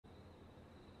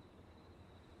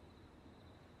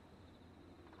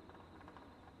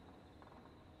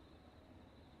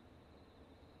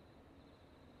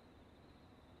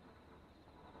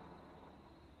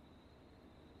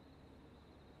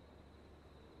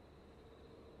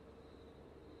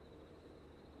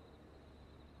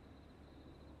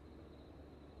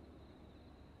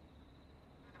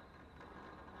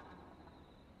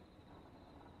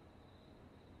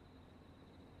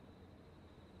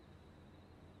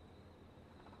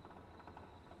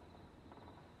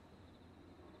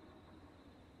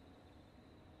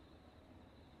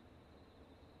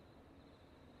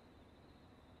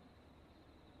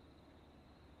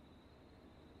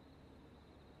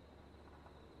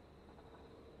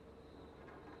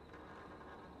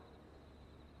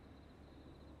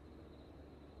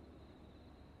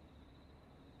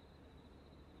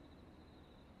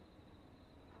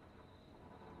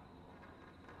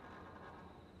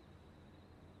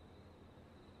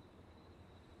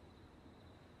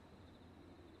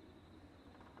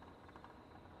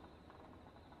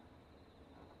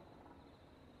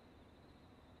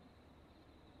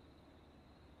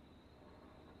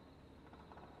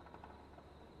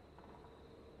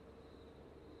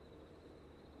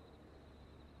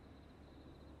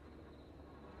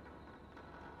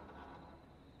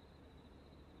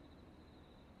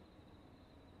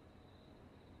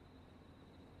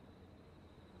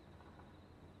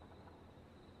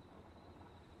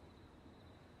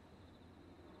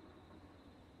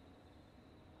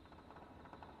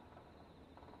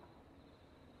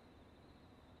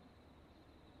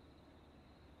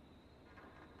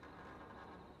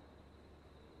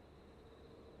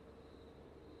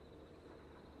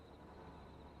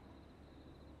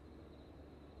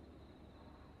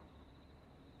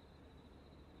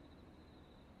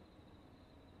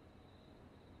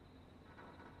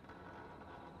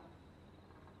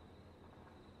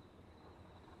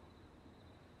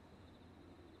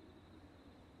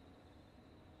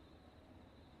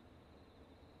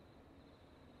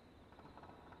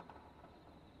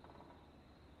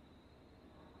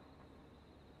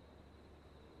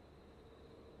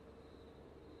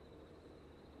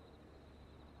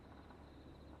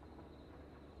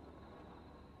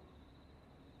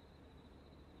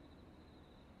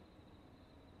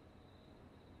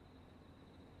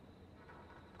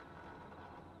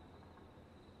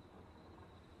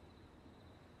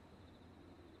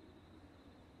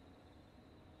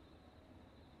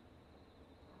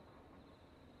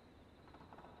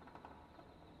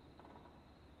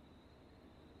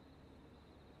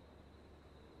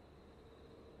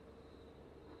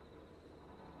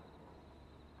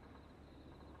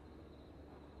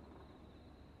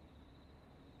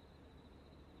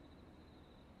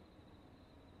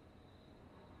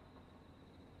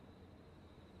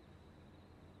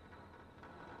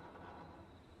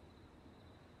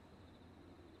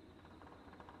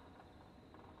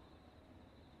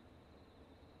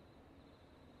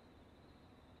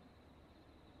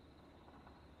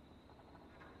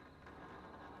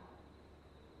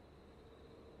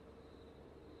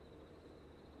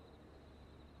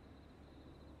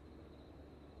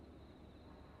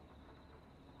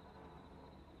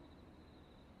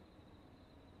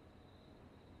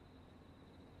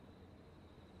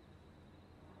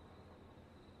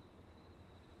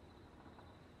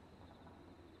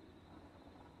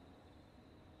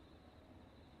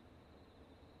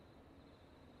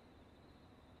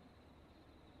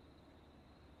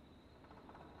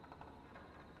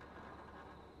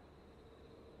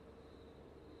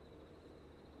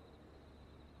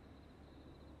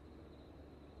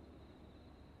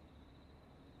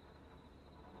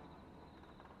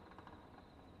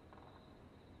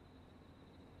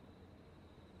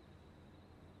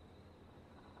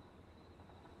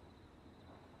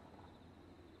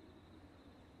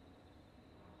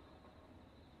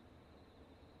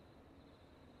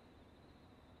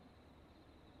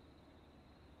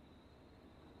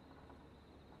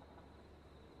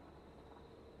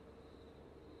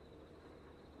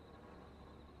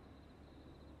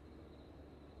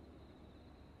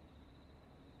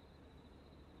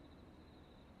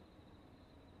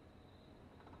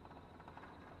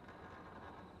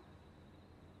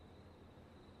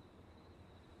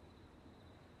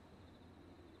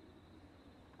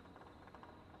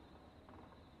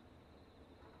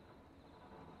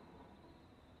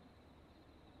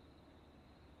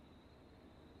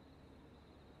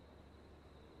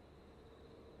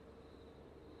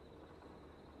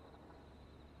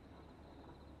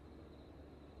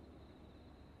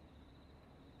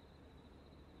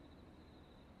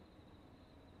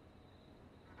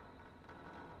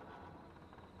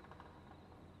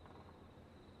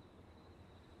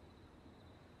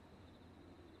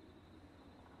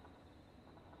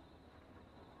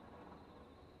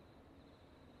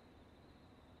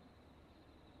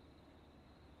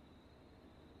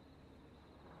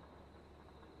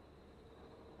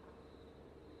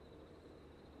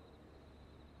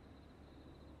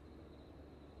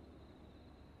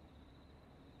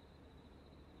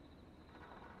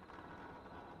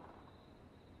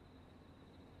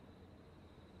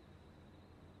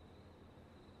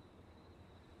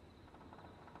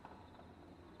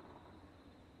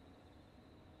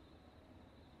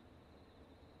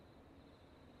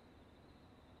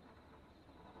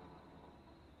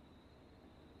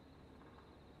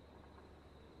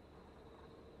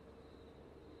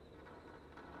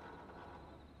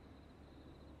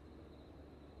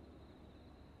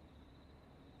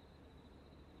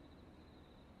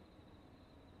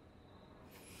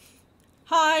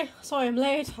Hi, sorry I'm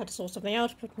late, I had to sort something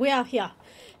out, but we are here.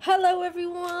 Hello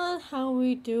everyone, how are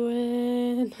we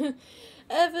doing?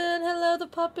 Evan, hello the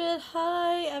puppet,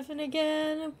 hi, Evan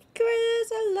again.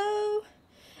 Chris, hello.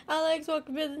 Alex,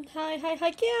 welcome in, hi,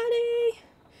 Kiani.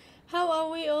 How are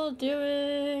we all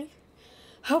doing?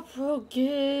 Hope we're all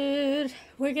good.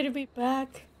 We're gonna be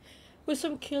back with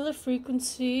some killer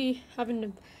frequency. I'd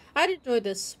enjoyed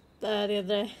this the other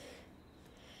day.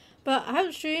 But I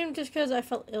haven't streamed just because I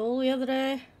felt ill the other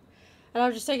day. And I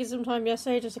was just taking some time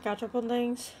yesterday just to catch up on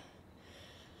things.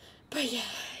 But yeah,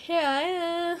 here I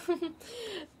am.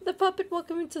 The puppet,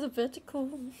 welcome to the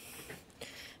vertical.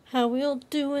 How we all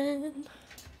doing?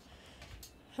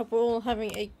 Hope we're all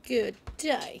having a good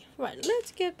day. Right,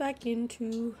 let's get back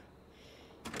into...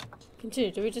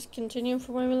 Continue. Do we just continue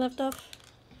from where we left off?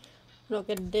 We're not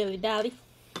gonna dilly-dally.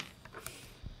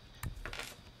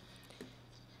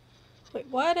 Wait,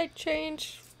 why did I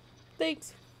change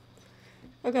things?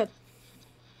 Oh god.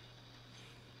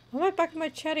 Why am I back in my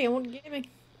chatty? I want gaming.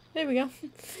 There we go.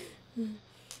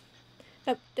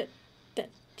 Oh,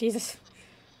 Jesus.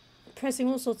 Pressing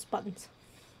all sorts of buttons.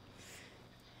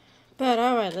 But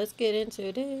alright, let's get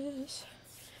into this.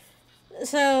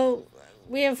 So,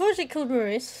 we unfortunately killed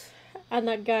Maurice and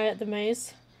that guy at the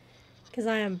maze. Because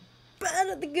I am bad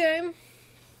at the game.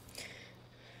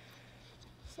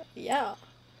 So, yeah.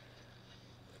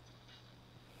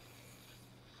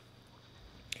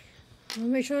 I'll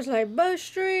make sure it's like both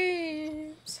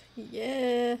streams.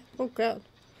 Yeah. Oh god.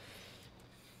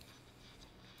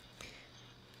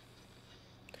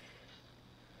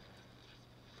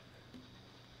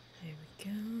 There we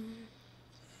go.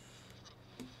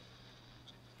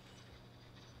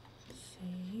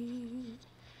 See.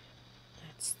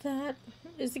 That's that.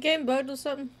 Is the game bugged or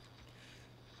something?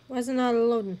 Why isn't that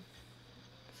loading?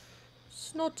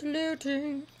 It's not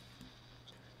loading.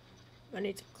 I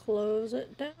need to close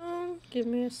it down. Give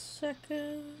me a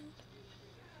second.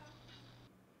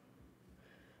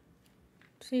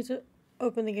 Just need to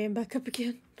open the game back up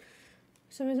again. For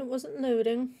some reason it wasn't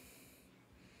loading.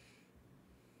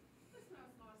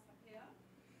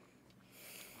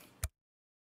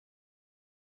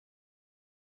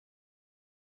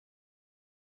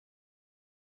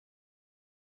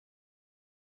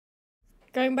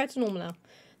 Going back to normal now.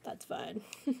 That's fine.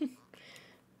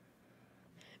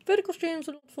 Vertical streams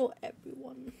are not for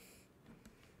everyone.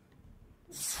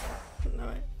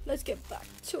 Alright, let's get back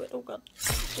to it. Oh god,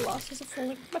 glasses are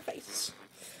falling off my face.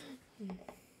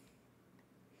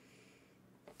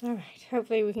 Alright,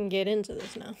 hopefully we can get into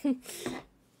this now.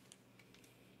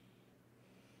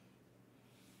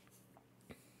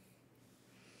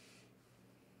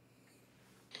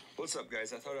 What's up,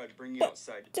 guys? I thought I'd bring you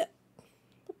outside.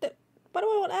 Why do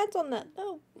I want ads on that?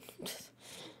 No.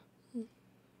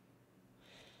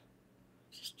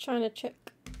 Just trying to check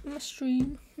my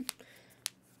stream.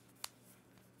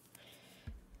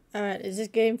 Alright, is this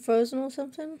game frozen or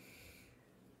something?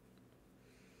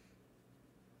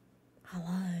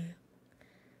 Hello.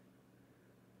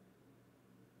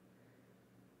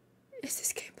 Is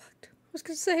this game bugged? I was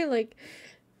gonna say, like,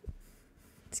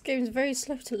 this game's very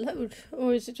slow to load.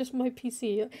 Or is it just my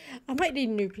PC? I might need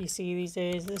a new PC these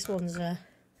days. This one is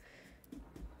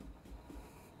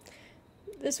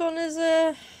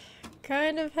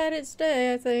kind of had its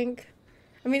day, I think.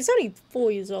 I mean, it's only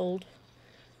 4 years old.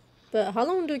 But how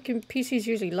long do PCs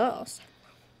usually last?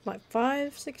 Like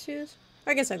 5, 6 years?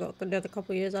 I guess I got another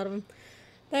couple of years out of them.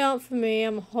 They aren't for me.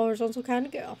 I'm a horizontal kind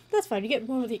of girl. That's fine. You get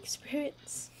more of the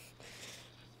experience.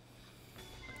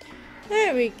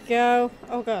 There we go.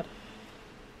 Oh god.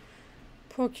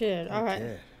 Poor kid. All right.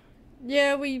 Kid.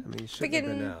 Yeah, I mean, you shouldn't have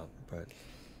been out, but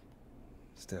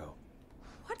still.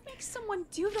 What makes someone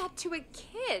do that to a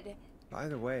kid? By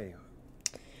the way,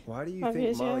 why do you 5 think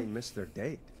years, Molly yeah. missed their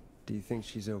date? Do you think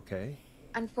she's okay?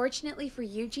 Unfortunately for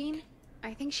Eugene,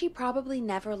 I think she probably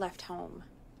never left home.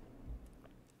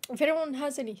 If anyone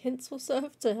has any hints or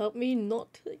stuff to help me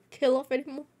not kill off any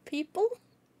more people,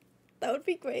 that would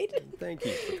be great. Thank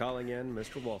you for calling in,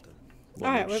 Mr. Walton. We'll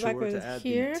Alright, make we're back sure with to add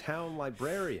here. the town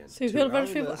librarian So we to killed a our bunch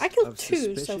of people. list I killed of 2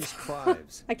 so suspicious far.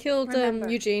 crimes. I killed Remember,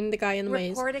 Eugene, the guy in the maze,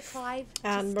 Report it, Clive, to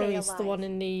and stay Maurice, alive. the one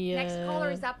in the Next caller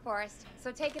is up, Forrest,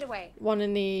 so take it away. one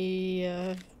in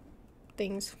the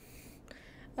things.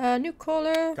 New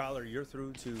caller. Caller, you're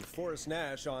through to Forrest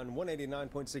Nash on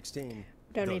 189.16.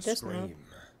 Don't The need this now. Scream.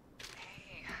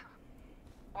 Hey,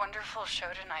 wonderful show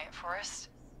tonight, Forrest.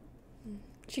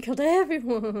 She killed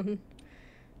everyone.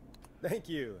 Thank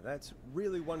you. That's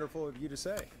really wonderful of you to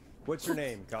say. What's your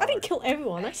name, I caller? didn't kill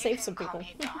everyone. I You saved can some call people.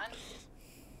 me Dawn.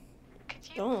 Could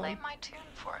you Dawn. play my tune,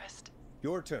 Forrest?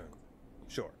 Your turn.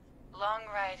 Sure. Long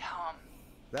Ride Home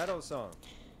That old song.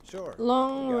 Sure.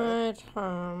 Long you got ride it. I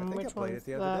home. think I Which played one's it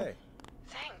the other day.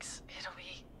 Thanks. It'll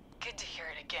be good to hear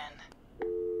it again.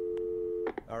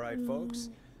 All right, folks.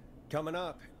 Coming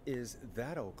up is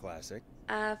that old classic.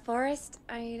 Forrest,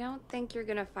 I don't think you're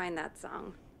gonna find that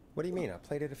song. What do you mean? I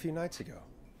played it a few nights ago.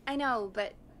 I know,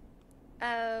 but,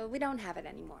 we don't have it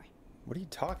anymore. What are you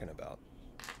talking about?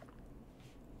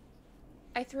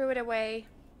 I threw it away.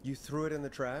 You threw it in the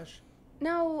trash?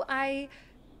 No, I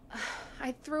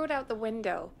threw it out the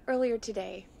window earlier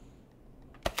today.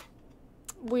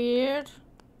 Weird.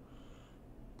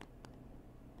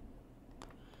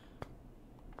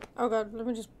 Oh god, let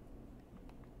me just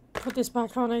put this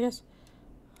back on, I guess.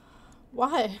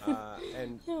 Why?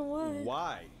 And Yeah,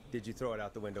 why did you throw it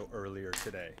out the window earlier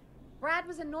today? Brad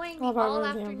was annoying me Oh, about all really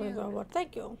afternoon. unbelievable.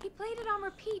 Thank you. He played it on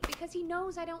repeat because he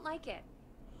knows I don't like it.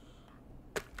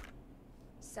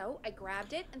 So I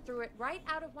grabbed it and threw it right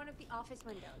out of one of the office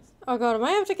windows. Oh god, I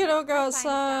might have to get go Fine,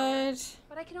 outside.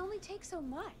 But I can only take so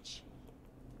much.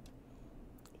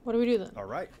 What do we do then? All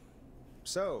right.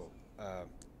 So,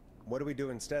 what do we do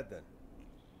instead then?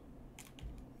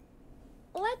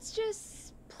 Let's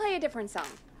just play a different song.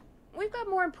 We've got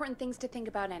more important things to think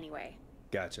about anyway.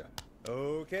 Gotcha.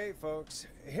 Okay, folks.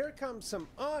 Here comes some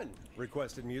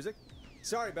unrequested music.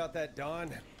 Sorry about that, Dawn.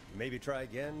 Maybe try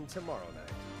again tomorrow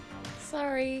night.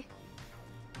 Sorry.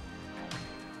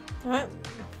 Alright.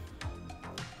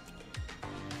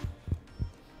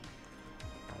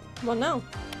 What now?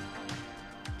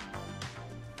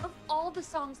 Of all the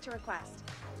songs to request,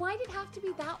 why did it have to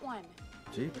be that one?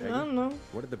 Gee, I Peggy, don't know.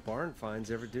 what did the barn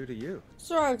finds ever do to you?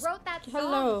 Sorox, Wrote that song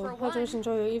hello. for Hope one. you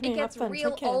enjoy your evening. It gets Have fun. real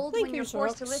Take care. old Thank when you, you're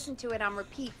forced to Sorox. listen to it on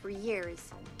repeat for years.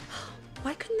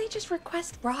 Why couldn't they just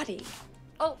request Roddy?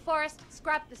 Oh, Forrest,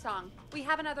 scrap the song. We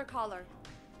have another caller.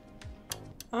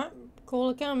 Alright, call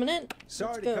again a minute.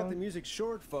 Sorry Let's to go. cut the music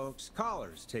short, folks.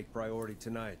 Callers take priority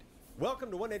tonight.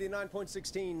 Welcome to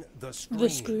 189.16 The Scream. The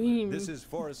Scream. This is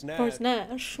Forrest Nash. Forrest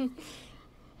Nash.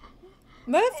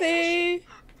 Murphy!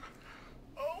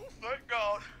 Oh, thank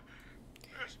God.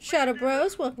 Shadow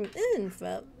Bros, welcome in,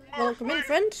 welcome in,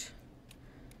 friend.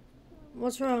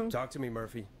 What's wrong? Talk to me,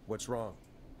 Murphy. What's wrong?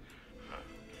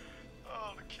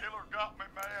 Oh, the killer got me,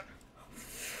 man.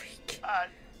 Freak.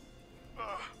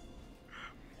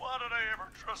 Why did I ever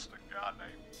trust a guy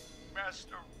named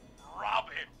Master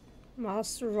Robbie?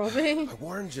 Master Robbie? I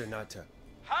warned you not to.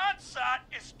 Hindsight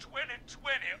is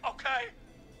 2020, okay?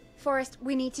 Forrest,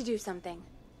 we need to do something.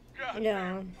 God Yeah.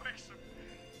 damn, Mason.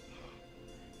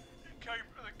 You came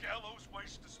for the gallows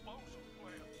waste disposal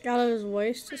plant. Gallows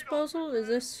waste disposal? Is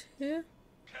this here?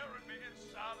 Carried me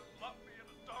inside and locked me in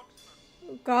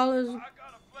a dumpster. Gallows. I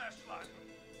got a flashlight.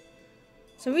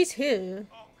 So he's here.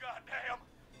 Oh, goddamn.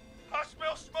 I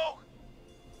smell smoke.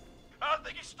 I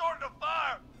think he started a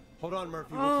fire. Hold on,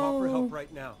 Murphy. We'll call for Oh. help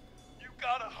right now. You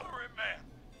gotta hurry, man.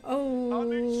 I Oh.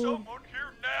 need someone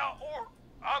here now or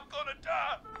I'm gonna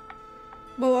die.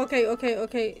 Well,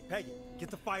 okay. Peggy, get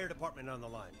the fire department on the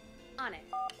line. On it.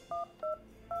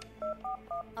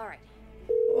 All right.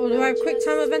 Oh, do I have quick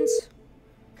time events?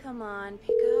 Come on,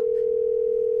 pick up.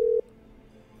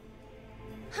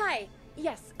 Hi.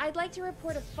 Yes, I'd like to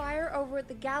report a fire over at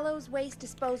the Gallows Waste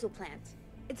Disposal Plant.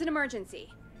 It's an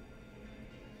emergency.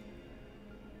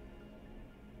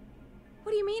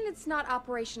 What do you mean it's not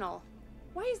operational?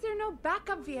 Why is there no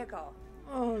backup vehicle?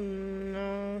 Oh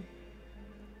no.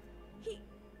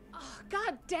 Oh,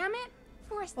 God damn it!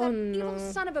 Forrest, Oh, that evil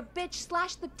no. son of a bitch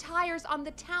slashed the tires on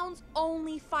the town's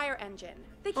only fire engine.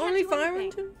 They can't Only do fire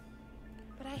anything. engine?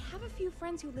 But I have a few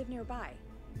friends who live nearby.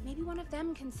 Maybe one of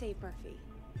them can save Murphy.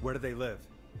 Where do they live?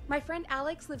 My friend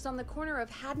Alex lives on the corner of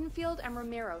Haddonfield and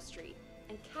Romero Street,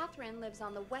 and Catherine lives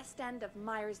on the west end of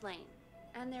Myers Lane.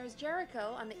 And there's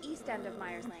Jericho on the east end of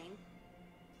Myers Lane.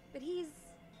 But he's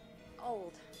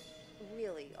old.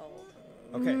 Really old.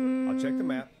 Okay, I'll check the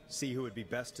map, see who would be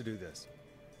best to do this.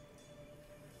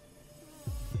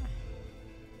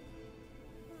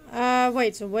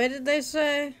 Wait, so where did they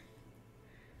say?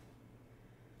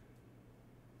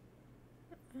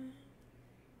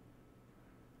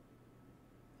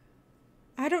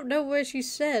 I don't know where she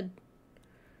said.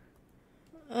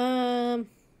 I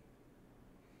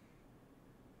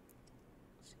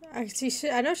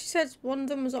know she said one of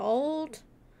them was old.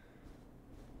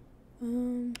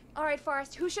 All right,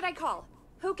 Forrest, who should I call?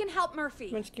 Who can help Murphy?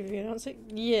 Let's give you an answer.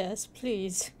 Yes,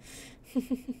 please.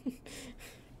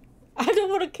 I don't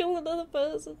want to kill another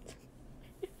person.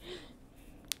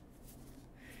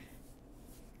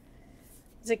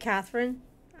 Is it Catherine?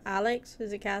 Alex?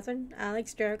 Is it Catherine?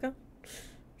 Alex? Jericho?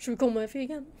 Should we call Murphy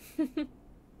again?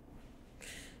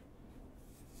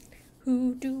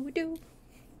 Who do we do?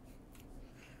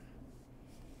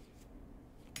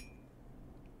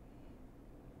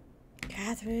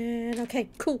 Catherine. Okay,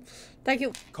 cool. Thank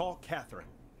you. Call Catherine.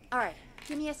 All right,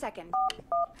 give me a second.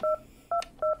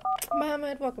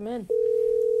 Mohammed, welcome in.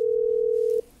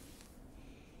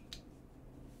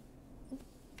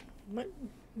 What?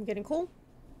 I'm getting cool.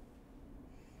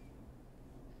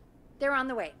 They're on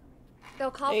the way. They'll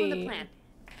call from the Hey. plant.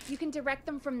 You can direct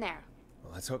them from there.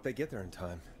 Well, let's hope they get there in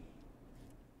time.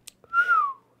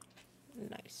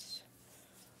 Nice.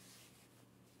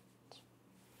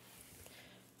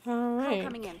 Call Alright.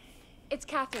 coming in. It's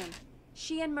Catherine.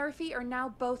 She and Murphy are now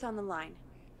both on the line.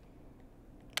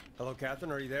 Hello,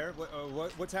 Catherine. Are you there?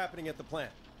 What's happening at the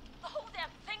plant? The whole damn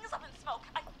thing's up in smoke.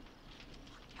 God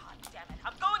damn it.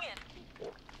 I'm going in.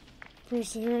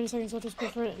 Bruce, here in seconds, I'll just go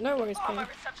for it. No worries, Oh, my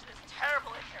babe. reception is terrible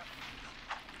in here.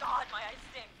 God, my eyes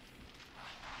sting.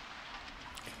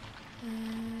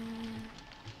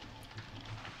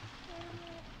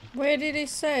 Where did he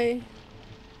say?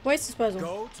 Waste disposal.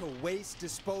 Go to waste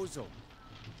disposal.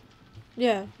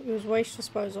 Yeah, it was waste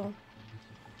disposal.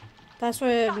 That's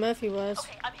where Murphy was.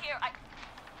 Okay, I'm here.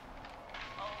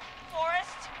 Oh,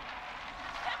 Forrest.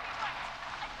 Can't be right.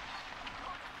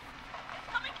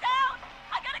 It's coming down.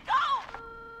 I gotta go.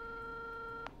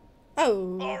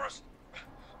 Oh. Forrest.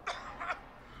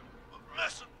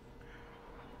 Listen,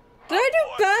 Did I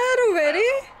do bad already?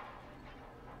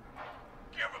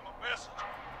 give him a message.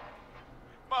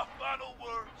 My final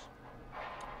words.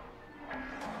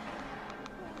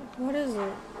 What is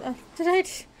it? Did I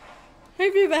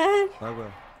do bad? I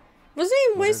will. Was he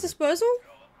in What waste is it? disposal?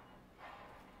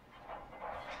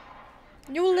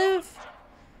 You'll live.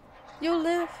 You'll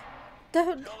live.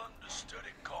 Don't. Tell him to study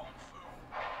Kung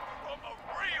Fu from a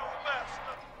real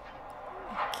master.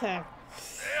 Okay.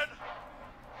 Then,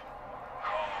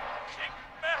 go kick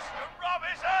Master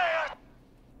Robbie's ass.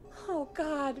 Oh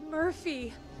God,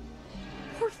 Murphy.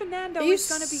 Poor Fernando Are you is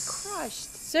gonna be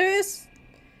crushed. serious?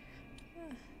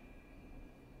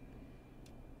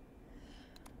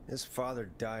 His father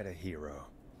died a hero.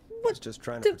 What He's just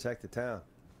trying the- to protect the town.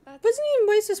 That's Wasn't he in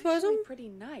waste actually disposal? pretty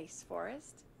nice,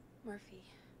 Forrest. Murphy,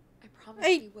 I promise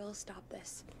Hey. we will stop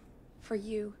this. For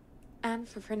you and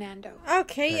for Fernando.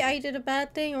 Okay, Hey. I did a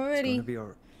bad thing It's already. gonna be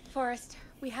alright. Forrest,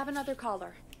 we have another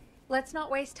caller. Let's not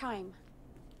waste time.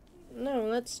 No,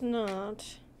 let's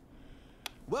not.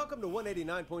 Welcome to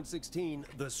 189.16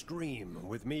 The Scream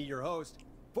with me, your host,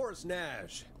 Forrest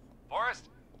Nash. Forrest,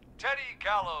 Teddy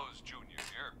Gallows Jr.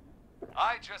 here.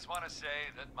 I just want to say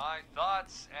that my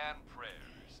thoughts and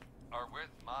prayers are with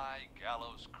my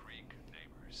Gallows Creek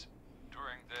neighbors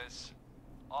during this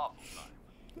awful time.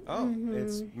 Oh,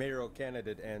 it's mayoral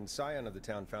candidate and scion of the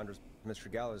town founders,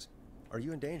 Mr. Gallows. Are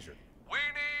you in danger? We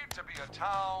need to be a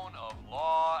town of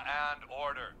law and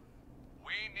order.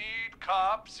 We need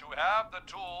cops who have the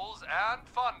tools and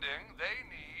funding they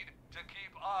need to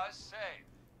keep us safe.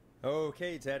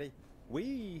 Okay, Teddy.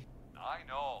 We... I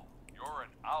know you're an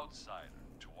outsider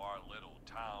to our little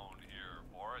town here,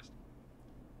 Forrest.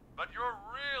 But you're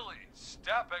really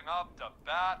stepping up to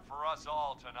bat for us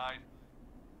all tonight.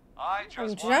 I I'm just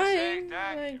want to say trying.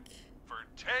 thank you Like, for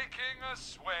taking a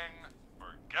swing for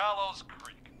Gallows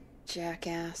Creek.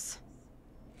 Jackass.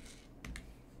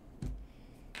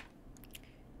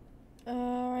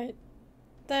 alright.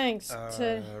 Thanks.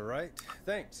 Right.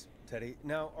 Thanks, Teddy.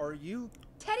 Now, are you...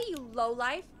 Teddy, you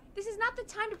lowlife. This is not the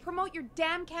time to promote your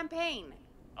damn campaign.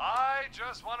 I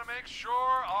just want to make sure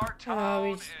our town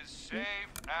he's- is safe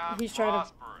and he's trying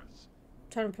to- prosperous.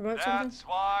 Trying to promote something? That's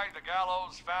why the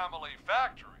Gallows Family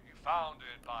Factory,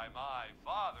 founded by my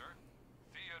father,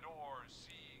 Theodore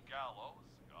C. Gallows,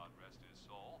 God rest his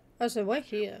soul, Oh, so we're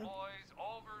here. employs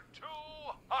over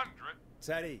 200.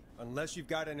 Teddy, unless you've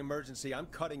got an emergency, I'm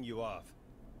cutting you off.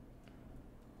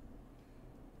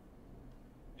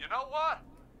 You know what?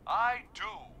 I do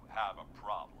have a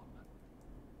problem.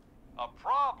 A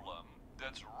problem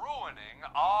that's ruining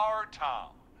our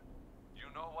town. You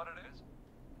know what it is?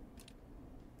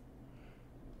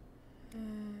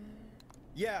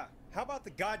 Yeah, how about the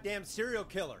goddamn serial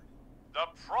killer? The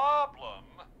problem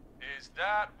is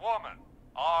that woman,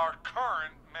 our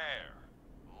current mayor,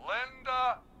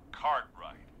 Linda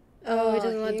Cartwright. Oh, he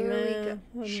doesn't like the here we man.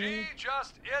 Oh, She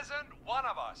just isn't one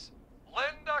of us.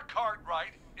 Linda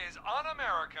Cartwright is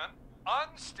un-American,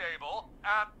 unstable,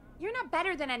 and You're not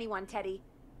better than anyone, Teddy.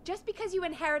 Just because you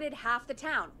inherited half the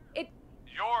town.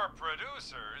 your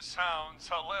producer sounds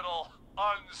a little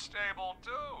unstable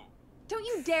too. Don't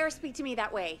you dare speak to me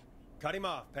that way. Cut him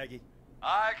off, Peggy.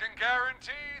 I can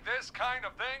guarantee this kind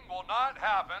of thing will not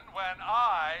happen when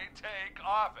I take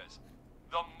office.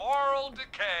 The moral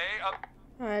decay of...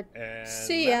 Alright. And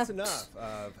See ya. that's enough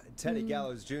of Teddy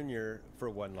Gallows Jr. for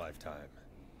one lifetime.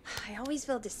 I always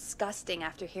feel disgusting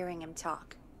after hearing him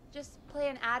talk. Just play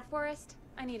an ad, Forrest?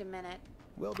 I need a minute.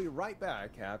 We'll be right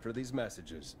back after these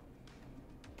messages.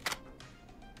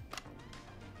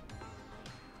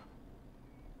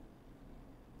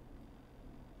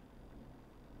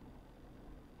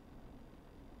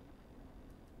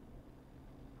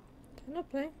 Can I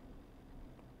play?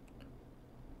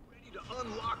 Ready to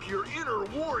unlock your inner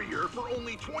warrior for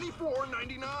only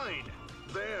 $24.99.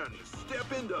 Then step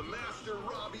into Master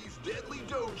Robbie's deadly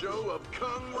dojo of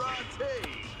Kung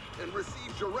Rate and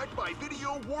receive direct by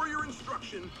video warrior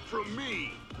instruction from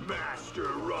me, Master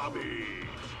Robbie.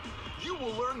 You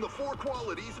will learn the 4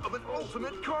 qualities of an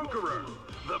ultimate conqueror.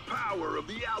 The power of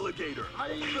the alligator,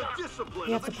 the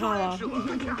discipline of the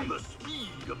tarantula, the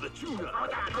speed of the tuna,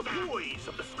 the poise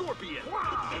of the scorpion,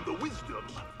 and the wisdom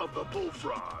of the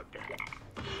bullfrog.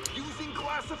 Using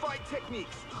classified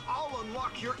techniques, I'll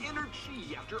unlock your inner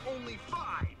chi after only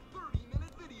 5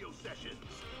 30-minute video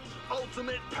sessions.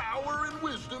 Ultimate power and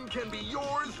wisdom can be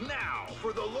yours now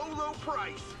for the low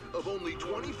price of only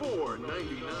 $24.99.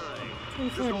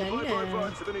 Just call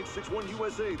 555-7861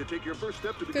 USA to take your first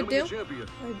step to becoming a champion.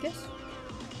 I guess.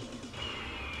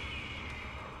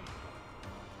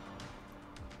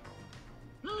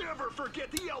 Never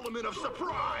forget the element of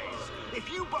surprise.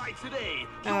 If you buy today,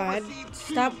 you'll Alright, receive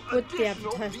stop 2 with the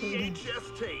additional advertisement.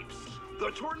 VHS tapes,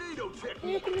 the tornado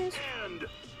technique, and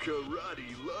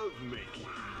karate lovemaking.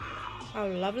 Oh,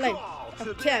 lovely. Call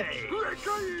Okay.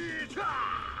 today.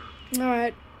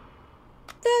 Alright.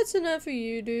 That's enough for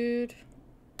you, dude.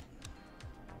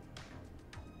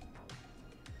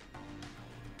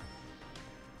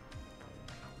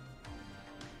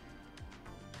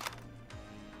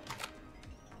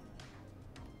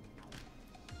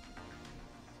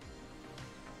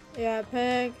 Yeah,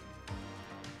 Peg.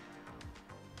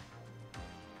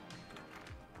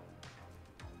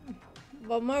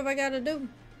 What more have I gotta do?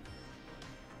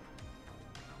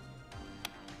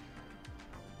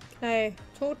 Can I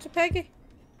talk to Peggy?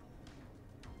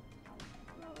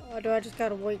 Or do I just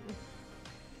gotta wait?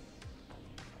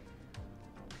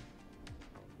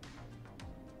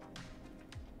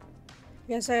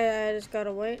 Guess I just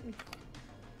gotta wait.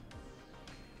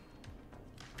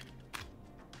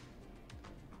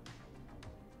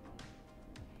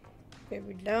 Okay,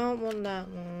 we don't want that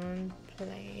one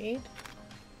played.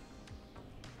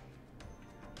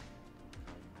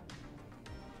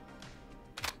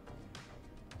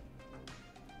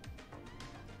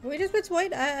 We just let's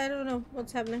wait. I don't know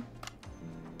what's happening.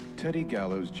 Teddy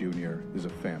Gallows Jr. is a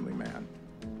family man,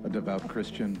 a devout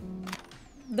Christian.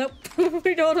 Nope.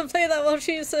 We don't want to play that while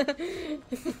she's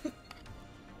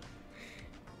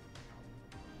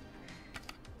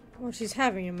well, she's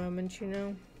having a moment, you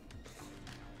know.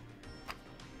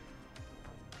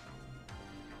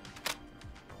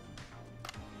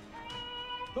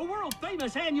 The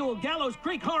world-famous annual Gallows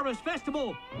Creek Harvest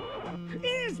Festival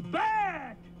is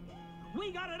back!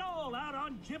 We got it all out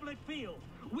on Giblet Field.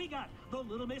 We got the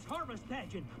Little Miss Harvest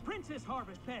Pageant, Princess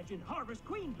Harvest Pageant, Harvest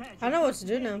Queen Pageant. I know what to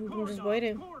do now. I'm just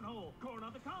waiting. Cornhole, corn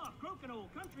on the cob, crokinole,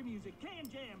 country music, can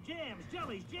jam, jams,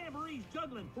 jellies, jamborees,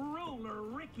 juggling, roller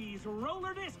rickies,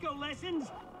 roller disco lessons,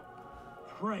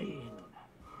 praying.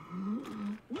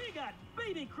 We got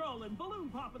baby crawling, balloon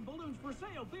popping, balloons for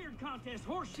sale, beard contest,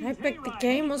 horseshoes, Can I pick the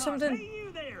game or something? Hey,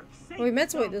 you there. Well, we meant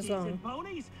to wait this long.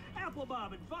 Ponies, apple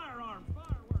bobbing, firearms,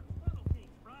 fireworks, funnel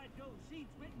cakes, fried toast, seed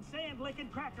spitting, sand licking,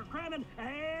 cracker cramming,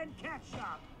 and cat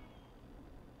shop.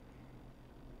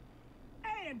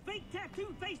 And fake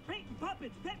tattoo, face painting,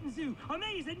 puppets, petting zoo,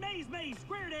 amazing maze,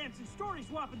 square dancing, story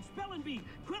swapping, spelling bee,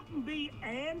 quilting bee,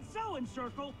 and sewing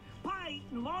circle, pie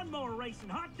eating, lawnmower racing,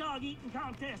 hot dog eating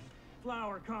contest,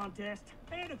 flower contest,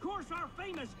 and of course our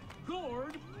famous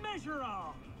gourd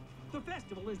measure-off. The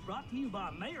festival is brought to you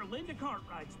by Mayor Linda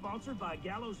Cartwright, sponsored by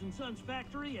Gallows & Sons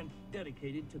Factory, and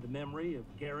dedicated to the memory of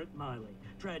Garrett Miley,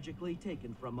 tragically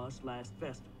taken from us last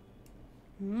festival.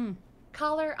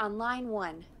 Caller on line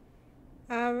 1.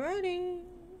 Alrighty.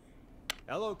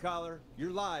 Hello, caller.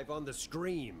 You're live on the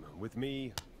Scream with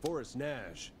me, Forrest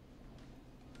Nash.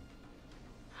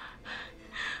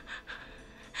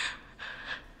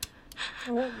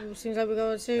 Oh, seems like we're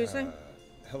going seriously.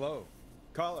 Hello,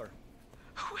 caller.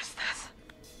 Who is this?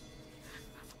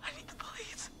 I need the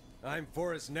police. I'm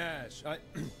Forrest Nash.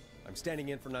 I'm standing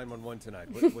in for 911 tonight.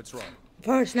 What's wrong?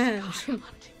 First Nash. Hunting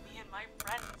me and my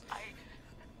friends.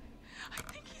 I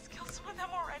think he's killed some of them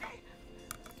already.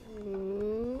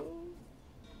 Ooh.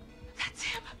 That's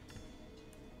him.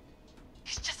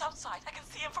 He's just outside. I can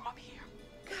see him from up here.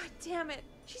 God damn it.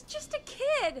 She's just a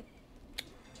kid.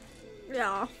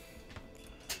 Yeah.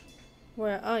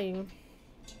 Where are you?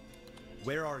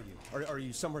 Where are you? Are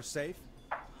you somewhere safe?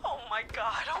 Oh my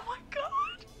god, oh my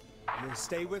god.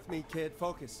 Stay with me, kid.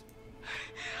 Focus.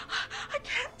 I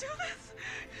can't do this.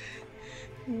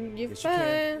 You're Yes, you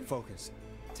can. fine. Focus.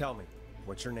 Tell me,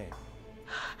 what's your name?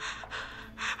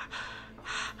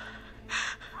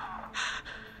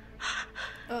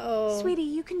 Uh-oh. Sweetie,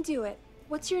 you can do it.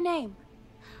 What's your name?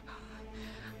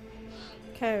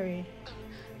 Carrie.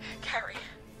 Carrie.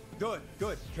 Good,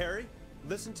 good. Carrie,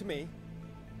 listen to me.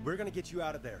 We're gonna get you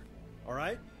out of there. All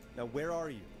right? Now, where are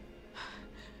you?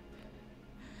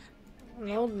 An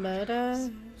old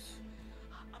murder.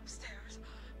 Upstairs.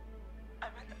 I'm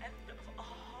at the end of a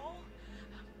hall.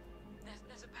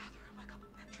 There's a bathroom, a couple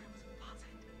bedrooms, a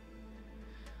closet.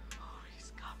 Oh,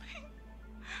 he's coming.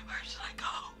 Where should I go?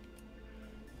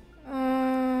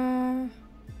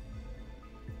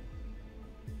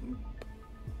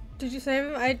 Did you save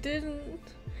him? I didn't.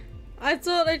 I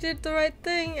thought I did the right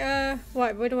thing.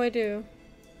 What do I do?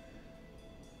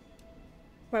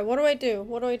 Right, what do I do?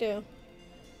 What do I do?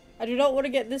 I do not want to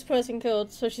get this person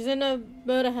killed. So she's in a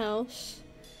murder house,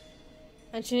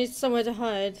 and she needs somewhere to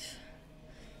hide.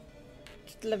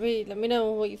 Just let me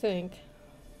know what you think.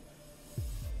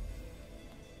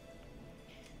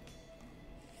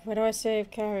 Where do I save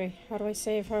Carrie? How do I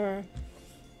save her?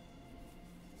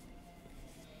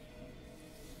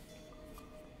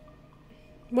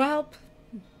 Well,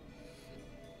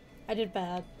 I did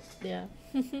bad. Yeah.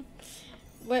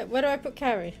 Where do I put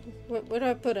Carrie? Where do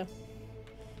I put her?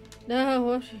 No,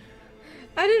 what?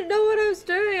 I didn't know what I was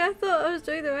doing. I thought I was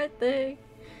doing the right thing.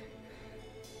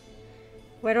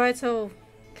 Where do I tell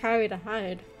Carrie to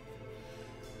hide?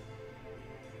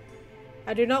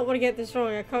 I do not want to get this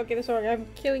wrong. I can't get this wrong. I'm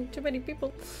killing too many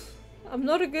people. I'm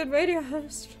not a good radio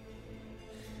host.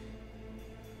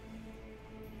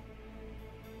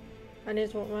 I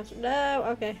need to walk my... No,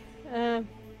 okay.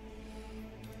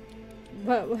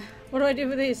 What do I do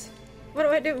with these? What do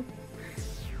I do?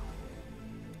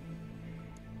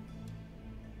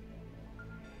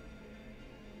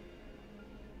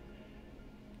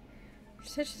 She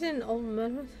said she's in an old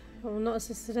man. Oh, not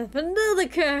assisted death. Another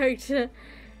character!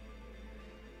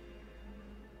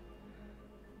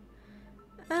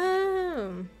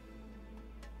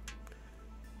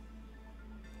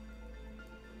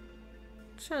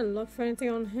 Trying to look for anything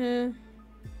on here.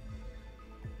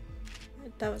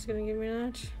 That was gonna give me an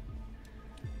edge.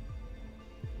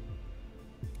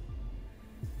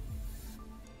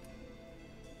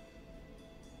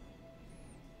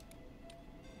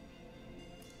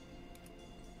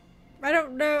 I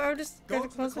don't know. I'm just Go gonna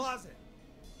to the close it. closet.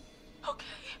 Okay,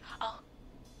 I'll...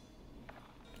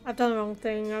 I've done the wrong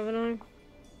thing, haven't I?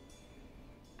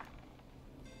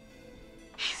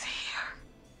 He's here.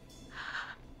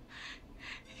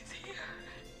 He's here.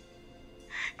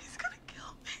 He's gonna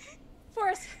kill me.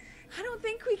 Forrest, I don't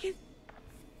think we can...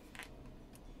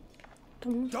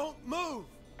 Don't move!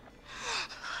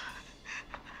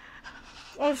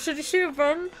 Oh, should she have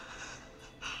run?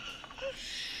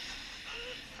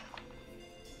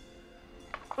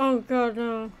 Oh god,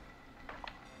 no.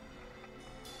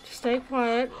 Just stay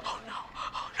quiet. Oh no!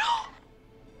 Oh no!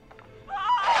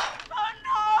 Ah!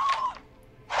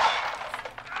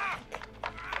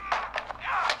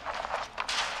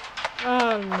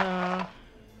 Oh no! Oh no.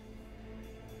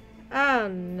 Oh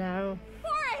no.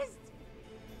 Forrest!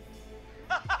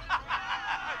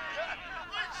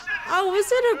 Oh,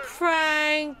 was it a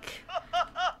prank?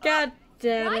 God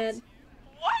damn it.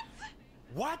 What?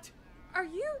 What? Are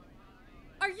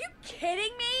you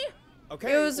kidding me?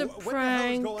 Okay, It was a what the hell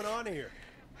prank. is going on here?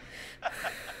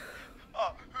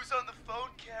 Oh, who's on the phone,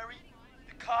 Carrie?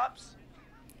 The cops?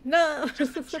 No.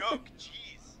 Just a joke,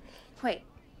 jeez. Wait,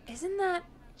 isn't that...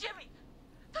 Jimmy,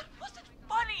 that wasn't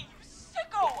funny, you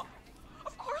sicko!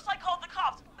 Of course I called the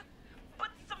cops, but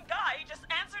some guy just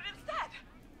answered instead.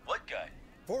 What guy?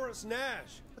 Forrest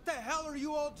Nash, what the hell are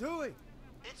you all doing?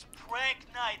 It's prank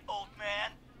night, old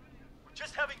man. We're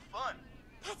just having fun.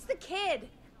 That's the kid!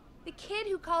 The kid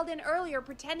who called in earlier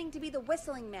pretending to be the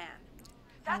whistling man.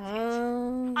 That's it.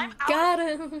 I'm out. Got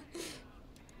him.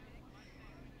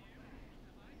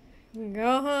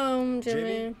 Go home, Jimmy.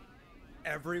 Jimmy?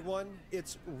 Everyone,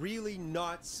 it's really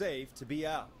not safe to be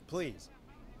out. Please,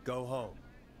 go home.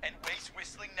 And waste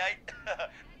whistling night?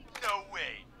 No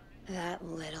way. That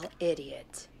little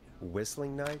idiot.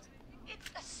 Whistling night? It's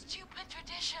a stupid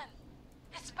tradition.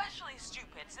 Especially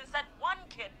stupid since that one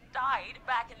kid died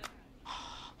back in...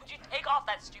 Would you take off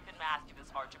that stupid mask if it's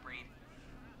hard to breathe?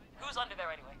 Who's under there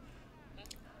anyway?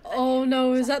 Oh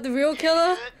no, is that the real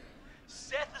killer?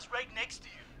 Seth is right next to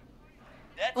you.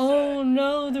 That's, Oh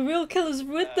no, the real killer's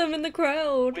with them in the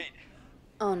crowd. Wait,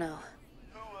 Oh no.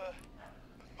 who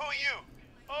are you?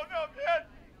 Oh no,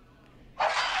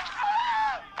 man!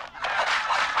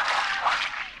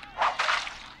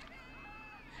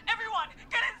 Everyone,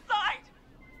 get inside!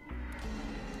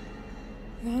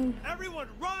 Everyone,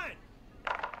 run!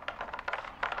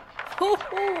 Ho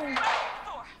ho!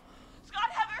 Thor, Scott,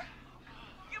 Heather,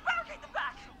 you barricade the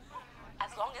back.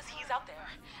 As long as he's out there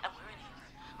and we're in here,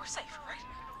 we're safe,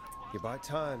 right? You bought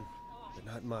time, but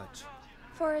not much.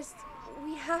 Forrest,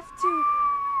 we have to...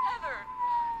 Heather,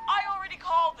 I already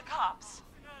called the cops.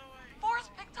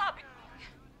 Forrest picked up.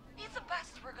 He's the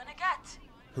best we're gonna get.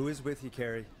 Who is with you,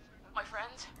 Carrie? My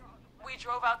friend, we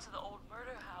drove out to the old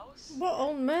murder house. What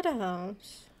old murder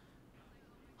house?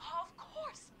 Of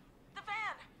course, the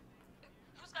van.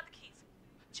 Who's got the keys?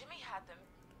 Jimmy had them.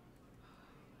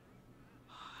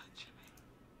 Jimmy.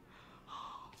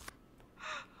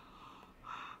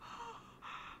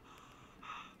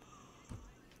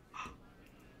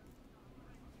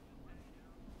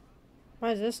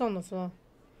 Why is this on the floor?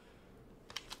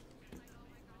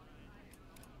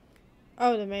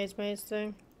 Oh, the maze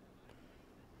thing.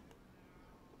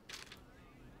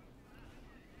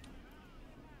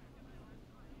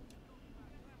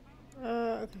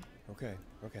 Okay.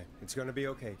 Okay. It's gonna be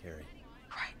okay, Carrie.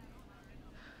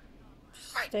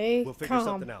 Stay We'll figure calm.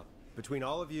 something out. Between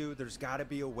all of you, there's gotta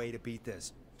be a way to beat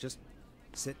this. Just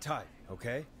sit tight,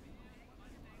 okay?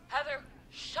 Heather,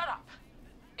 shut up.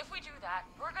 If we do that,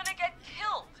 we're gonna get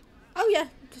killed. Oh yeah.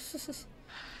 If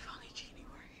only Jeannie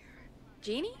were here.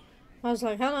 Jeannie? I was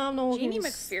like, hello, I'm not Jeannie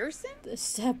walking McPherson?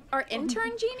 step. Our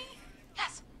intern, Jeannie?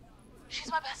 Yes, she's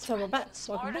my best So we're friend back. and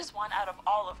the Welcome smartest one out of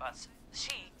all of us.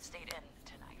 She stayed in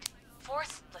tonight.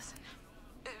 Forrest, listen.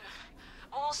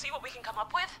 We'll see what we can come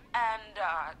up with, and,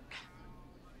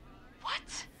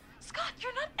 What? Scott,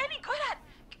 you're not any good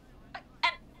at...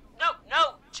 And,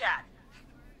 no, Chad.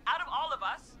 Out of all of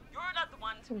us, you're not the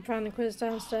one to... I'm trying to quiz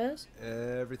downstairs.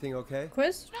 Everything okay?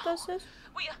 Quiz No, downstairs?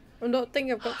 we, I don't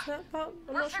think I've got to that part.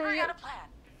 I'm we're not sure figuring yet. out a plan,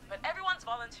 but everyone's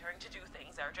volunteering to do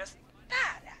things they're just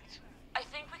bad at. I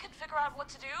think we can figure out what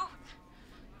to do,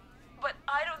 but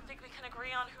I don't think we can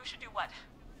agree on who should do what.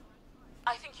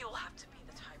 I think you'll have to be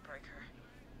the tiebreaker,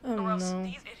 Oh or else no.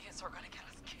 these idiots are gonna get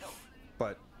us killed.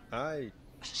 But I...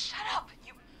 Shut up,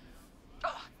 you...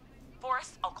 Ugh.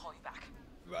 Forrest, I'll call you back.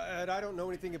 But I don't know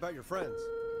anything about your friends.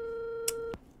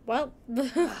 Well.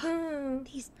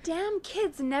 These damn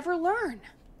kids never learn.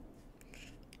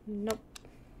 Nope.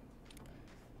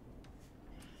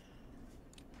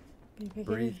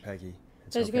 Breathe, Peggy.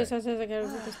 It's There's good okay. sense I get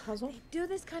with this puzzle. They do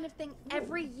this kind of thing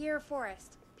every year,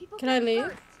 Forrest. People Can get I leave?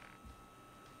 hurt.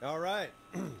 All right,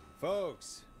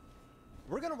 folks.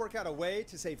 We're gonna work out a way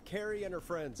to save Carrie and her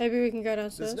friends. Maybe we can go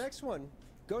This downstairs. next one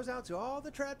goes out to all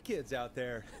the trapped kids out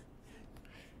there.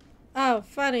 Oh,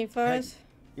 funny, Hey, Forrest.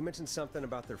 you mentioned something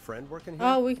about their friend working here?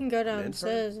 Oh, we can go intern?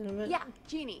 downstairs in a minute. Yeah,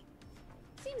 Jeannie.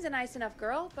 Seems a nice enough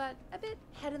girl, but a bit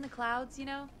head in the clouds, you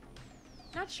know?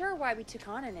 Not sure why we took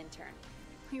on an intern.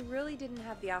 We really didn't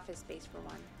have the office space for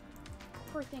one.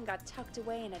 Poor thing got tucked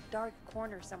away in a dark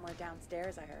corner somewhere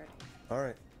downstairs, I heard. All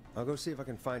right, I'll go see if I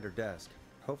can find her desk.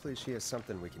 Hopefully she has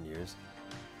something we can use.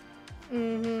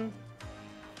 Mm-hmm.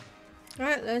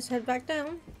 Alright, let's head back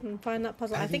down and find that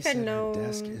puzzle. I Peggy think I said know. Her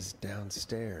desk is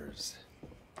downstairs.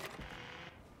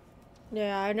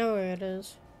 Yeah, I know where it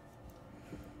is.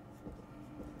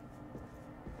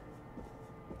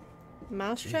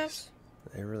 Mouse traps?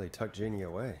 They really tucked Jeannie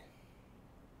away.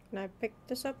 Can I pick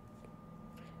this up?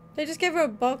 They just gave her a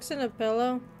box and a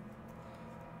pillow.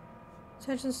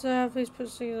 Attention staff, please put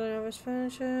together office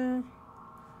furniture.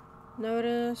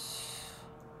 Notice.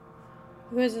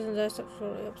 Where's the desktop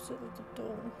shortly opposite of the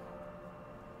door?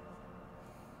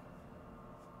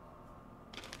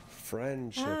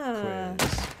 Friendship Ah.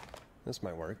 quiz. This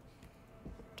might work.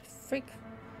 Freak.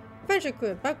 Friendship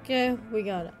group. Okay, we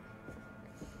got it.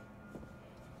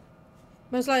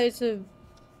 Most likely to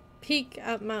peak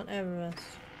at Mount Everest.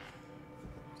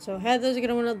 So Heather's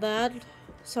gonna win at that.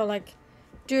 So like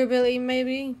durability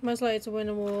maybe. Most likely to win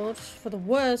award for the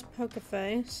worst poker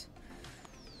face.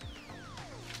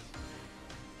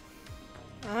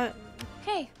 Alright.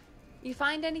 Hey, you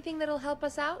find anything that'll help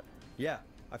us out? Yeah,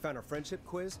 I found a friendship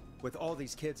quiz with all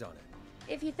these kids on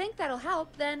it. If you think that'll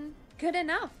help, then good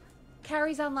enough.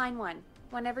 Carrie's on line 1,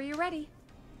 whenever you're ready.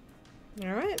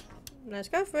 Alright. Let's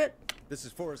go for it. This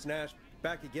is Forrest Nash,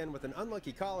 back again with an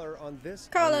unlucky caller on this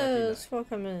Callers, unlucky night.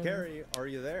 welcome in. Carrie, are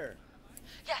you there?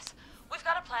 Yes, we've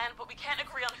got a plan, but we can't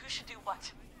agree on who should do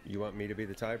what. You want me to be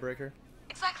the tiebreaker?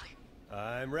 Exactly.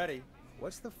 I'm ready.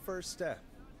 What's the first step?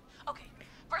 Okay,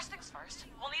 first things first,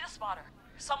 we'll need a spotter.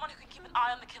 Someone who can keep an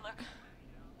eye on the killer.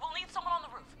 We'll need someone on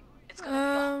the roof. It's gonna be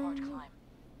a hard climb.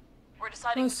 We're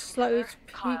deciding Most between likely Heather,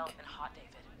 to Kyle, peak. and Hot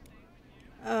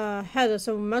David. Heather,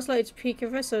 so most likely to peak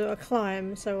of this, so a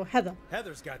climb, so Heather.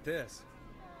 Heather's got this.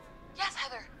 Yes,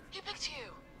 Heather, he picked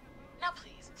you. Now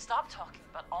please, stop talking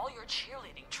about all your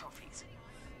cheerleading trophies.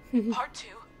 Part 2.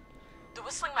 The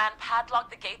Whistling Man padlocked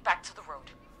the gate back to the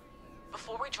road.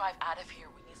 Before we drive out of here,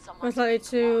 we need someone Most likely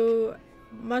to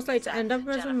Seth, end up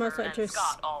prison, most Jennifer, likely and to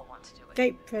Scott all want to do it.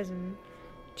 escape prison.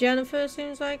 Jennifer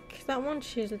seems like that one.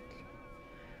 She's a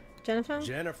Jennifer.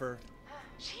 Jennifer.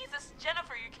 Jesus,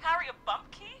 Jennifer, you carry a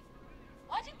bump key?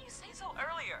 Why didn't you say so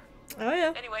earlier? Oh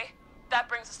yeah. Anyway, that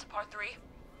brings us to part 3.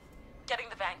 Getting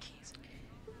the van keys.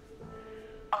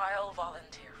 I'll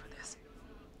volunteer for this.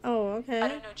 Oh okay. I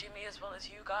don't know Jimmy as well as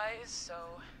you guys, so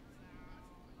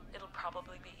it'll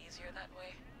probably be easier that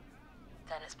way.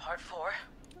 Then it's part 4.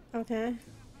 Okay.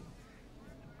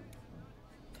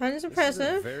 Plan is This is a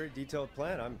impressive. very detailed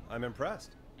plan. I'm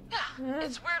impressed. Yeah,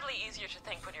 it's weirdly easier to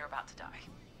think when you're about to die.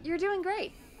 You're doing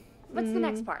great. What's the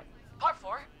next part? Part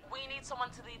 4, we need someone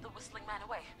to lead the Whistling Man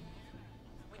away.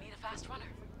 We need a fast runner.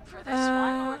 For this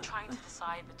one, we're trying to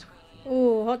decide between...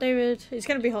 Oh, Hot David. It's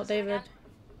gonna be Hot David.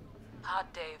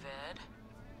 Hot David,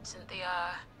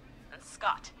 Cynthia, and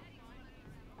Scott.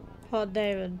 Hot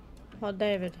David. Hot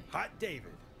David. Hot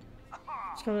David.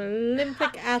 He's become an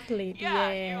Olympic athlete.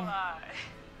 Yeah. You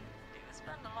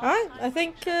spend a lot of Alright, time I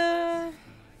think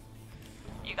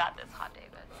You got this, Hot David.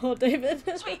 Hot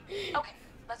David. Sweet. Okay,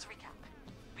 let's recap.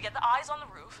 We get the eyes on the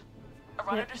roof. A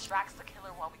runner Yeah. distracts the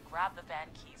killer while we grab the van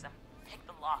keys and pick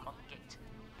the lock on the gate.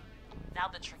 Now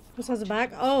the tricky What's at the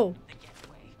back? Oh. the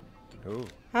getaway. Ooh.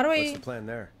 How do What's we the plan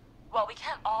there? Well, we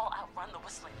can't all outrun the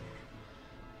Whistling Man.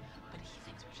 But he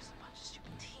thinks we're just a bunch of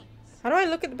stupid teens. how do I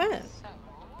look at the back? So,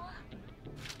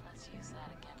 let's use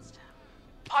that against him.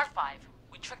 Part 5.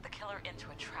 We trick the killer into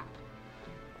a trap.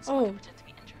 Someone can pretend to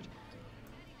be injured.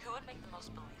 Who would make the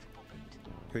most believable bait?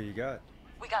 Who you got?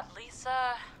 We got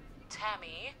Lisa,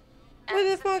 Tammy, and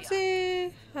Where the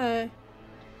Cynthia. Foxy? Hi.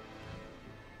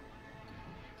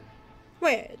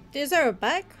 Wait, is there a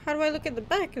back? How do I look at the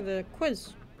back of the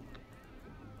quiz?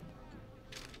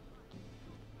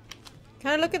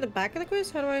 Can I look at the back of the quiz?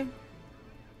 How do I?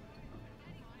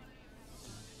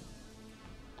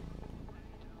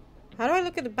 How do I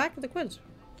look at the back of the quiz?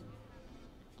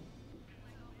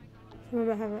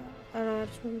 Remember how I don't know, I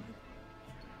just remember.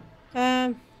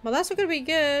 Well that's not gonna be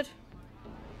good.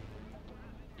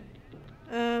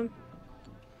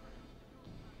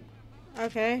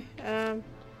 Okay, oh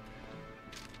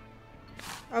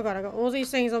god, I got all these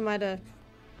things on my desk.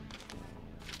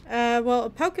 Well, a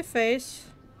poker face.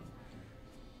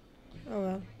 Oh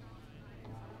well.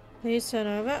 Please turn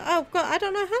over. Oh god, I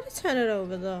don't know how to turn it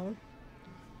over though.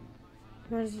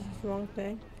 What is this wrong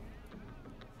thing?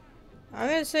 I'm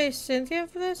gonna say Cynthia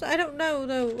for this? I don't know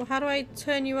though. How do I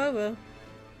turn you over?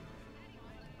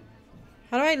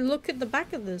 How do I look at the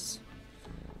back of this?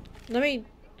 Let me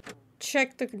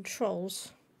check the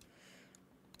controls.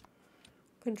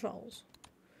 Controls.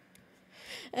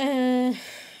 Okay,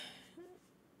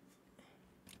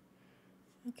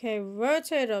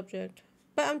 rotate object.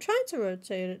 But I'm trying to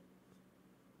rotate it.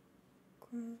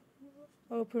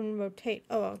 Open, rotate.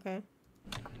 Oh, okay.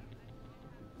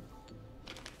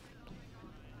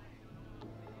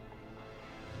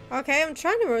 Okay, I'm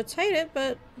trying to rotate it,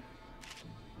 but...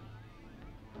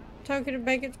 Talking to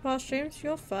make it past streams,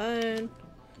 you're fine.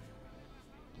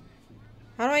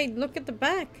 How do I look at the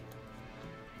back?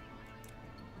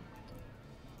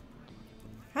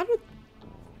 How do...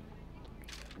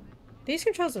 These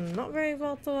controls are not very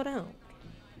well thought out.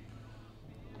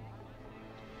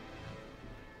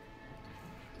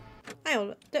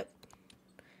 Let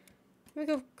me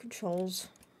go controls.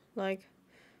 Like,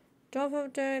 drop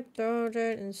object, throw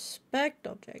object, inspect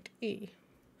object, E.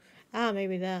 Ah,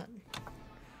 maybe that.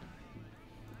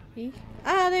 E?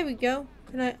 Ah, there we go.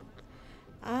 Can I...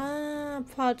 Ah,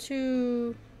 part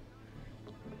 2.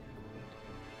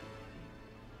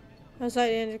 Most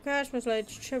likely to enter crash, most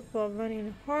likely to trip while running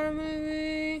a horror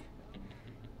movie.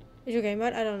 Is your game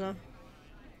mode? I don't know.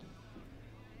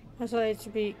 Most likely to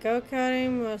beat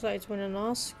go-karting, most likely to win an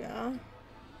Oscar.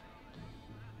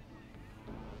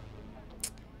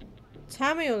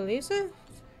 Tammy or Lisa?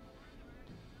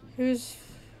 Who's...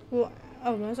 What?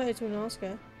 Oh, most likely to win an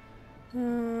Oscar.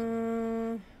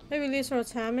 Maybe Lisa or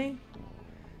Tammy?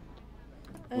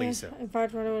 Lisa. In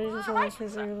fact, what it is Right, almost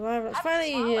Lisa. live. It's Having a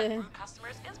finally smile at here. rude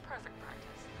customers is perfect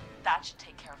practice. That should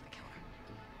take care of the killer.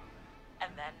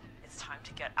 And then it's time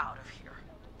to get out of here.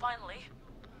 Finally,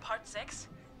 part 6.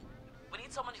 We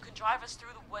need someone who can drive us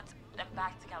through the woods and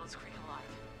back to Gallows Creek alive.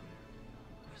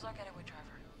 Who's our getaway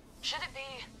driver? Should it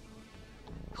be...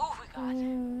 Who have we got?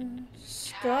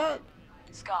 Scott?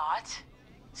 Scott,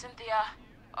 Cynthia,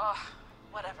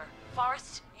 whatever.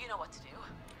 Forrest, you know what to do.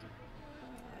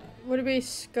 Would it be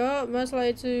Scott? Most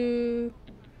likely to...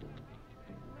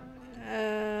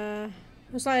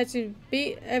 most likely to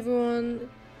beat everyone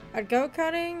at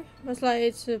go-karting? Most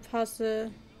likely to pass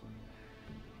the...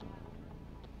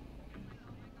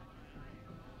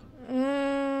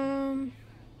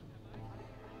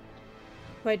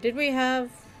 Wait, did we have...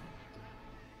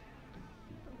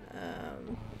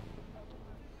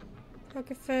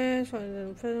 Poker face,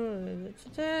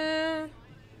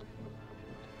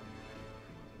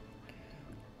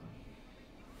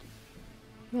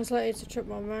 most likely to trip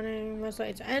while running, most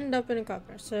likely to end up in a car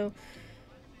crash. So,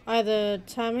 either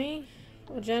Tammy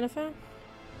or Jennifer.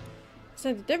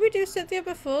 So, did we do Cynthia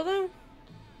before though?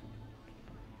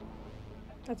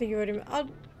 I think you already... Oh,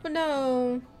 but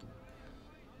no.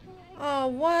 Oh,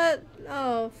 what?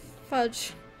 Oh,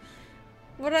 fudge.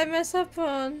 What did I mess up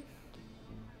on?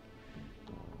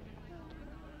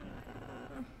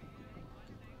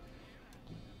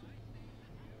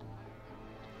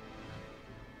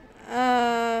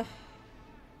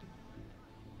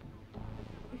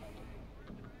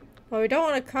 Well, we don't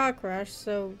want a car crash,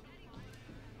 so...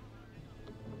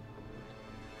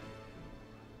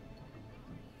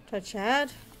 To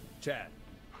Chad? Chad.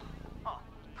 Oh,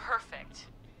 perfect.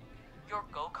 Your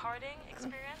go-karting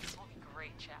experience will be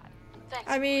great, Chad.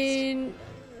 Thanks. I mean...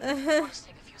 We'll just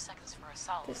take a few seconds for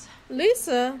ourselves.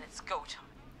 Lisa? And it's go time.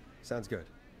 Sounds good.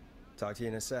 Talk to you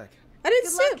in a sec. I didn't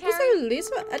Good see luck, it. Was Karen. that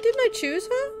Lisa? Didn't I choose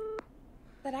her?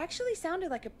 That actually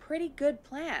sounded like a pretty good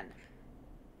plan.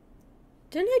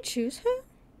 Didn't I choose her?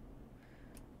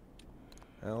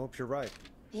 I hope you're right.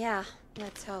 Yeah,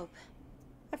 let's hope.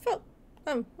 I felt...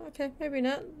 Oh, okay. Maybe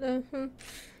not.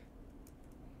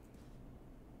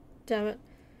 Damn it.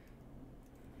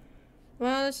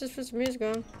 Well, let's just put some music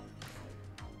on.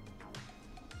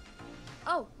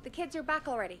 Oh, the kids are back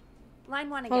already. Line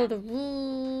 1 again. Follow the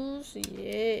rules.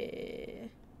 Yeah.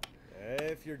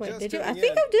 If you're Wait, just did you? I tuning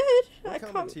think in, I did. we're I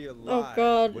coming can't. to you Oh live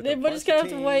god. with a We're bunch just gonna of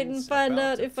have to wait and teens find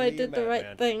about out to if I flee did the right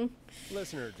Madman. thing.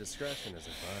 Listener discretion is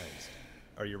advised.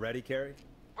 Are you ready, Carrie?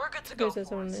 We're good to go, Who's this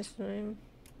on Forrest. this time?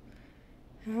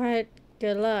 Alright,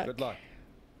 good luck. Good luck.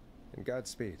 And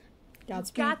Godspeed.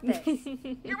 Godspeed. Got this. Here we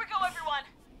go, everyone.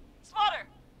 Spotter,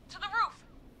 to the roof.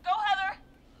 Go, Heather.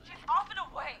 She's off and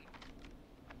away.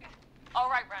 All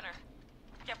right, Renner.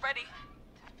 Get ready.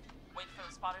 Wait for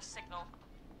the spotter's signal.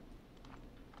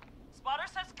 Spotter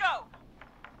says go.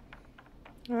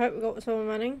 Alright, we got someone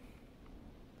running.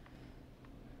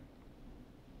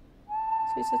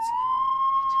 So he says...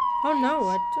 Oh no,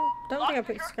 I don't think I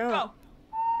picked Lockpicker, Scar. go. I'll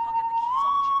get the keys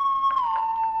off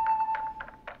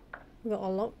Jimmy. We got a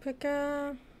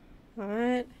lockpicker.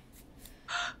 Alright.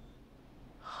 Oh,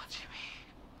 Jimmy.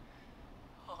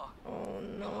 Oh, Oh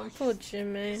no, poor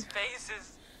Jimmy. his face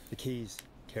is... The keys,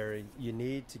 Carrie. You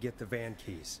need to get the van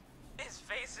keys. His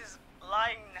face is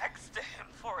lying next to him,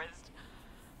 Forrest.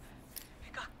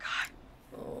 He got caught.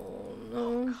 Oh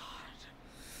no. God.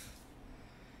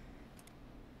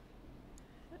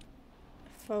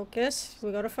 Focus.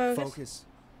 We gotta focus. Focus.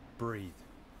 Breathe.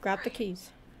 Grab the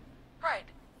keys. Right.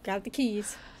 Grab the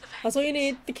keys. That's all you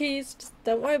need. The keys. Just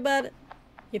don't worry about it.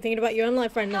 You're thinking about your own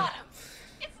life right now. Got him.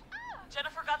 It's...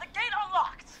 Jennifer got the gate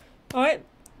unlocked. Alright.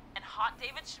 And Hot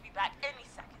David should be back any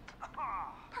second.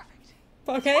 Perfect.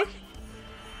 Okay. Working.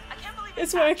 I can't believe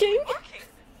It's actually working. working.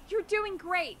 You're doing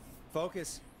great.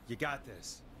 Focus. You got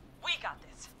this. We got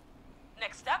this.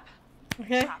 Next step,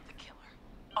 Okay. trap the killer.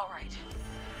 All right.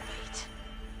 Wait.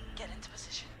 Get into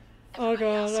position. Oh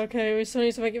Everybody god, else. okay, we still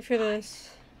need to make it through this.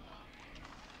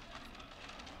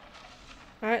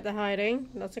 Alright, they're hiding.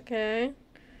 That's okay.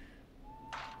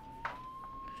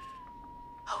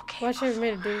 Okay. Why should we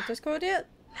made it do Discord yet?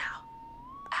 Now.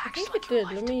 I Act think like it your did.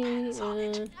 life Let me depends on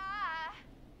it.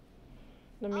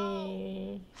 let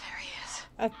me There he is.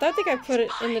 I don't think I put it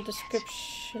in the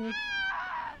description.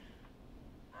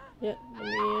 Yeah, let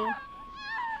me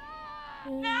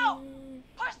Now!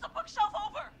 Push the bookshelf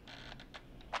over!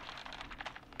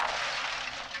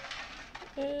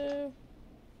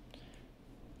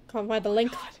 can't find the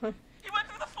link. Huh. He went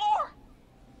through the floor!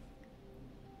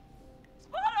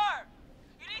 Spotter!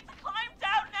 You need to climb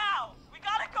down now! We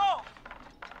gotta go!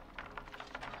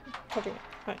 Copy.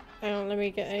 Right, hang on, let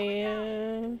me get a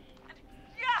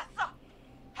Yes!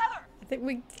 Heather! I think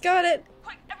we got it!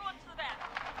 Quick, everyone to the van!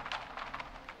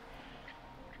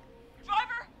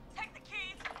 Driver, take the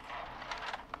keys!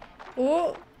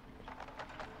 Oh!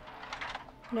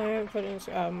 No, I'm putting.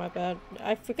 Oh, my bad.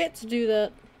 I forget to do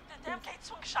that. The damn gate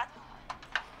swung shut.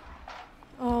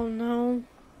 Oh no.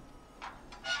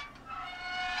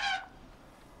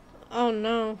 Oh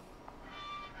no.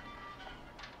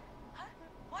 Huh?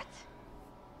 What?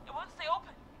 It won't stay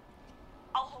open.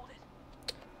 I'll hold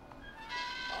it.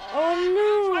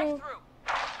 Oh Right no. through.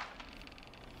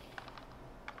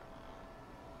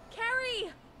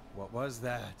 Carrie! What was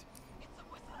that? It's a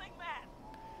whistling man.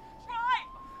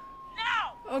 Drive!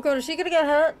 Now! Oh god, is she gonna get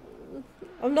hurt?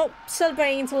 I'm not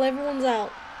celebrating until everyone's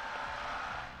out.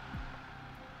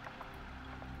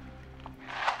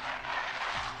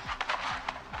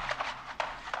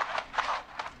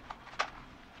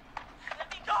 Let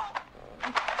me go!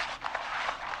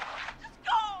 Just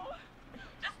go!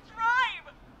 Just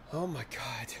drive! Oh my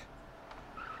god.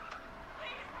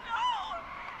 Please, no!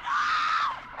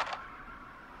 No!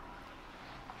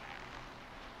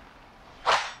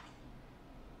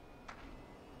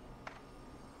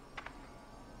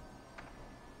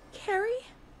 Carrie?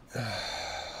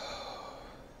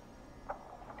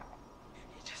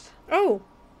 Oh,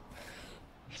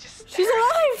 He just she's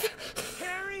alive!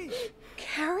 Carrie!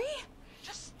 Carrie?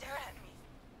 just stared at me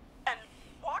and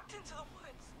walked into the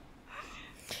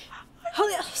woods. Oh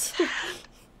yes.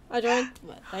 I joined.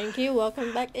 Thank you.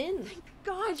 Welcome back in.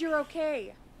 God, you're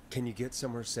okay. Can you get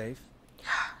somewhere safe?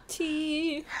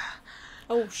 Tea.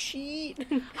 Oh shit. I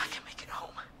can make it home.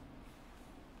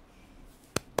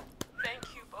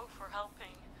 Thank you both for helping.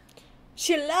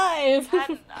 She alive.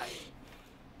 Hadn't I?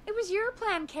 It was your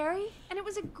plan, Carrie, and it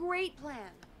was a great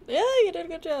plan. Yeah, you did a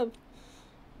good job.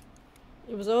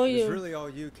 It was all It was you. really all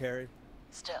you, Carrie.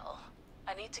 Still,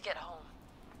 I need to get home.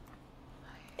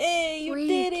 Hey, you Breathe,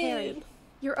 did Carrie. it.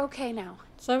 You're okay now.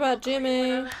 So about Jimmy.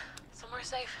 When I'm somewhere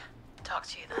safe. Talk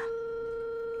to you then.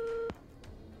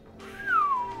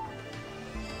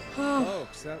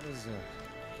 Folks, that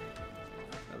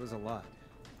was a lot.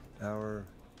 Our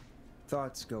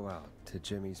thoughts go out to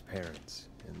Jimmy's parents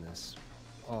in this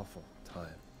awful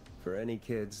time. For any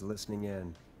kids listening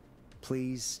in,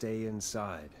 please stay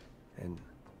inside and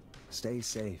stay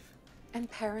safe. And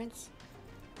parents,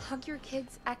 hug your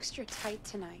kids extra tight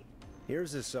tonight.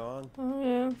 Here's a song Oh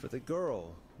yeah. for the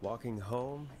girl walking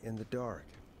home in the dark.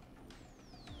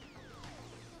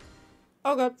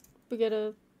 Oh god, we get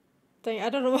a thing. I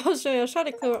don't know what I was doing. I was trying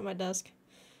to clear up my desk.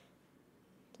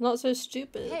 Not so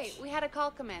stupid. Hey, we had a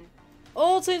call come in.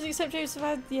 All teams except James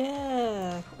survived.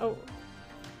 Yeah. Oh.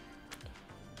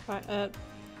 Right.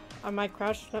 I might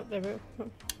crash. Oh, there we go.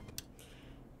 Wait,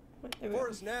 there we go.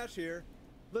 Forrest Nash here.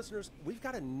 Listeners, we've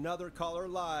got another caller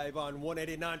live on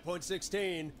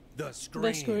 189.16, The Scream.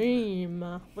 The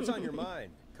Scream. What's on your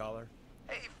mind, caller?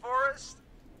 Hey, Forrest.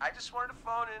 I just wanted to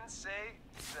phone in and say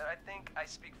that I think I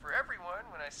speak for everyone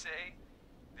when I say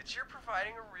that you're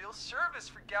providing a real service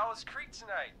for Gallows Creek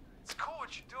tonight. It's cool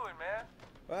what you're doing, man.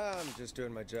 Well, I'm just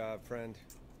doing my job, friend.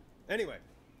 Anyway,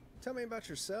 tell me about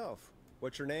yourself.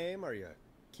 What's your name? Are you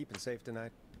keeping safe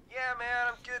tonight? Yeah, man,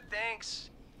 I'm good,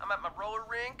 thanks. I'm at my roller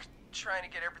rink, trying to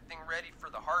get everything ready for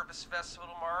the Harvest Festival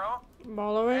tomorrow. I had a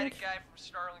Bollering. guy from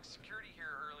Starling Security here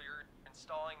earlier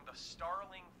installing the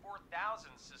Starling 4000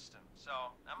 system, so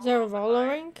I'm Is there a little roller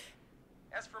behind. rink?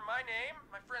 As for my name,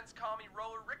 my friends call me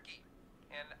Roller Ricky,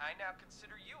 and I now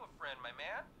consider you a friend, my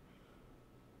man.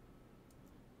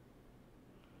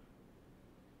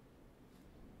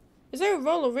 Is there a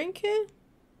roller rink here?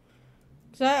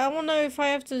 Cause I want to know if I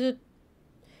have to.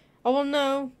 I want to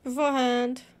know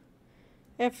beforehand.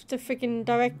 I have to freaking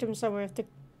direct them somewhere. I have to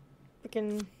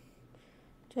freaking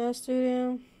jazz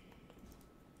studio.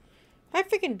 I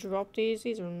freaking drop these.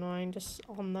 These are annoying. Just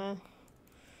on there.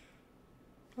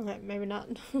 Okay, maybe not.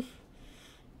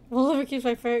 Roller Ricky's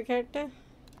my favorite character.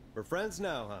 We're friends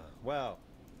now, huh? Well,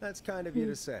 that's kind of you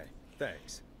to say.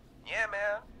 Thanks. Yeah,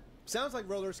 man. Sounds like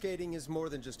roller skating is more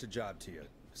than just a job to you.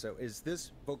 So is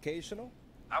this vocational?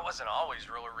 I wasn't always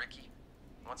Roller Ricky.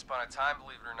 Once upon a time,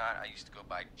 believe it or not, I used to go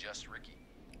by just Ricky.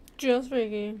 Just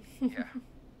Ricky. Yeah.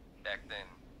 Back then,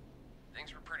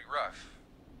 things were pretty rough.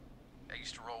 I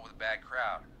used to roll with a bad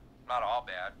crowd. Not all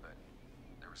bad, but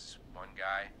there was one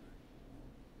guy.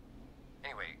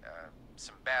 Anyway,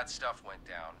 some bad stuff went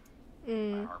down.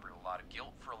 I harbored a lot of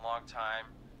guilt for a long time.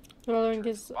 Roller rink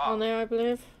is on there, I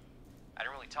believe. I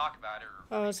didn't really talk about it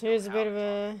or Oh, really so here's a know bit how of to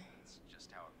a. talk. It's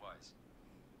just how it was.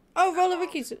 Oh, Roller I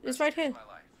Ricky's. followed the It's right rest here. of my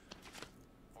life.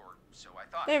 Or so I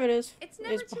thought. There it is. It's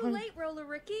never too behind. late, Roller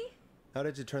Ricky. How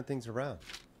did you turn things around?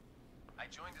 I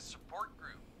joined a support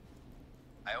group.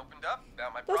 I opened up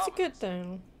about my That's a problems. good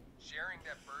thing. Sharing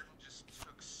that burden just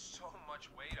took so much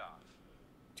weight off.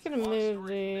 Just gonna Long move story from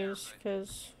there, these but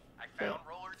because I they're found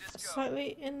roller disco.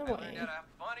 slightly in the I learned way. how to have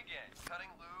fun again, cutting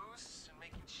loose and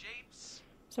making shapes.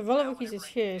 So Roller Now Ricky's whenever is I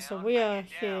get here, so down, we I are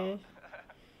get here. down. I'm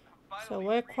So finally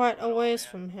we're free quite from it a all, ways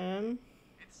man. from him.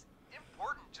 It's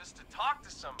important just to talk talk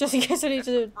to somebody. Just in case I need That's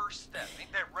to the first step.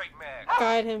 Ain't that right, Max?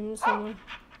 guide him somewhere.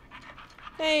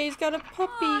 Hey, he's got a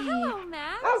puppy. Oh, hello,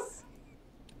 Max.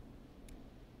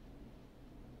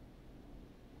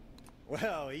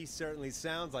 Well, he certainly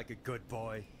sounds like a good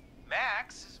boy.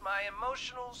 Max is my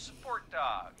emotional support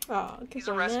dog. Oh, good He's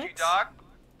a boy, rescue Max. dog,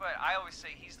 but I always say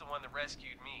he's the one that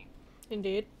rescued me.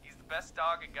 Indeed. He's the best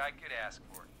dog a guy could ask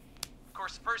for. Of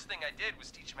course, the first thing I did was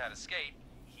teach him how to skate.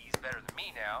 He's better than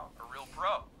me now, a real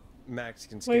pro. Max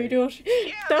can What are you skate. doing?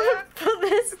 Yeah, Don't man. put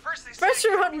this At first they said pressure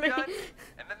it on couldn't me. be done,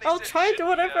 and then they I'll said it try to should do be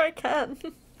whatever done. I can.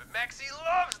 But Maxie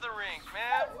loves the rink,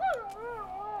 man.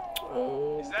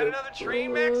 Oh, Is that another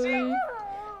train, Maxie? No,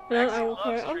 Maxie I will loves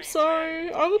cry. I'm trains, sorry.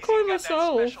 man. I will He's cry even got that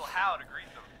myself. special how to greet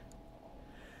them.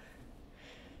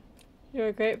 You're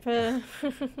a great pair.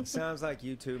 Sounds like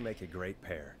you two make a great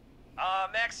pair.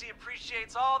 Maxie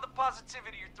appreciates all the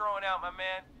positivity you're throwing out, my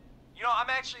man. You know, I'm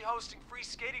actually hosting free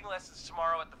skating lessons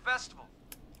tomorrow at the festival.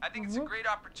 I think it's a great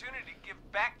opportunity to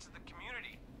give back to the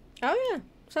community. Oh yeah,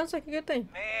 sounds like a good thing.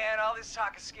 Man, all this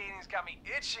talk of skating's got me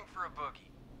itching for a boogie.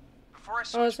 Before I Oh,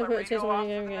 switch so my it says radio off one for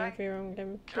game, the game, night, for your own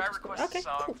game. can I request Okay, a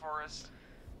song cool. for us?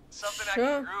 Something I Sure.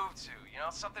 can groove to, you know,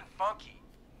 something funky.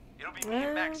 It'll be me and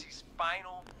Well. Maxie's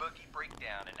final boogie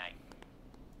breakdown tonight.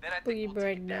 Then I think Boogie we'll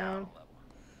take it down breakdown.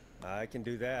 a level. I can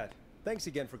do that. Thanks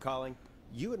again for calling.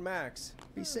 You and Max,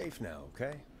 be safe now,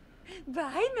 okay?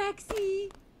 Bye,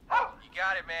 Maxie. You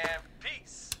got it, man.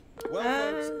 Peace. Well,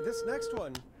 folks, this next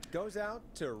one goes out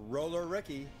to Roller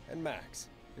Ricky and Max.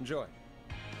 Enjoy.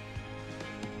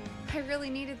 I really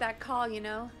needed that call, you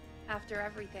know, after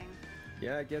everything.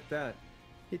 Yeah, I get that.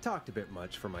 He talked a bit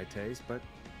much for my taste, but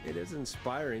it is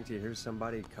inspiring to hear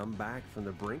somebody come back from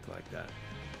the brink like that.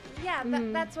 Yeah,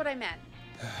 that's what I meant.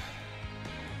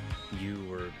 You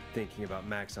were thinking about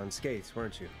Max on skates,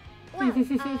 weren't you? Well,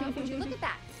 would you look at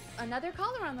that? Another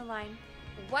caller on the line.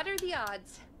 What are the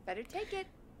odds? Better take it.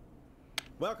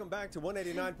 Welcome back to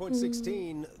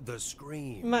 189.16, The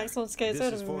Scream. Max on skates, This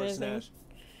that is would be Forrest amazing. Nash.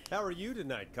 How are you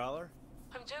tonight, caller?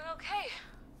 I'm doing okay.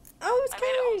 Oh, it's I made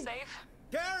it home Carrie. safe.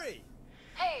 Gary!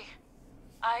 Hey,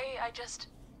 I just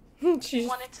She's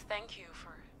wanted to thank you for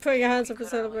putting her doing hands what up you for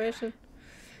could earlier. celebration.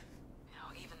 You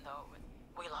know, even though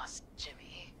we lost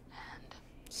Jimmy and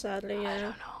Sadly, I yeah.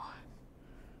 don't know.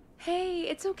 Hey,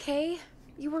 it's okay.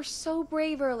 You were so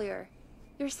brave earlier.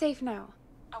 You're safe now.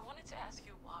 I wanted to ask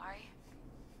you why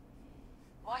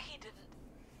he didn't.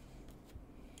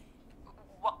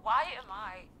 Why am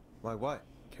I? Why what,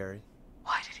 Carrie?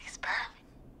 Why did he spare me?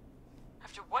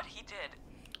 After what he did.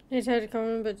 Need to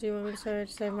comment, but do you want me to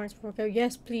say Max before I go?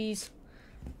 Yes, please.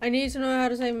 I need to know how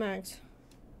to say Max.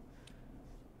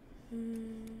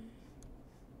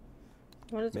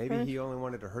 What is Maybe prank? he only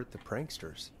wanted to hurt the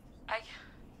pranksters.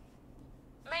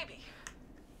 Maybe.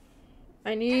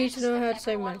 I Did need he to just know think how to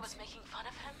say everyone Max. was making fun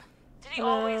of him? Did he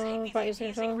always hate these But you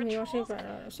amazing saying rituals?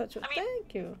 such a I mean,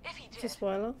 thank you. if he It's a did,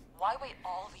 spoiler. why wait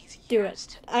all these Do years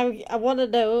it. to... I want to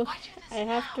know. Why do this I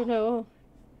have to now? know.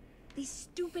 These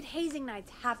stupid hazing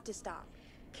nights have to stop.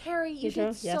 Carrie, you You sure?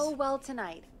 did so Yes. well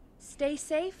tonight. Stay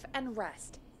safe and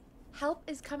rest. Help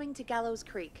is coming to Gallows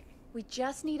Creek. We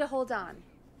just need to hold on.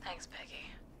 Thanks, Peggy.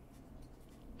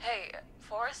 Hey,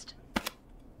 Forrest?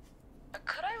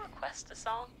 Could I request a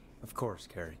song? Of course,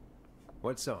 Carrie.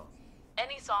 What song?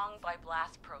 Any song by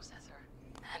Blast Processor.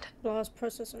 And Blast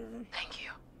processor. thank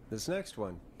you. This next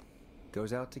one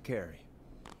goes out to Carrie.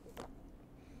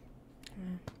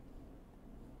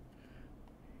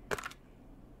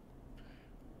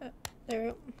 There we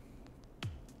go.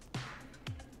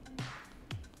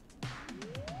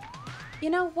 You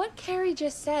know, what Carrie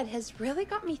just said has really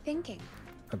got me thinking.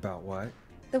 About what?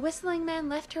 The whistling man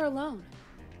left her alone.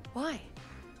 Why?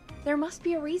 There must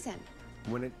be a reason.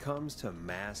 When it comes to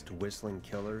masked whistling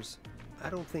killers, I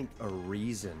don't think a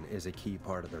reason is a key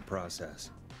part of their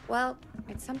process. Well,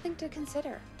 it's something to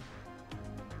consider.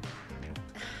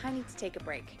 I need to take a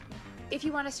break. If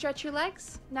you want to stretch your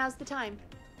legs, now's the time.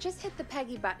 Just hit the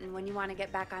Peggy button when you want to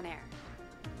get back on air.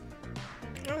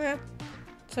 Okay.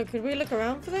 So could we look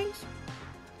around for things?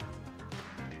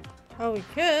 Oh, we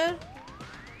could.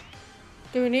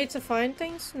 Do we need to find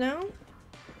things now?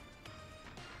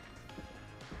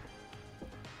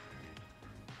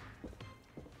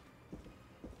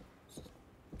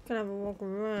 Gonna have a walk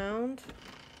around.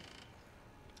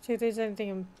 See if there's anything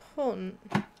important.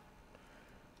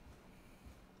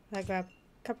 I grab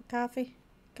a cup of coffee,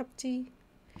 cup of tea.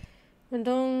 When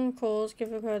Dawn calls,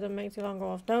 give her a code and make the alarm go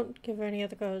off. Don't give her any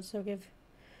other codes, so give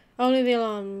only the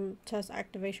alarm test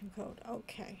activation code.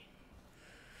 Okay.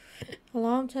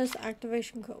 Alarm test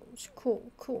activation codes.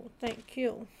 Cool, cool. Thank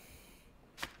you.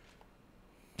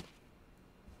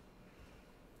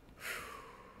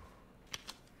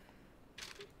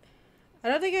 I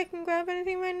don't think I can grab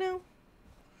anything right now.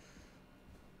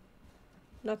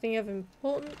 Nothing of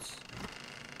importance.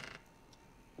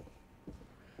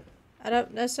 I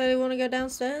don't necessarily want to go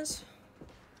downstairs.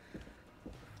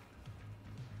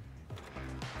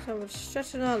 So we're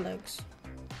stretching our legs.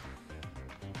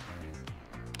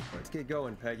 Let's get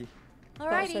going, Peggy.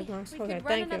 Alrighty, segments. we Okay, could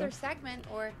run thank another you. segment,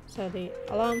 or So the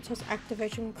alarm test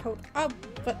activation code. Oh,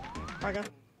 but bugger.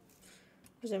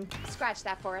 Resume. scratch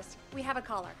that, Forrest. We have a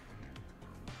caller.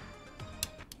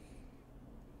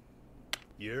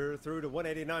 You're through to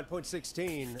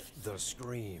 189.16, The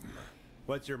Scream.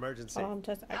 What's your emergency? Alarm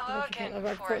test Hello activation again,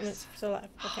 code. Of equipment Forrest. still alive.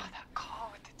 Okay. Oh, that call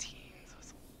with the teens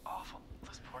was awful.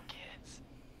 Those poor kids.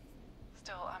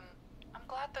 Still, I'm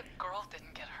glad the girl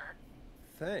didn't get hurt.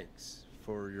 Thanks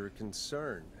for your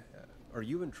concern. Are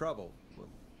you in trouble?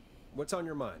 What's on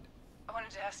your mind? I wanted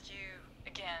to ask you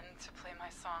again to play my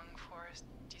song, Forrest.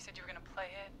 You said you were gonna play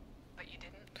it, but you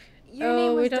didn't. Your Oh,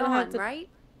 name we was don't have Dawn, to- right?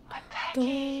 I'm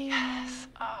Peggy. Yes.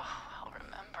 Oh, well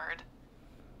remembered.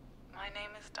 My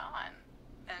name is Dawn,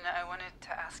 and I wanted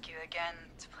to ask you again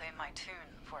to play my tune,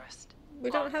 Forrest. We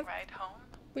don't Long have- Ride home.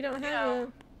 We don't You have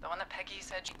know, the one that Peggy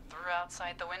said she threw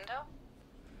outside the window.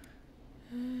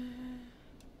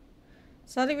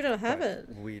 Sadly, we don't have But it.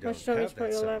 we Much don't stronger have to put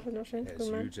that your song. life in your hands, As good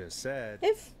you man. just said,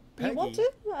 If you want Peggy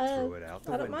to, threw it out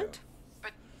the I don't window. mind.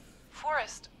 But,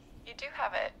 Forrest, you do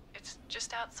have it. It's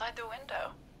just outside the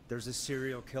window. There's a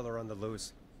serial killer on the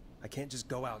loose. I can't just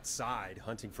go outside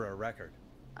hunting for a record.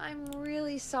 I'm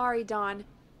really sorry, Dawn,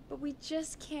 but we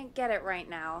just can't get it right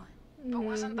now. But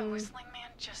wasn't Mm-hmm. the Whistling Man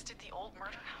just at the old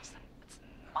murder house? It's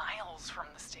miles from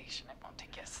the station. It won't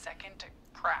take you a second to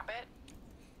grab it.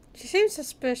 She seems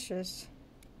suspicious.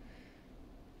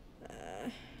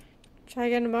 Try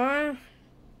again tomorrow?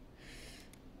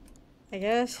 I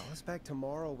guess. Call us back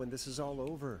tomorrow when this is all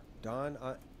over, Don,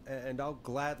 and I'll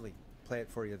gladly play it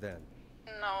for you then.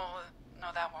 No,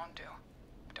 that won't do.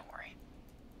 Don't worry.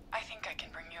 I think I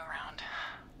can bring you around.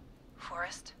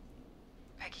 Forrest,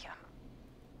 Peggy,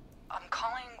 I'm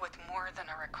calling with more than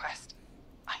a request.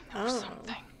 I know Oh.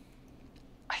 something.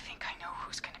 I think I know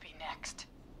who's gonna be next.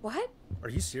 What? Are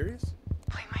you serious?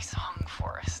 Play my song,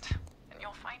 Forrest, and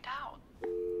you'll find out.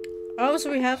 Oh,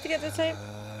 so we have to get the tape?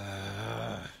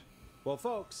 Well,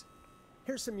 folks,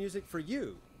 here's some music for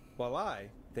you while I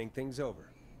think things over.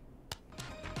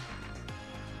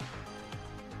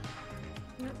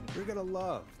 You're gonna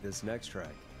love this next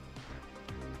track.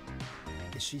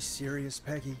 Is she serious,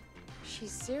 Peggy?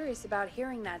 She's serious about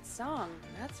hearing that song,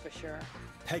 that's for sure.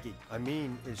 Peggy, I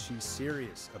mean, is she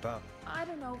serious about... I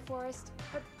don't know, Forrest,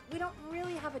 but we don't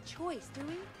really have a choice, do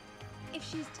we? If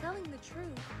she's telling the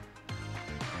truth.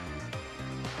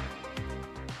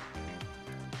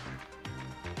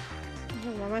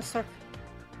 Oh, why am I stuck?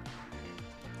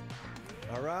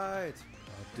 All right,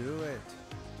 I'll do it.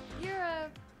 You're a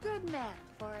good man,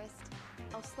 Forrest.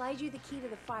 I'll slide you the key to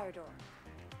the fire door.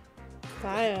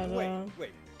 Fire Wait, door.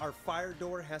 wait. Our fire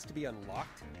door has to be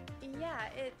unlocked? Yeah,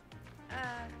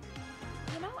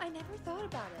 you know, I never thought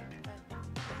about it, but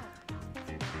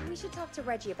yeah. We should talk to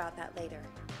Reggie about that later.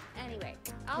 Anyway,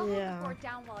 I'll hold Yeah. the fort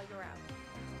down while you're out.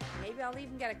 Maybe I'll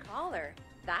even get a caller.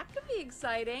 That could be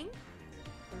exciting.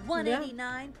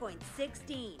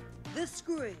 189.16, The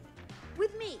Screw.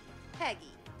 With me,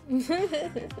 Peggy.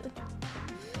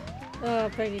 Oh,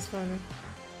 Peggy's funny.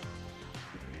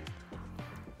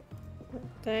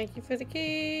 Thank you for the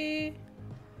key.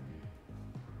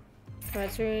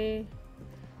 Battery.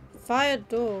 Fire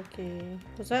door key.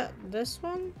 Was that this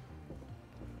one?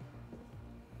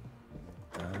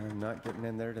 I'm not getting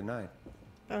in there tonight.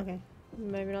 Okay.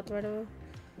 Maybe not the right way.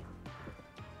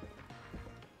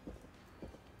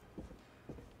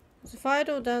 There's a fire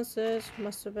door downstairs.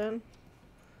 Must have been.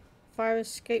 Fire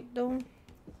escape door.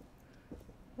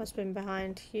 Must have been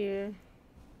behind here.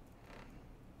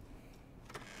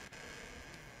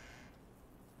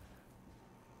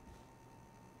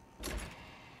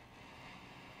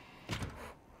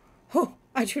 Oh,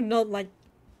 I do not like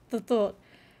the thought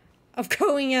of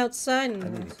going outside. I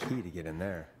need a key to get in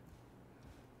there.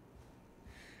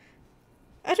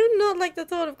 I do not like the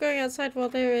thought of going outside while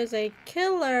there is a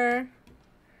killer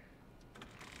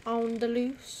on the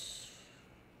loose.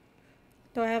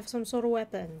 Do I have some sort of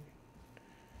weapon?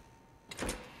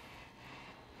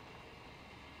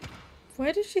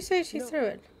 Where did she say she No. threw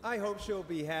it? I hope she'll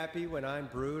be happy when I'm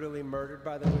brutally murdered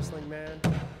by the Whistling Man.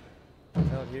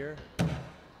 Out here,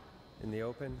 in the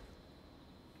open,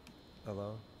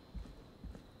 alone.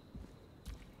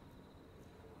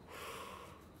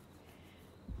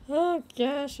 Oh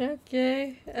gosh,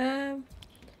 okay.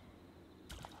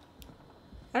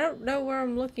 I don't know where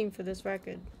I'm looking for this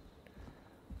record.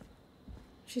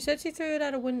 She said she threw it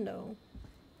out a window.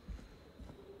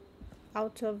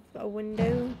 Out of a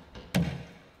window? I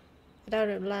doubt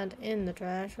it would land in the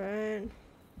trash, right?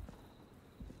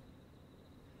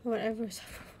 Whatever is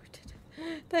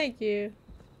avoided. Thank you.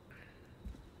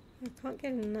 I can't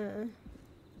get in there.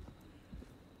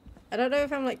 I don't know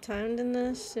if I'm like timed in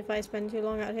this. If I spend too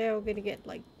long out here, I'm gonna get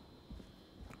like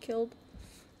killed.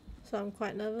 So I'm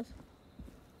quite nervous.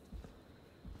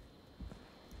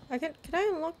 Can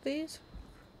I unlock these?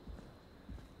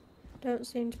 Don't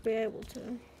seem to be able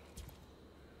to.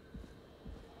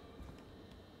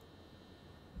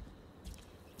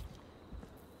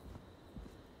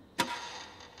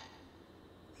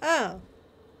 Oh.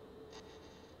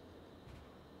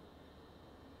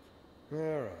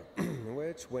 Alright.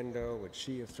 Which window would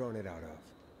she have thrown it out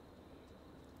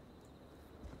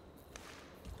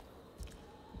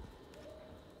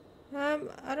of?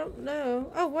 I don't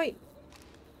know. Oh, wait.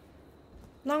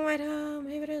 Long ride home.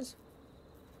 Here it is.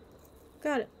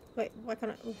 Got it. Wait, why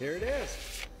can't I? Ooh. Here it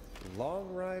is.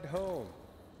 Long ride home.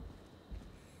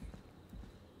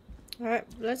 Alright,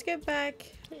 let's get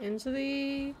back into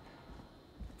the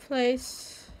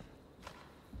place.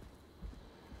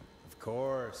 Of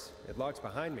course. It locks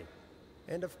behind me.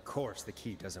 And of course the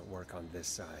key doesn't work on this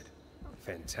side.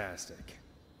 Fantastic.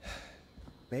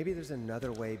 Maybe there's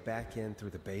another way back in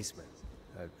through the basement.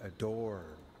 A door,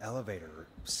 elevator, or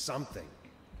something.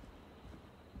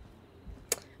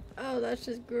 Oh, that's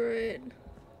just great.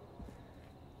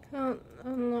 Can't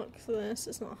unlock this.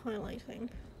 It's not highlighting.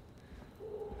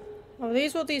 Oh,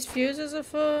 these what these fuses are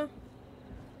for?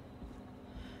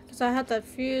 Because I had that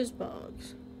fuse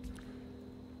box.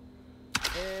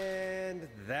 And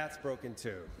that's broken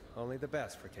too. Only the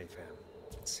best for K-Fam.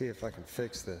 Let's see if I can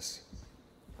fix this.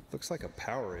 Looks like a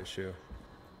power issue.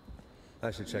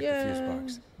 I should check the fuse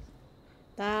box.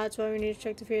 That's why we need to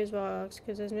check the fuse box,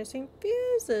 because there's missing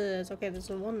fuses. Okay, there's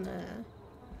one there.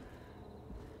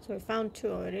 So we found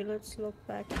two already. Let's look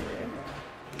back here.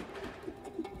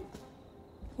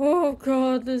 Oh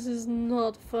god, this is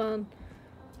not fun.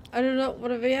 I do not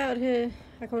want to be out here.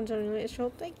 I can't tell you it's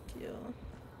short. Thank you.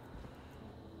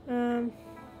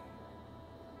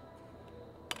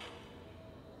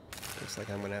 Looks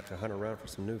like I'm gonna have to hunt around for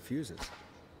some new fuses.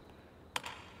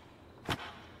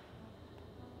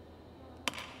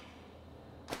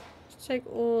 Let's take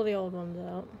all the old ones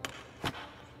out.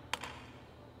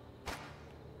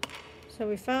 So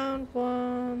we found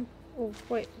one. Oh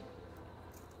wait,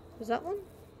 is that one?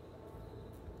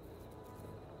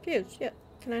 Fuse, yeah.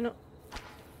 Can I not?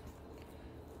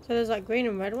 So there's like green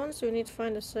and red ones, so we need to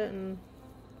find a certain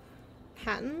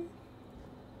pattern.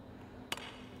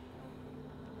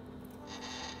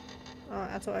 Oh,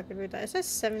 I thought I could read that. It says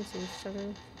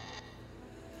 77.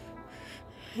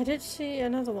 I did see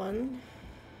another one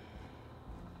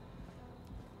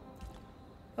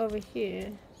over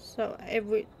here. So I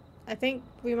think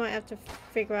we might have to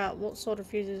figure out what sort of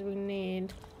fuses we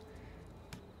need.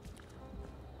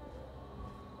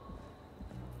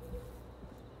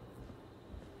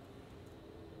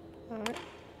 Alright.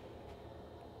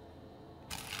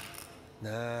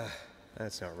 Nah,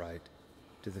 that's not right.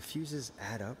 Do the fuses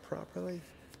add up properly?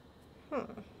 Huh.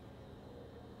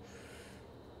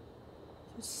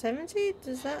 70?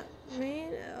 Does that mean...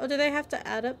 Or do they have to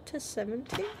add up to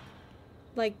 70?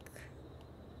 Like...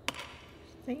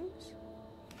 things?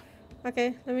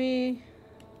 Okay, let me...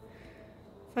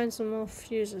 find some more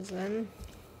fuses then.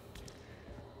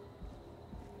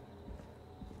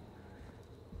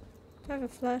 Do I have a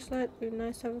flashlight? It'd be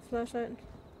nice to have a flashlight.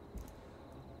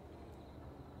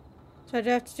 So I do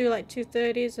have to do like 2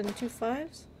 30s and 2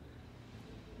 5s?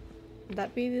 Would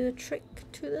that be the trick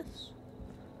to this?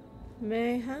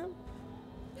 Mayhap?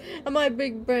 Am I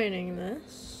big braining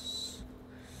this?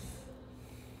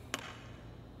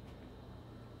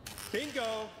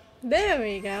 Bingo! There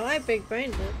we go, I big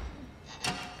brained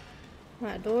it.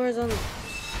 Right, door is unlocked.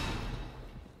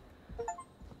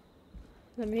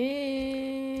 Let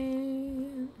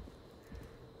me...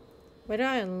 Where did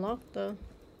I unlock though?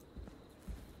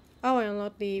 Oh, I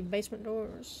unlocked the basement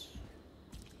doors.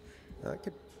 I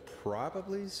could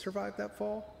probably survive that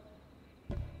fall.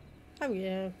 Oh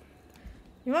yeah.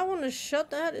 You might want to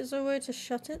shut that. Is there a way to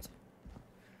shut it?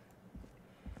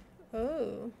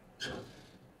 Oh.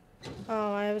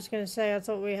 Oh, I was gonna say, I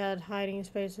thought we had hiding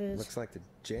spaces. Looks like the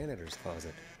janitor's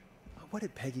closet. What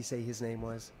did Peggy say his name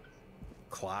was?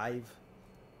 Clive?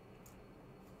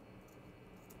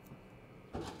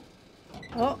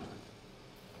 Oh.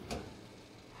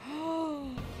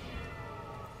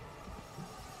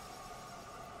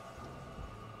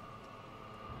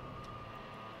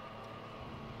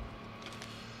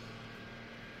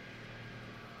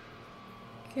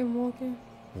 Keep walking.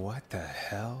 What the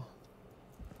hell?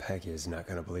 Peggy is not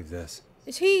gonna believe this.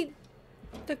 Is he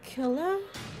the killer?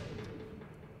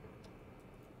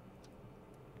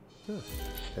 Huh.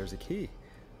 There's a key.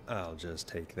 I'll just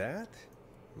take that.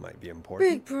 Might be important.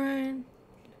 Big brain.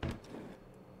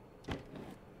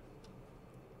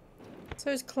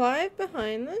 So is Clive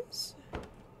behind this?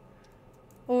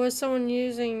 Or is someone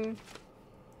using...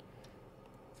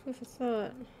 With a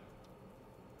thought.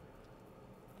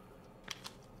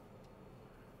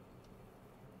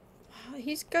 Wow,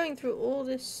 he's going through all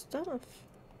this stuff.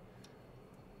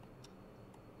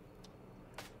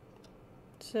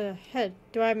 It's a head.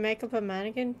 Do I make up a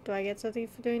mannequin? Do I get something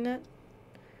for doing that?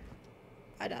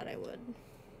 I doubt I would.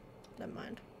 Never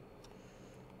mind.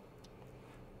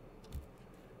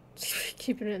 Just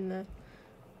keeping it in there.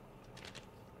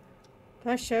 Do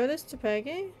I show this to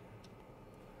Peggy?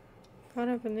 Can't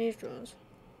open these drawers.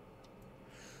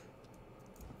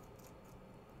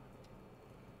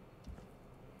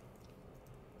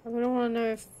 I don't want to know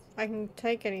if I can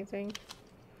take anything.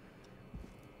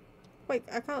 Wait,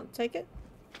 I can't take it?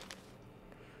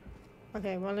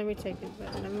 Okay, well let me take it,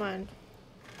 but never mind.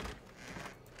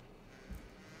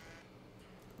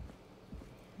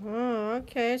 Oh,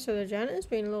 okay, so the janitor's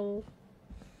been a little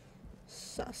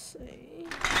sussy.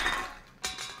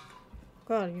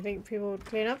 God, you think people would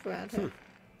clean up around here?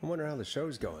 I wonder how the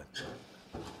show's going.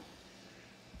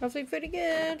 Hopefully pretty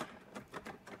good.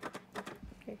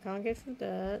 Okay, can't get through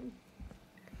that.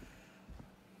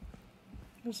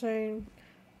 I'm saying,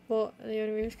 what are the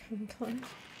only ways coming climb?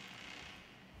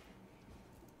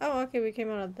 Oh, okay, we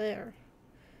came out of there.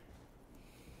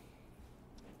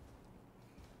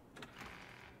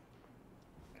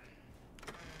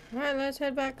 Alright, let's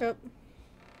head back up.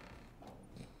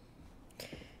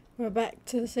 We're back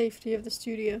to the safety of the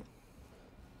studio.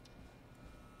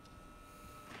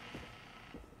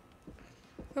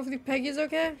 Hopefully Peggy's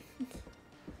okay.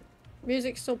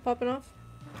 Music's still popping off.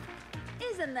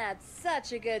 Isn't that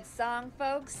such a good song,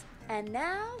 folks? And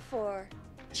now for...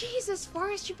 Jesus,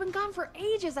 Forrest, you've been gone for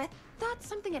ages. I thought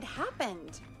something had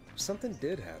happened. Something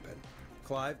did happen.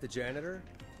 Clive, the janitor,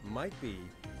 might be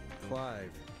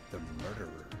Clive, the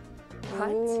murderer. What?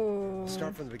 Ooh.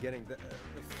 Start from the beginning. The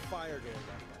fire going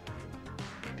on.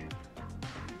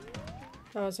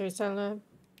 Oh, so he's telling her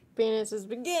Venus is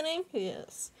beginning?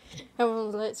 Yes.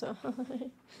 Everyone's late, so...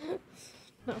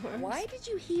 No worries. Why did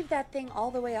you heave that thing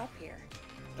all the way up here?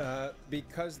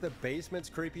 Because the basement's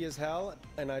creepy as hell,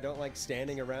 and I don't like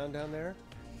standing around down there.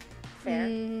 Fair.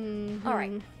 Mm-hmm. All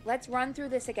right, let's run through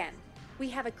this again. We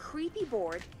have a creepy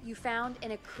board you found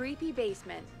in a creepy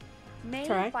basement made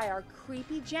Correct. by our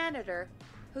creepy janitor,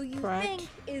 who you Correct. think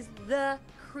is the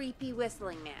creepy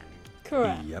whistling man.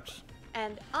 Correct. Yep.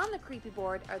 And on the creepy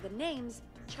board are the names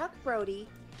Chuck Brody,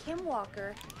 Kim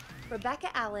Walker, Rebecca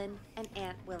Allen, and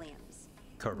Aunt Williams.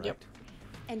 Correct. Yep.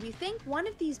 And you think one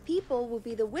of these people will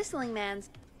be the whistling man's,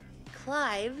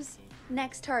 Clive's,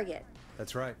 next target.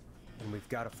 That's right. And we've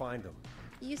got to find them.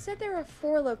 You said there are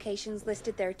 4 locations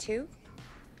listed there too?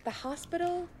 The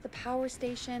hospital, the power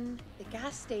station, the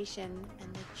gas station,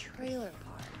 and the trailer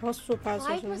park. Hospital power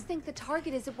Clive station. must think the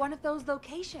target is at one of those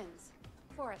locations.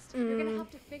 Forrest, you're gonna have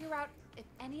to figure out if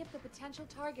any of the potential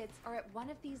targets are at one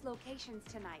of these locations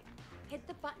tonight. Hit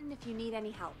the button if you need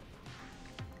any help.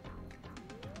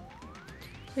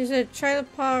 He said trailer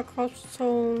park,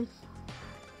 hospital.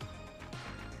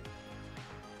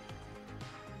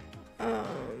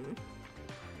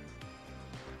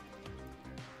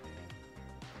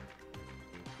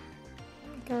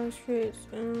 Garage streets.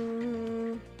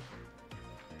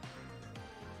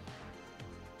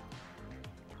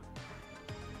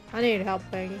 I need help,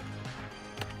 Peggy.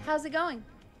 How's it going?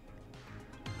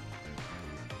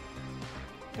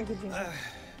 I could do that.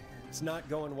 It's not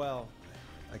going well.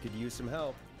 I could use some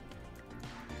help.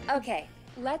 Okay,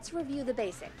 let's review the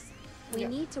basics. We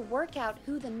need to work out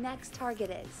who the next target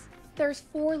is. There's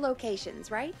 4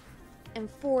 locations, right? And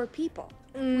 4 people.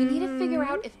 We need to figure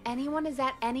out if anyone is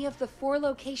at any of the 4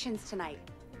 locations tonight.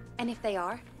 And if they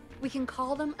are, we can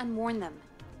call them and warn them.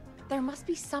 There must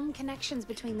be some connections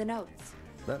between the notes.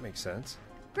 That makes sense.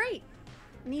 Great.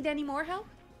 Need any more help?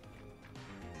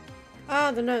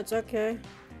 Ah, the notes, okay.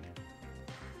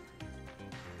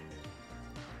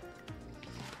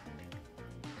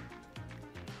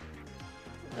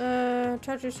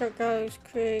 Charger Shot Gallows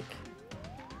Creek.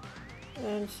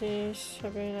 And she's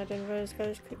having identified as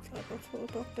Gallows Creek Hospital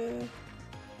Doctor.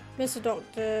 Mr.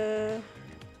 Doctor.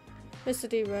 Mr.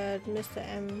 D. Red, Mr.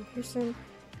 M. Houston,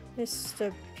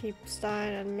 Mr. P.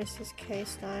 Stein, and Mrs. K.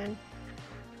 Stein.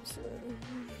 So...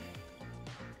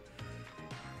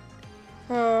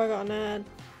 Oh, I got an ad.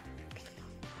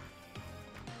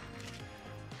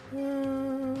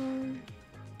 Oh,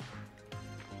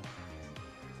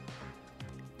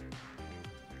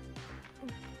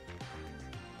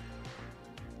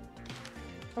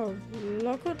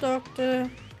 local doctor.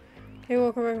 Hey,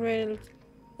 Walker recommended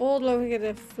all local get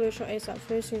their flu shot ASAP.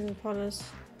 Flu season upon us.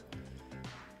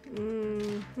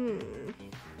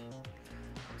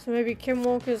 So maybe Kim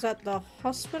Walker's at the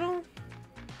hospital?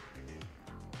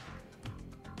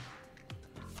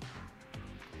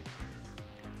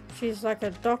 She's like a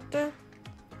doctor.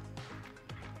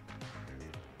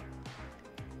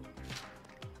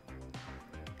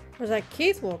 Was that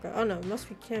Keith Walker? Oh no, it must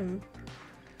be Kim.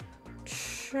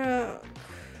 Chuck.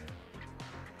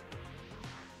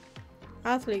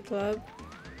 Athlete Club.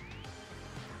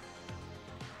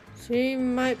 She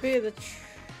might be the.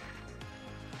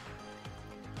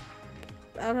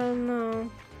 I don't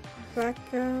know.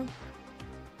 Becca.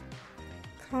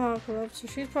 Car Club. So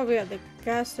she's probably at the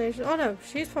gas station. Oh no,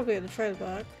 she's probably at the trailer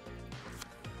park.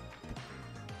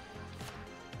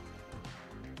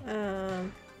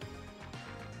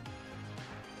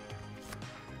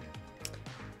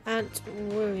 Aunt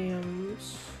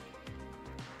Williams.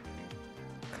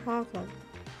 Car Club.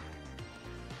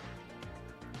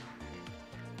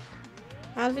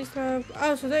 Athlete Club.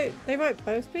 Oh, so they might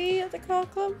both be at the car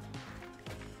club?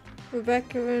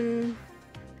 Rebecca and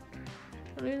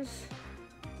Liz.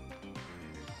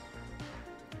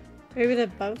 Maybe they're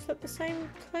both at the same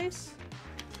place?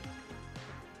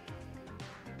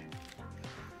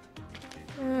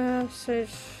 So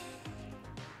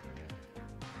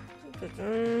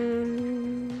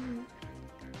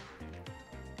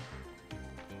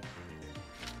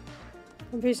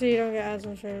on PC you don't get ads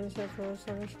on shows except for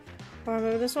storage. I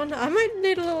remember this one. I might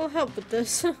need a little help with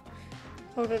this.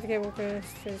 Hold up the cable first.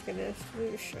 Let's get this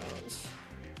flu shots.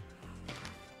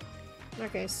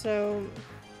 Okay, so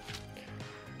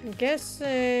I'm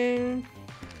guessing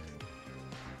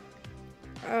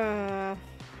Kim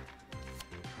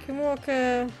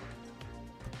Walker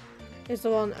is the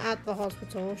one at the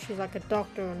hospital. She's like a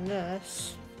doctor or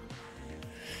nurse.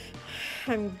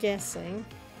 I'm guessing.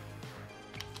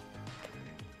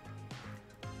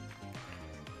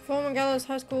 Former Gallows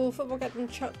High School football captain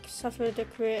Chuck suffered a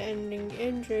career-ending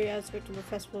injury as a victim of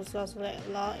festivals late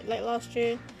last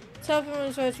year. To help him on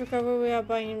his way to recover, we are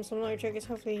buying him some lucky triggers.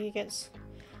 Hopefully he gets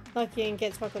lucky and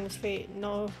gets back on his feet.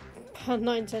 No, pun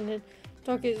not intended.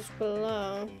 Dog is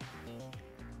below.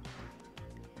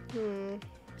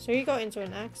 So he got into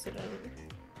an accident.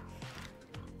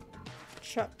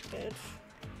 Chuck did.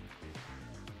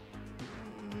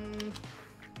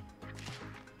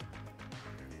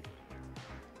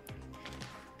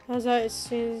 Sounds like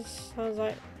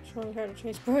Sean character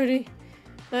Chase Brody.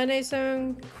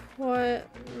 987 Quiet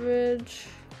Ridge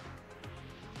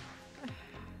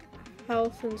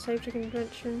Health and Safety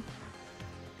Convention.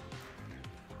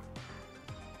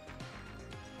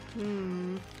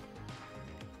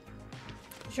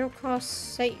 Is your car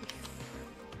safe?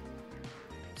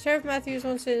 Sheriff Matthews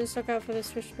wants to look out for this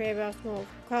suspicious behavior after more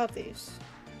car thieves.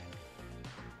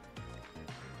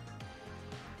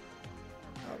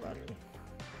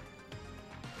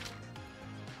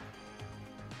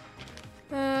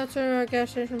 To a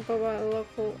gas station bought by a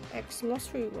local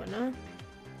ex-lottery winner.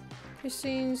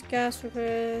 Christine's gas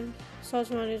repair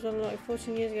started man who's on like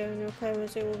 14 years ago and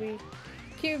requirements it will be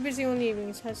keep you busy on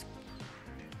evenings. Has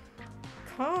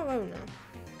car owner.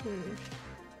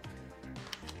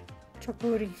 Chuck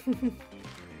Brody.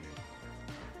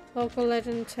 Local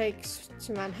legend takes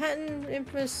to Manhattan.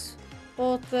 Infamous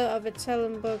author of a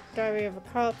Tellin book, Diary of a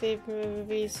Car Thief,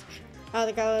 movies out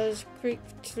the Gallows Creek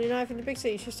to unite in the big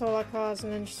city. She stole our cars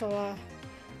and then she stole our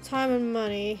time and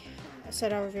money,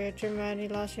 said our reviewer Jim Randy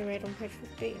last year made on page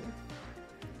 15.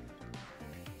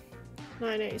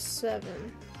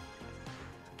 987.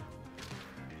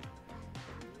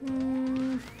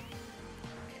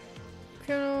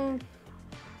 Colonel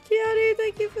Keanu,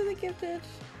 thank you for the gifted.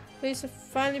 Police have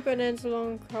finally put an end to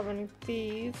long carbon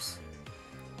thieves.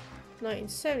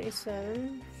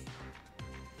 1977.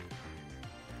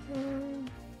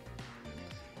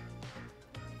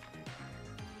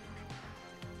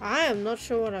 I am not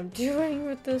sure what I'm doing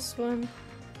with this one.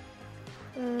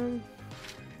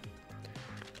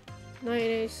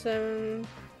 1987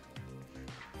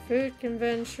 Food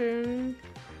Convention.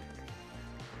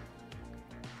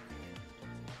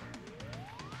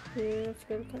 Yeah, let's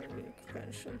go to the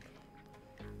convention.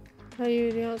 Are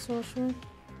you the answer one?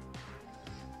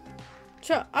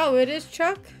 Chuck. Oh, it is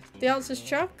Chuck? The answer's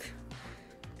Chuck?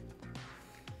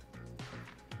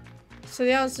 So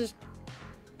the answer's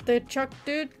the Chuck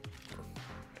dude?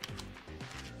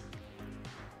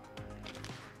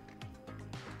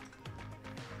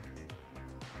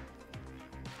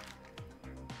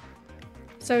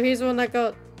 So he's the one that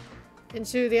got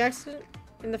into the accident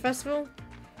in the festival?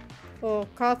 Or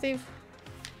car thief?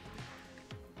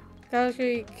 Gallows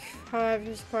Creek Hive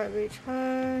is quite reach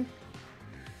high.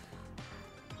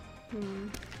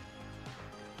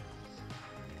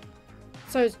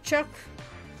 So it's Chuck.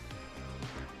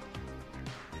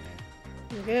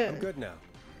 Okay. I'm good now.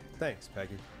 Thanks,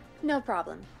 Peggy. No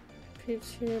problem.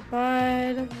 Peach here,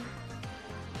 bye.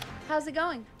 How's it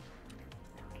going?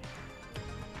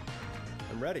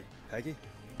 I'm ready, Peggy.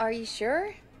 Are you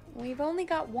sure? We've only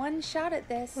got one shot at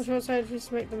this. What's your side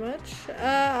to make the match?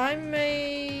 I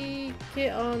make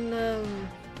it on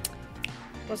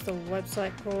what's the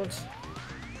website called?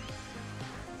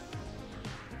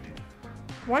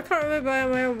 Why can't I remember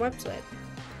my own website?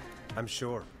 I'm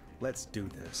sure. Let's do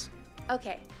this.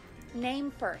 Okay,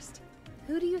 name first.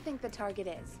 Who do you think the target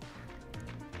is?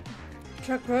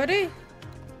 Chuck Brody?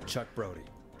 Chuck Brody.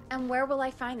 And where will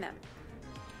I find them?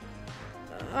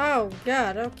 Oh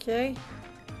God, okay.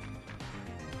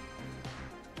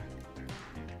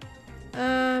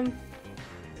 How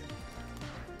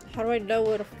do I know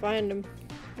where to find him?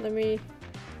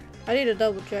 I need to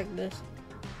double check this.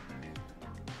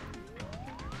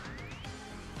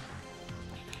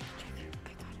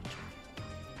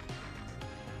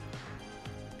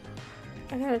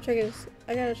 I gotta check this.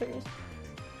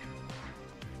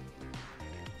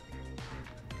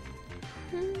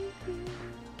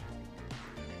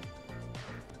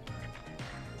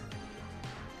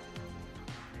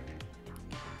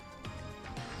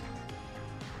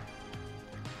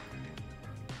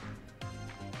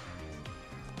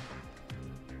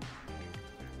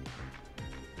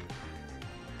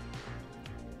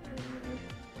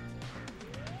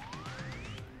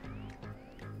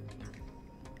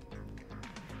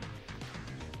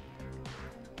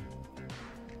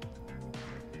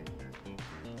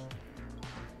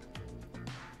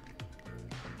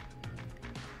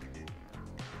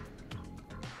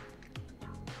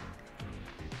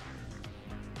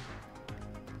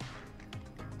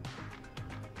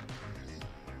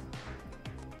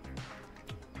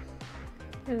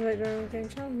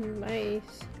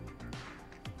 Nice.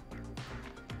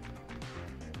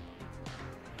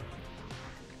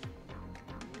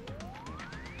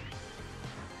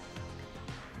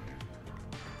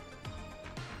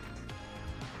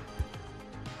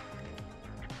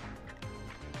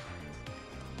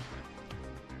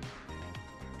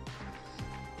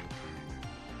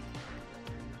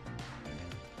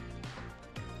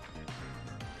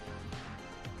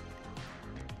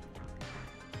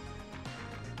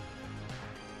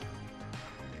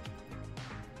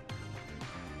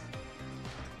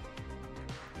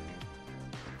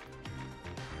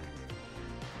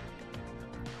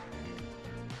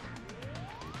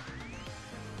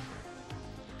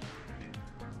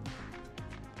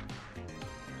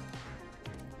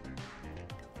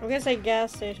 I'm gonna say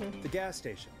gas station. The gas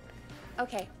station.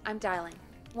 Okay, I'm dialing.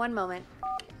 One moment.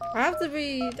 I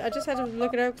just had to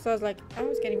look it up because I was like, I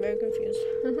was getting very confused.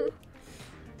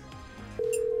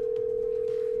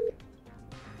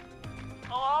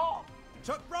 Hello?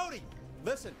 Chuck Brody!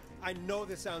 Listen, I know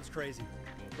this sounds crazy,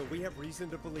 but we have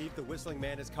reason to believe the Whistling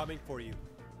Man is coming for you.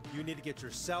 You need to get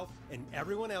yourself and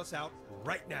everyone else out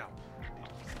right now.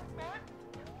 Man?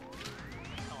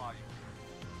 How are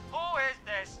you? Who is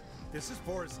this? This is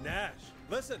Forrest Nash.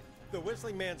 Listen, the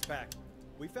Whistling Man's back.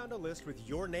 We found a list with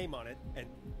your name on it, and...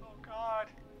 Oh, God.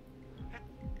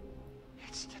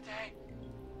 It's today.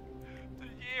 The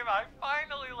year I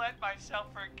finally let myself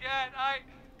forget.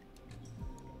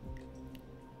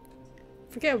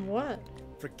 Forget what?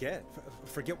 Forget?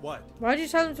 Forget what? Why'd you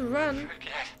tell him to run?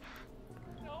 Forget?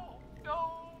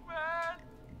 No, man.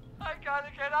 I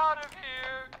gotta get out of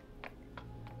here.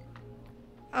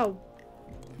 Oh.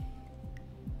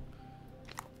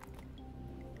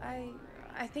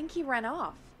 I think he ran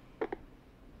off.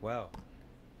 Well,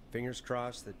 fingers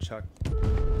crossed that Chuck...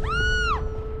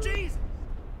 Jesus!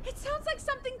 It sounds like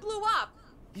something blew up.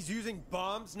 He's using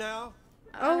bombs now?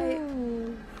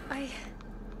 Oh.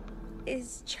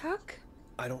 Is Chuck?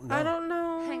 I don't know. I don't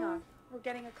know. Hang on. We're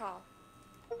getting a call.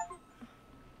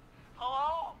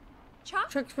 Hello? Chuck?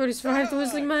 Chuck Brody survived the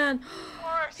Whistling Man.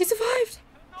 Forrest, He survived!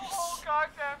 the whole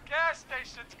goddamn gas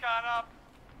station's gone up.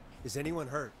 Is anyone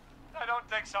hurt? I don't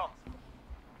think so.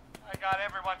 I got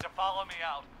everyone to follow me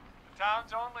out. The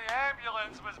town's only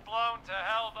ambulance was blown to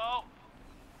hell, though.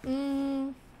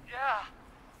 Yeah.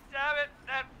 Damn it,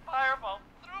 that fireball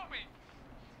threw me.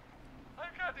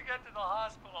 I've got to get to the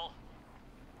hospital.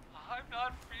 I'm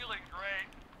not feeling great.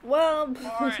 Well,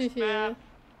 Forrest, yeah. man.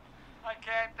 I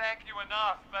can't thank you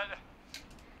enough, but...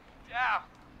 Yeah.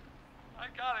 I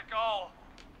gotta go.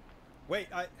 Wait,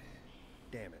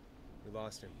 Damn it. We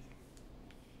lost him.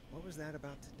 What was that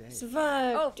about today?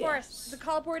 Survive. Oh, Forrest, the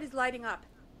call board is lighting up.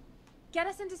 Get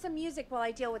us into some music while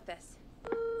I deal with this.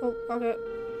 Oh, okay.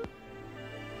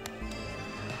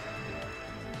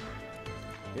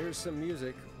 Here's some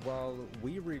music while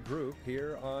we regroup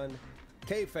here on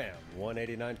KFAM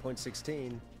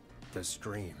 189.16, The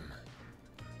Stream.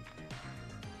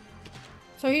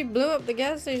 So he blew up the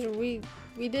gas station. We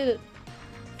did it.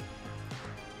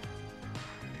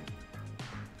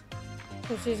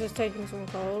 So she's just taking some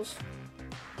calls.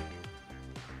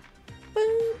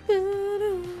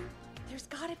 There's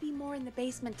gotta be more in the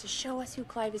basement to show us who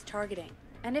Clive is targeting.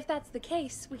 And if that's the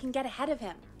case, we can get ahead of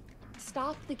him.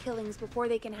 Stop the killings before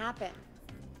they can happen.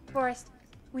 Forrest,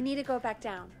 we need to go back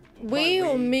down. We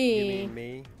or me? You mean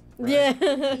me? Right? Yeah.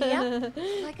 Yep.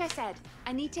 Like I said,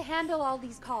 I need to handle all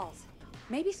these calls.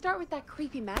 Maybe start with that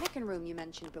creepy mannequin room you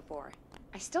mentioned before.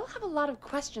 I still have a lot of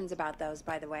questions about those,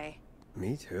 by the way.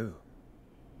 Me too.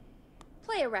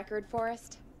 Play a record,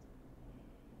 Forrest.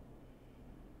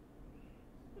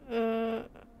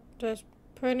 Just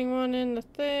putting one in the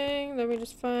thing. Let me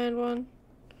just find one.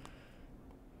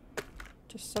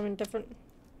 Just something different.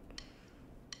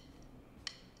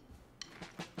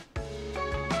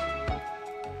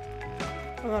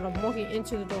 Oh god, I'm walking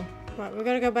into the door. Right, we're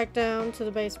gonna go back down to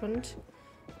the basement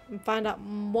and find out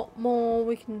what more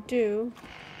we can do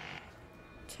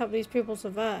to help these people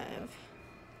survive.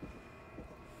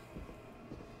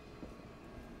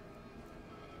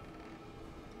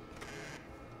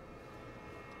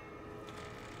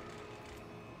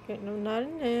 Okay, no, not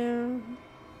in there.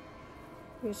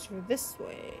 Goes through this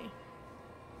way.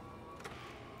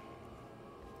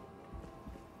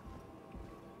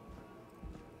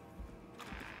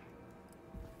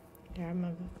 Yeah, I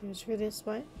remember. Goes through this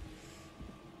way.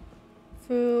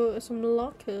 Through some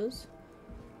lockers.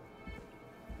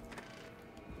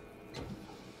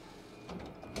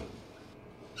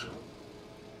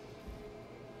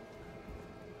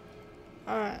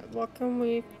 Alright, what can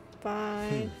we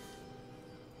find?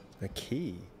 The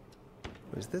key?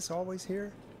 Was this always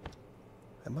here?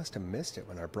 I must have missed it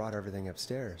when I brought everything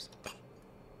upstairs.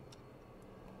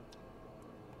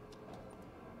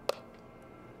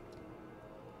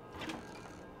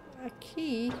 A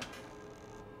key?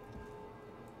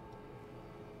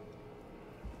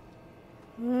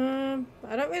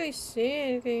 I don't really see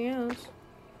anything else.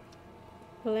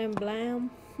 Blam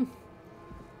blam.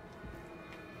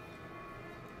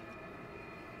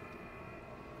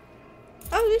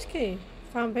 Oh, this key.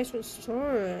 Found basement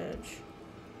storage.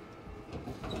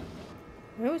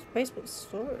 Where was basement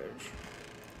storage?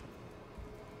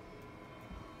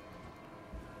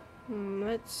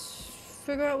 Let's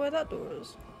figure out where that door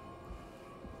is.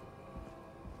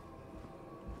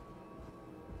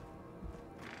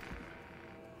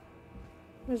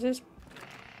 Where's this?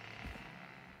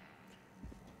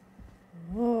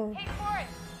 Whoa. Hey,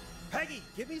 Forrest! Peggy,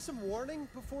 give me some warning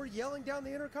before yelling down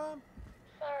the intercom?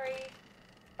 Sorry.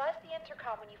 Buzz the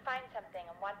intercom when you find something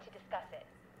and want to discuss it.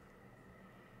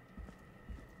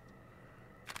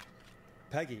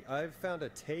 Peggy, I've found a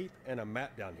tape and a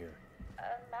map down here.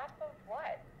 A map of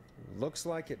what? Looks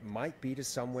like it might be to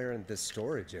somewhere in this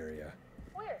storage area.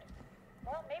 Weird.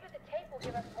 Well, maybe the tape will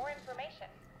give us more information.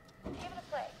 Give it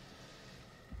a play.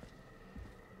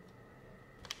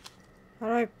 How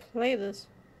do I play this?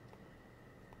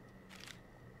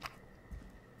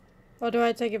 Or do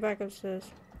I take it back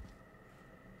upstairs?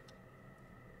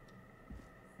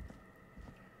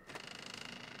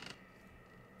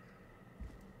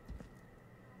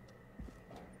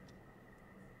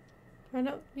 Do I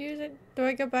not use it? Do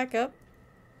I go back up?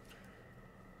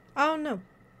 Oh no.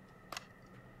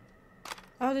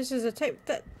 Oh, this is a tape.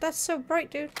 That's so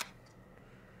bright, dude.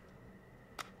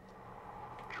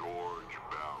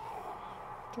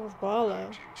 George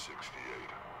Barlow.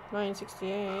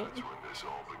 1968. That's when this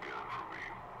all began for me.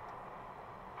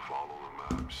 Follow the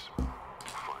maps.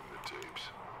 Find the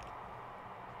tapes.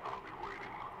 I'll be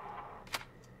waiting.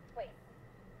 Wait.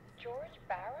 George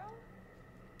Barrow?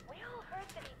 We all heard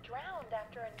that he drowned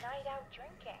after a night out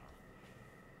drinking.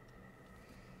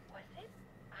 Was it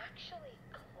actually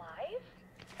Clive?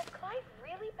 Has Clive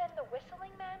really been the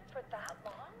whistling man for that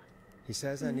long? He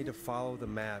says I need to follow the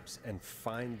maps and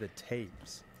find the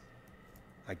tapes.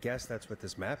 I guess that's what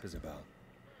this map is about.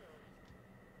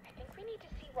 I think we need to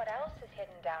see what else is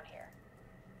hidden down here.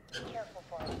 Be careful,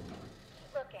 Forrest.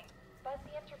 Keep looking. Buzz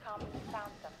the intercom when you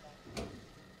found something.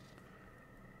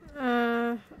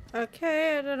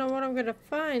 Okay, I don't know what I'm gonna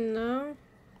find though.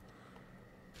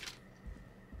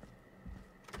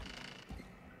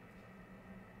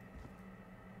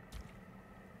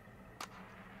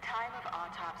 Time of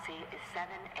autopsy is 7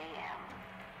 a.m.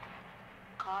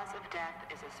 Cause of death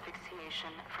is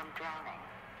asphyxiation from drowning.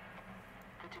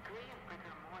 The degree of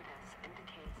rigor mortis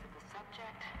indicates that the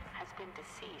subject has been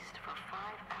deceased for 5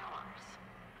 hours.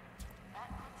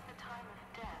 That puts the time of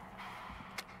death.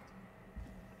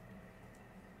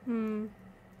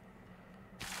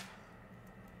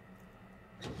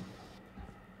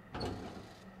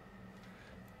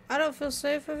 I don't feel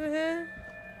safe over here.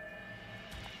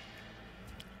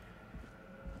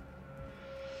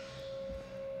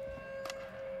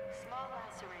 Small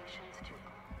lacerations to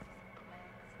arms,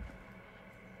 legs,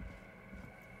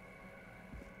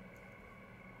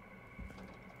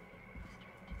 straight to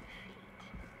the feet,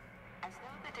 as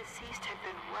though the deceased had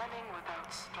been running without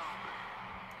stopping.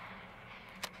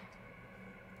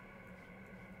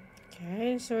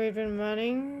 Okay, so we've been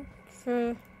running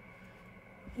for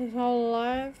his whole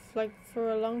life, like for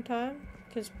a long time,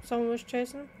 because someone was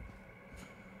chasing him.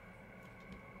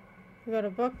 We got a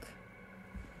book.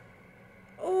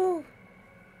 Oh!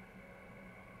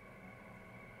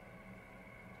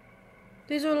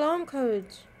 These are alarm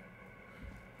codes.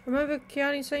 Remember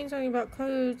Kiani saying something about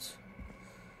codes.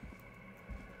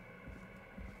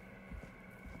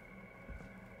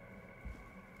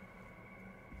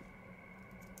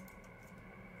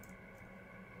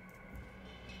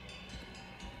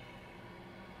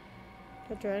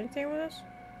 Did I do anything with this?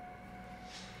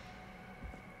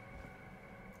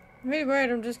 I'm really worried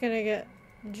I'm just gonna get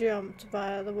jumped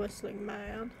by the whistling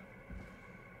man.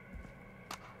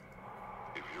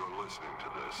 If you're listening to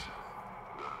this,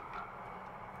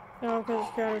 then No, because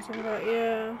Kiani's talking about,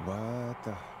 yeah. What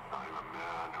the? I'm a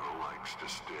man who likes to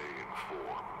stay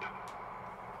informed.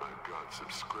 I've got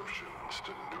subscriptions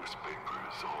to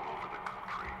newspapers all over the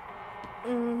country.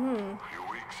 Mm-hmm. A few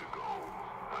weeks ago,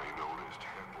 I noticed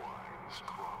headlines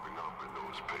cropping up in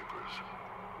those papers,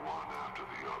 one after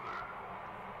the other.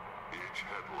 Each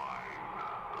headline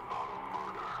about a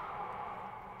murder.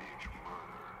 Each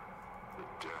murder, the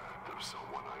death of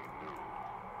someone I knew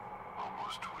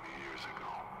almost 20 years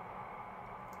ago.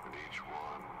 And each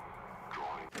one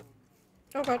drawing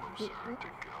closer to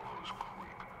Gallows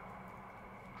Creek.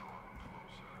 Drawing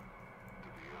closer to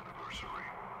the anniversary.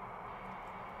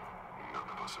 None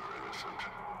of us are innocent,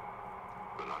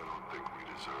 but I don't think we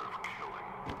deserve killing.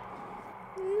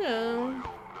 No. My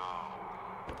hope now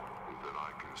is that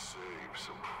I can save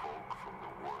some folk from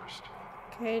the worst.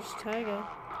 Caged tiger.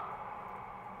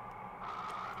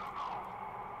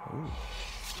 Ooh,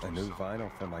 a new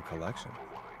vinyl for my collection. For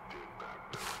what I did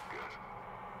back then, I guess.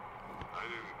 I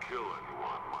didn't kill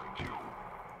anyone, mind you,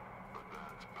 but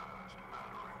that's past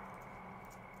mattering.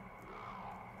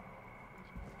 Now,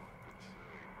 there's more I could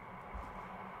say,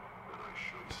 that I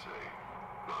should say,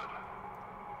 but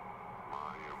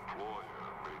my employer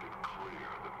made it clear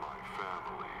that my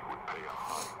family would pay a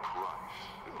high price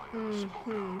if I ever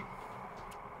spoke out.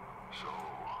 So,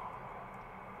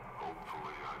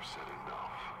 hopefully I've said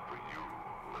enough for you,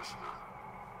 listener,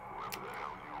 whoever the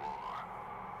hell you are,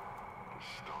 to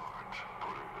start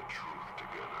putting the truth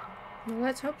together. Well,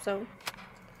 let's hope so.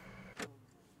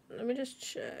 Let me just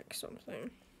check something.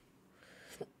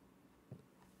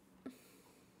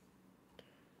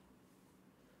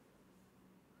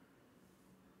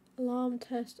 Alarm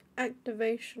test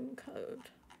activation code.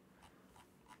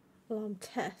 Alarm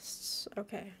tests.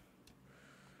 Okay.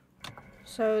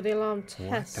 So the alarm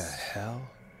tests. What the hell?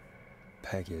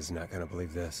 Peggy is not gonna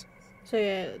believe this. So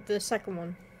yeah, the second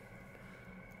one.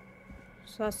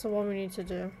 So that's the one we need to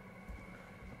do.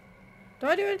 Do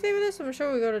I do anything with this? I'm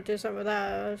sure we gotta do something with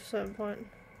that at a certain point.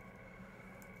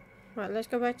 Right, let's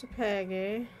go back to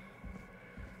Peggy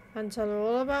and tell her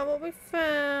all about what we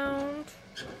found.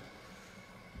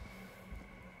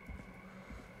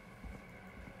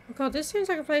 Oh god, this seems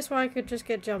like a place where I could just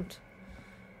get jumped.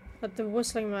 But the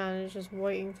whistling man is just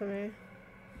waiting for me.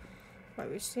 Right,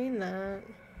 we've seen that.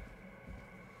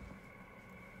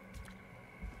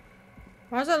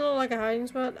 Why does that look like a hiding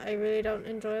spot? I really don't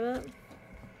enjoy that.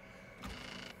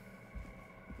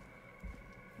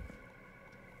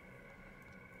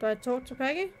 Do I talk to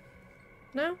Peggy?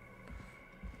 No?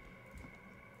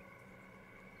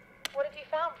 What have you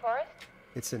found, Forrest?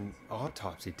 It's an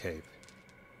autopsy tape.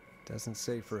 Doesn't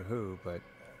say for who, but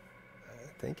I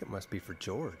think it must be for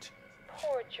George.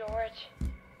 Poor George.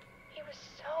 He was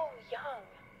so young.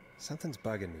 Something's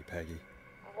bugging me, Peggy.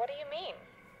 What do you mean?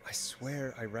 I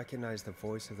swear I recognize the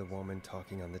voice of the woman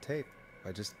talking on the tape.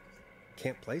 I just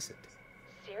can't place it.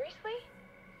 Seriously?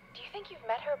 Do you think you've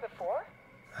met her before?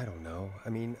 I don't know. I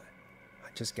mean, I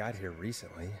just got here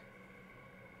recently.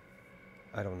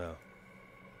 I don't know.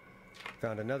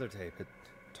 Found another tape. It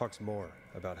talks more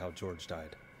about how George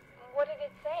died. What did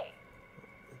it say?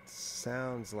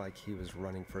 sounds like he was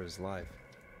running for his life.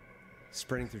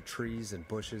 Sprinting through trees and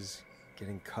bushes,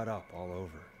 getting cut up all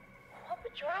over. What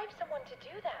would drive someone to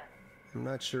do that? I'm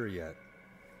not sure yet.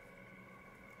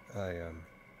 I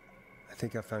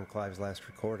think I found Clive's last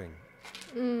recording.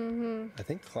 I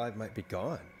think Clive might be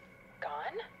gone.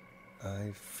 Gone?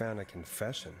 I found a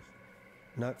confession.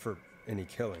 Not for any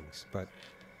killings, but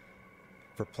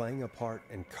for playing a part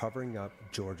in covering up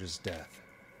George's death.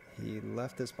 He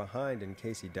left this behind in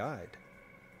case he died.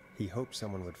 He hoped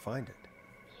someone would find it.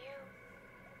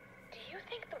 Do you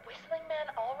think the Whistling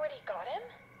Man already got him?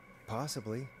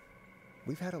 Possibly.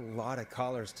 We've had a lot of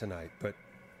callers tonight, but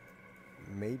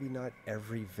maybe not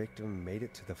every victim made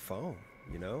it to the phone,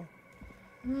 you know?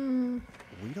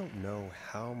 We don't know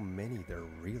how many there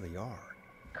really are.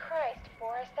 Christ,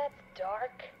 Forrest, that's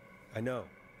dark. I know,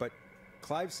 but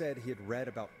Clive said he had read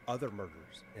about other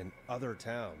murders in other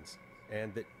towns,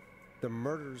 and that the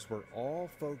murders were all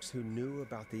folks who knew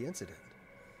about the incident.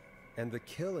 And the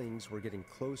killings were getting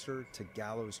closer to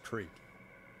Gallows Creek.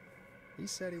 He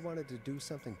said he wanted to do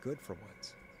something good for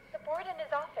once. The board in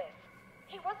his office.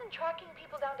 He wasn't tracking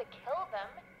people down to kill them.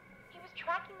 He was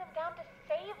tracking them down to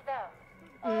save them.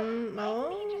 Why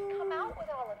didn't he just come out with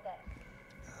all of this?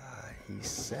 He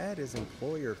said his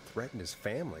employer threatened his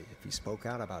family if he spoke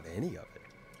out about any of it.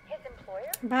 His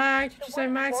employer? Max, did you say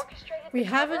Max? We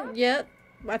haven't yet.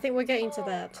 I think we're getting to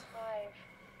that. Clive.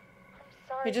 I'm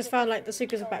sorry. We just found like the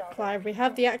secrets about Clive. We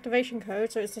have the activation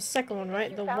code, so it's the second one,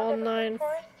 right? The 1915.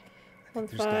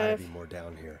 There's gotta be more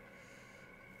down here.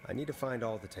 I need to find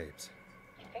all the tapes.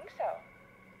 You think so?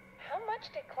 How much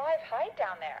did Clive hide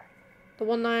down there? The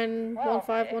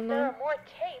 191519. If there are more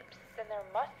tapes, then there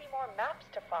must be more maps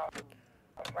to follow,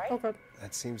 right? Okay.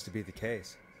 That seems to be the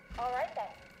case. All right then.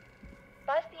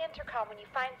 Buzz the intercom when you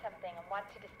find something and want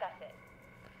to discuss it.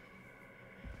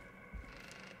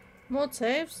 More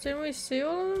tapes? Didn't we see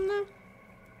all of them now?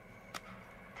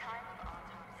 Time of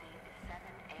autopsy is 7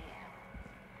 a.m.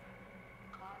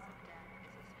 Cause of death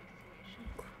is asphyxiation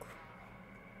from drowning.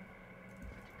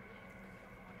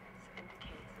 The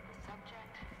degree of rigor mortis indicates that the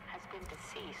subject has been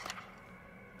deceased.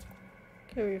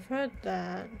 Okay, we've heard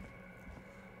that.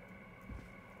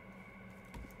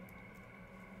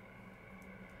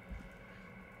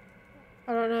 I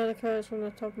don't know the codes from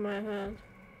the top of my head.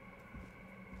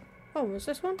 Oh, was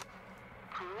this one?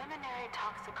 Preliminary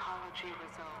toxicology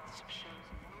results shows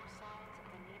no signs of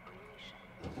inebriation.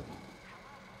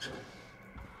 However,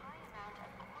 a high amount of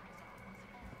cortisol was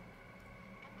found,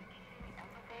 indicating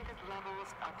elevated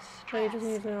levels of stress So you just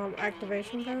need an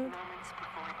activation code? moments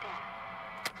before death.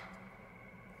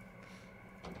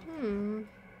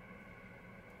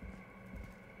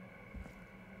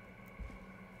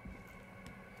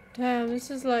 Damn, this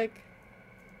is like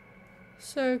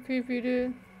so creepy,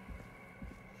 dude.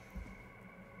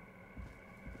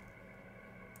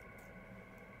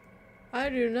 I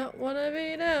do not want to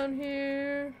be down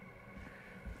here.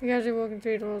 You guys are walking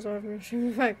 3 doors over and shooting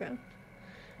in the background.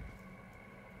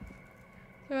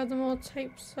 There are the more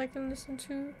tapes I can listen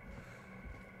to.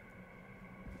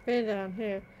 Been down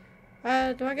here.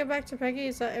 Do I get back to Peggy?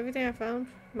 Is that everything I found?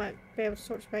 Might be able to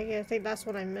talk to Peggy. I think that's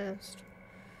what I missed.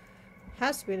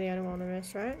 Has to be the only one I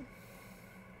missed, right?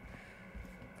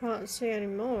 Can't see any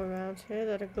more around here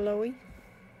that are glowy.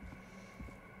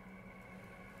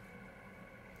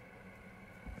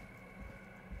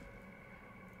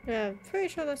 Yeah, I'm pretty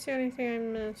sure that's the only thing I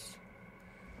missed.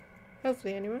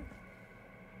 Hopefully, anyway.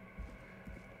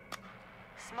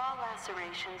 Small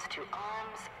lacerations to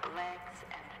arms, legs,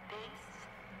 and face,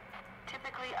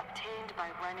 typically obtained by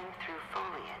running through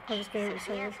foliage.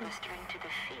 Severe blistering to the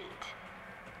feet,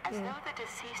 as though the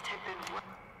deceased had been...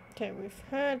 Okay, we've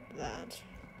heard that.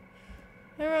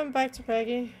 I'll run back to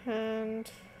Peggy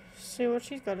and see what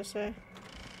she's got to say.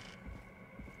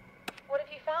 What have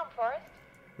you found, Forrest?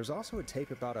 There's also a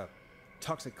tape about a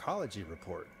toxicology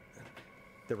report.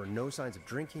 There were no signs of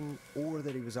drinking or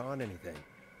that he was on anything.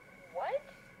 What?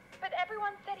 But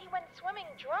everyone said he went swimming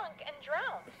drunk and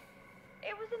drowned.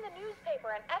 It was in the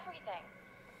newspaper and everything.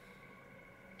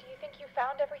 Do you think you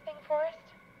found everything, Forrest?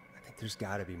 I think there's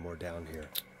gotta be more down here.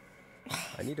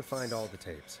 I need to find all the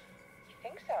tapes. You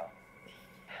think so?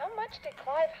 How much did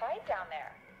Clive hide down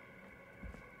there?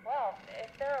 Well,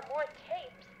 if there are more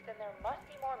tapes, then there must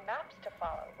be more maps to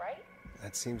follow, right?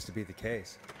 That seems to be the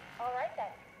case. All right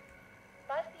then.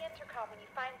 Buzz the intercom when you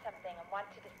find something and want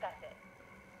to discuss it.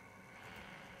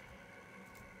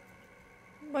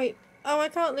 Wait. Oh, I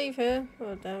can't leave here.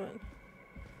 Oh, damn it.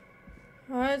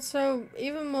 Alright, so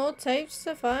even more tapes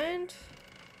to find?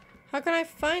 How can I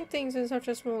find things in such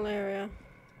a small area?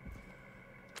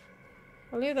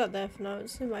 I'll leave that there for now.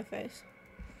 It's in my face.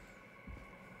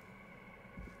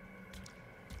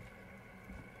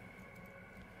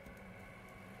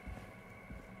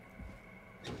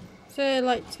 Is there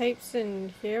like tapes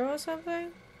in here or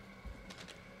something?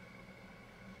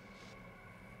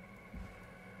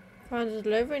 Find a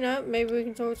delivery note. Maybe we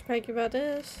can talk to Peggy about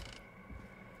this.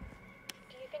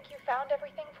 Do you think you found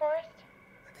everything, Forrest?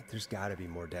 I think there's gotta be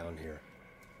more down here.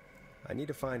 I need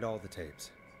to find all the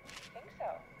tapes. Think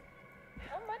so?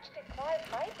 How much did Clive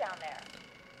hide down there?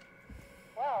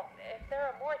 Well, if there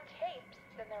are more tapes,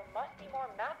 then there must be more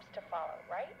maps to follow,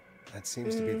 right? That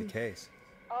seems to be the case.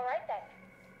 All right then.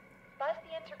 Buzz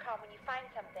the intercom when you find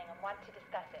something and want to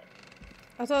discuss it.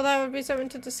 I thought that would be something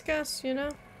to discuss, you know?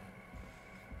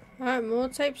 Alright, more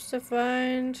tapes to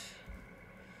find.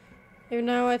 Even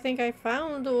though I think I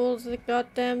found all the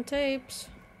goddamn tapes.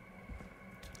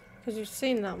 Because you've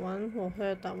seen that one, or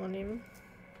heard that one even.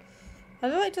 Are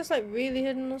they like just like really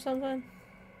hidden or something?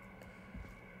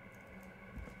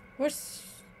 Where's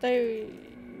they?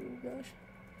 Gosh.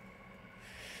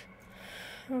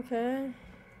 Okay.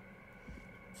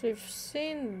 So you've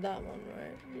seen that one,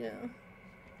 right? Yeah.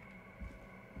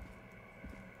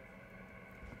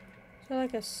 Is there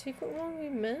like a secret one we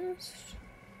missed?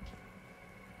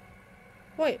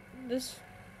 Wait, this.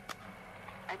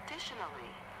 Additionally,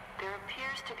 there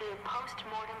appears to be a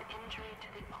post-mortem injury to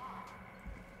the arm.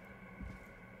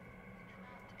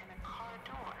 Trapped in a car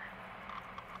door.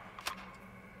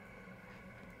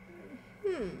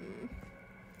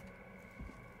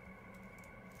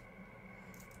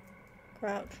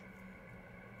 Crouch.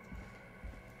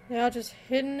 They are just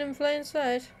hidden in plain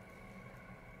sight.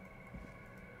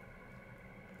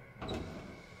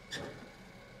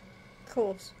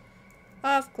 Course.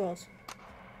 Of course.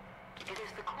 It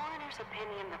is the coroner's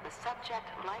opinion that the subject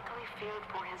likely feared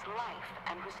for his life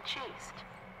and was chased,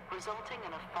 resulting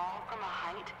in a fall from a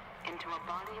height into a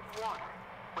body of water,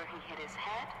 where he hit his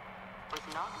head, was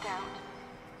knocked out,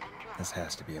 and drowned. This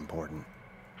has to be important.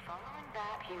 Following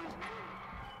that, he was moved.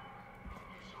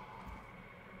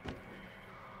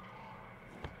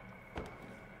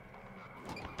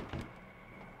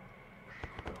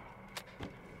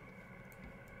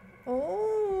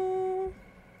 Oh.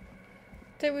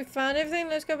 Think we found everything?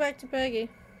 Let's go back to Peggy.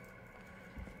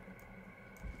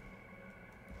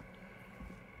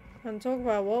 And talk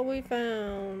about what we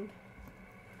found.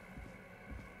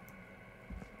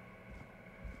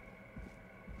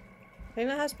 I think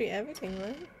that has to be everything,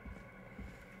 right?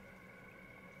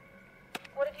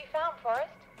 What have you found,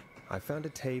 Forrest? I found a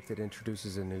tape that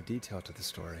introduces a new detail to the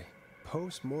story.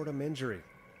 Post-mortem injury.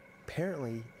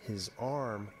 Apparently, his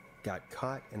arm got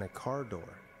caught in a car door.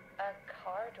 A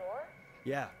car door?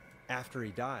 Yeah, after he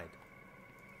died.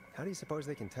 How do you suppose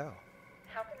they can tell?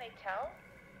 How can they tell?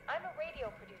 I'm a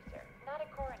radio producer, not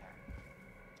a coroner.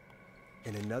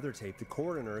 In another tape, the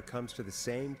coroner comes to the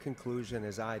same conclusion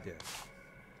as I did.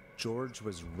 George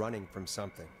was running from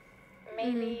something.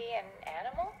 Maybe an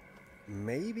animal?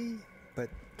 Maybe, but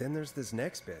then there's this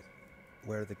next bit,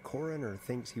 where the coroner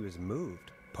thinks he was moved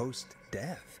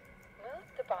post-death.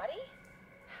 Moved the body?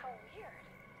 How weird.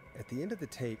 At the end of the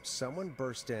tape, someone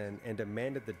burst in and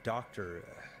demanded the doctor,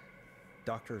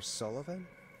 Dr. Sullivan,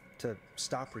 to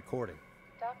stop recording.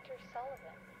 Dr.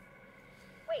 Sullivan?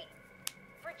 Wait,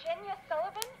 Virginia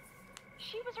Sullivan?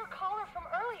 She was her caller from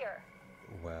earlier.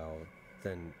 Well,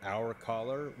 then our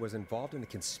caller was involved in a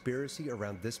conspiracy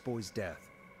around this boy's death.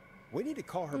 We need to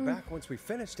call her back once we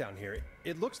finish down here.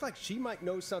 It looks like she might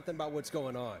know something about what's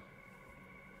going on.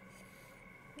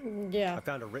 Yeah. I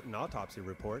found a written autopsy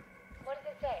report. What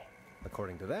does it say?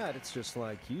 According to that, it's just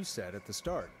like you said at the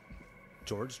start.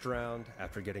 George drowned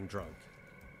after getting drunk.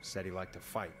 Said he liked to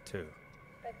fight, too.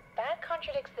 But that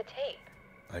contradicts the tape.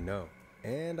 I know.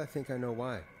 And I think I know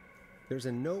why. There's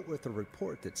a note with the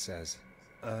report that says,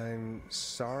 "I'm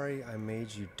sorry I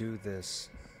made you do this,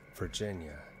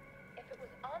 Virginia." If it was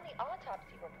on the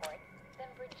autopsy report, then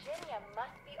Virginia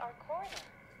must be our coroner.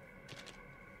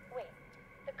 Wait,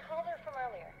 the caller from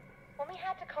earlier, when we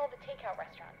had to call the takeout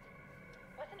restaurants,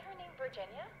 wasn't her name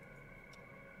Virginia?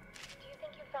 Do you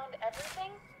think you found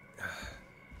everything?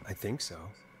 I think so.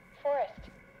 Forrest,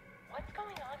 what's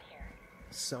going on here?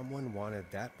 Someone wanted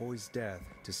that boy's death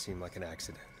to seem like an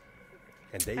accident.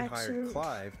 And they hired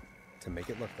Clive to make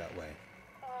it look that way.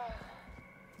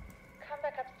 Come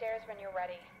back upstairs when you're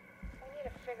ready. We need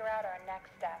to figure out our next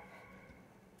step.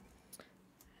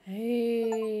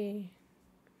 Hey.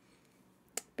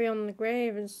 Beyond the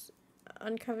grave is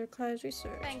uncovered Clive's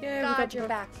research. Thank Yeah, God you're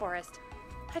back, Forrest.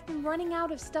 I've been running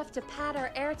out of stuff to pad our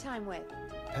airtime with.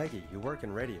 Peggy, you work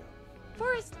in radio.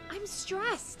 Forrest, I'm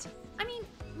stressed. I mean,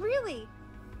 really,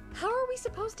 how are we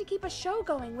supposed to keep a show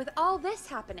going with all this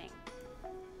happening?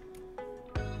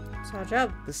 It's our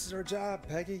job. This is our job,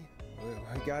 Peggy.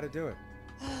 We gotta do it.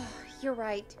 You're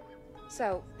right.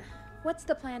 So, What's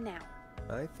the plan now?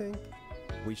 I think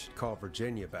we should call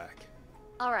Virginia back.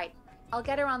 All right, I'll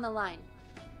get her on the line.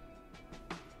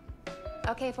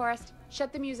 Okay, Forrest,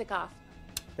 shut the music off.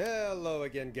 Hello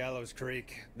again, Gallows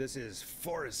Creek. This is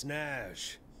Forrest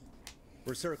Nash.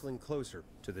 We're circling closer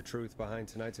to the truth behind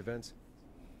tonight's events.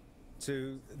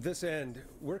 To this end,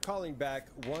 we're calling back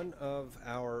one of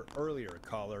our earlier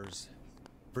callers,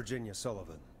 Virginia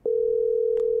Sullivan.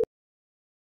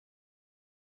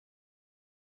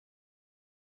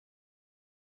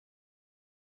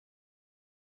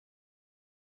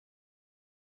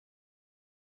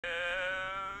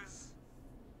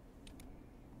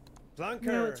 Plunker,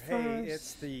 No, it's hey, Forrest.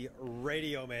 it's the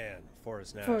Radio Man,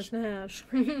 Forrest Nash. Forrest Nash.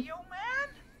 Radio man?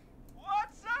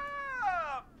 What's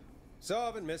up?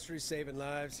 Solving mysteries, saving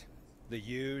lives. The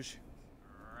huge.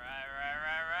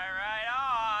 Right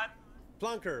on.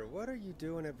 Plunker, what are you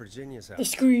doing at Virginia's house? The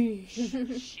screen.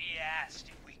 She asked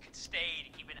if we could stay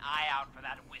to keep an eye out for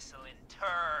that whistling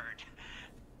turd.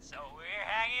 So we're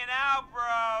hanging out,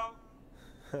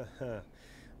 bro.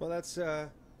 Well,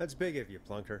 that's big of you,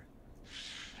 Plunker.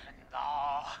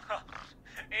 No,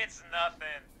 it's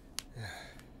nothing.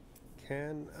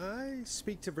 Can I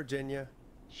speak to Virginia?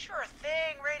 Sure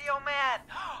thing, Radio Man.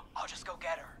 I'll just go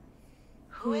get her.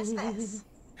 Who is this?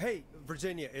 Hey,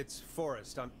 Virginia, it's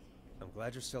Forrest. I'm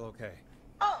glad you're still okay.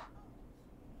 Oh,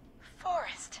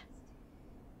 Forrest.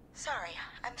 Sorry,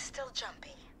 I'm still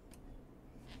jumpy.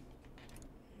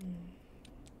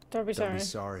 Don't be sorry. Don't be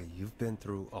sorry. You've been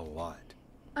through a lot.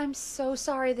 I'm so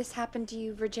sorry this happened to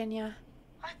you, Virginia.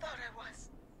 I thought I was.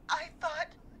 I thought...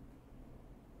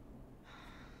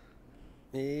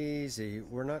 Easy.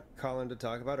 We're not calling to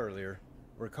talk about earlier.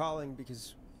 We're calling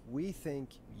because we think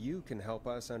you can help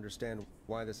us understand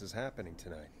why this is happening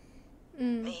tonight.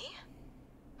 Me?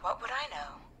 What would I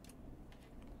know?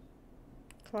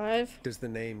 Clive? Does the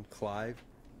name Clive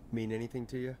mean anything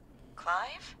to you?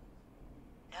 Clive?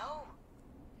 No.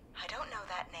 I don't know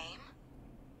that name.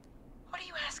 What are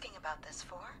you asking about this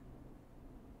for?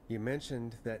 You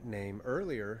mentioned that name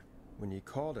earlier when you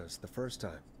called us the first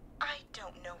time. I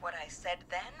don't know what I said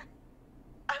then.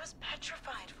 I was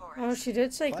petrified, Forrest. Oh, she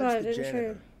did say Clive's Clive, the didn't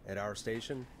janitor at our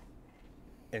station,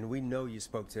 and we know you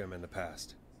spoke to him in the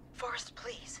past. Forrest,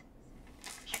 please.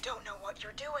 You don't know what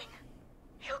you're doing.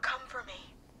 He'll come for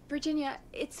me. Virginia,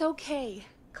 it's okay.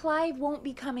 Clive won't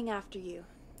be coming after you.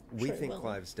 We Sure think will.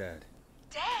 Clive's dead.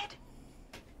 Dead?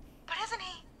 But isn't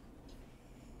he?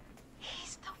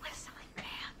 He's the whistling man,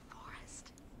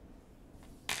 Forrest.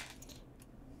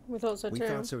 We thought so We too.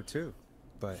 thought so too,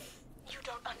 but You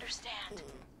don't understand.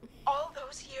 All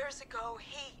those years ago,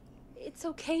 he... It's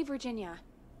okay, Virginia.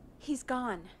 He's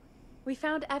gone. We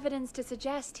found evidence to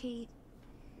suggest he...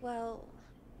 well...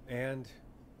 and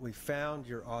we found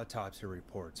your autopsy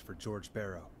reports for George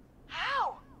Barrow.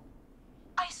 How?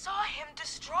 I saw him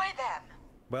destroy them.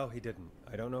 Well, he didn't.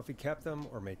 I don't know if he kept them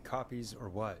or made copies or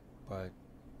what, but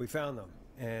we found them,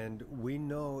 and we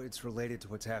know it's related to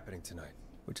what's happening tonight,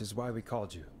 which is why we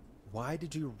called you. Why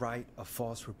did you write a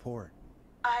false report?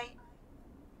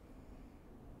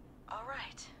 All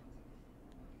right.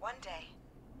 One day,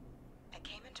 I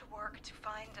came into work to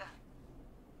find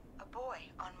a boy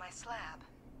on my slab.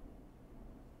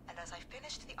 And as I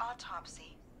finished the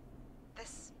autopsy,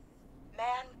 this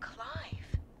man, Clive,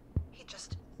 he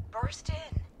just burst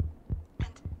in.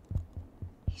 And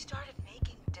he started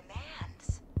making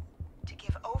demands to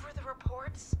give over the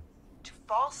reports, to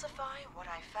falsify what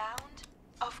I found.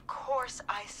 Of course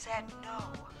I said no.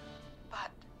 But,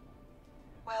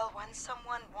 well, when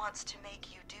someone wants to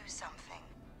make you do something,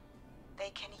 they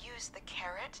can use the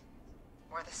carrot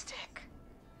or the stick.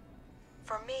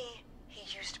 For me,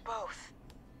 he used both.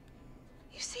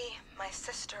 You see, my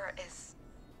sister is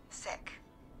sick.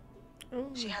 Ooh.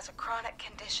 She has a chronic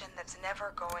condition that's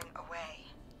never going away.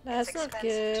 That's it's not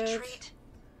expensive to good. treat,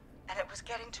 and it was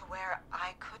getting to where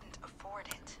I couldn't afford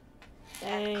it.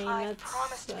 Dang, And Clive that's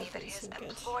promised me that not his so good.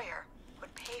 employer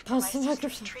would pay for Pass my the sister's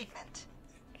microphone. treatment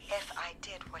if I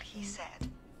did what he said.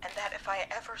 And that if I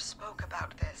ever spoke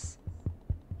about this,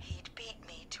 he'd beat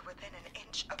me to within an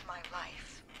inch of my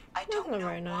life. I That's don't not know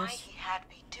very why nice. he had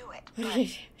me do it,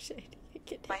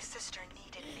 but my sister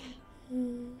needed me.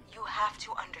 You have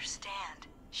to understand.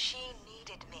 She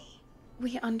needed me.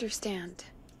 We understand.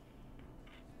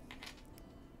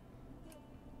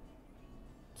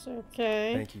 It's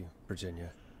okay. Thank you,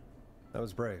 Virginia. That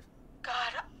was brave.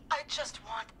 God, I just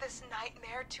want this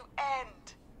nightmare to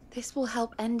end. This will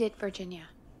help end it, Virginia.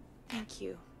 Thank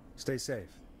you. Stay safe,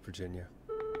 Virginia.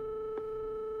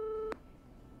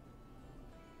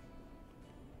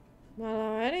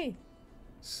 Alrighty.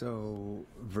 So,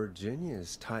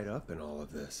 Virginia's tied up in all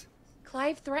of this.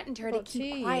 Clive threatened her to Oh,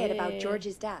 keep gee, quiet about yeah.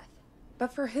 George's death.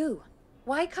 But for who?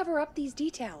 Why cover up these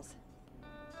details?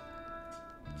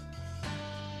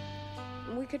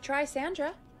 We could try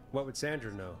Sandra. What would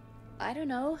Sandra know? I don't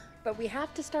know, but we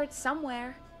have to start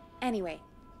somewhere. Anyway,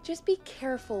 just be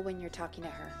careful when you're talking to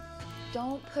her.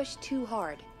 Don't push too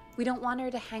hard. We don't want her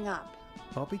to hang up.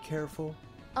 I'll be careful.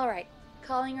 All right,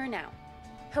 calling her now.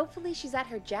 Hopefully she's at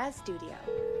her jazz studio.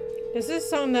 Is this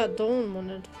song that Dawn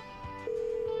wanted?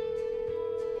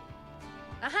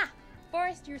 Aha!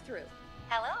 Forrest, you're through.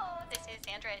 Hello, this is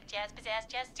Sandra at Jazz Pizzazz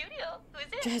Jazz Studio. Who is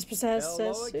it? Jazz Pizzazz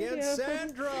Hello Studio. again,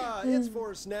 Sandra! It's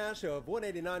Forrest Nash of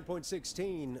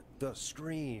 189.16, The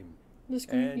Scream. The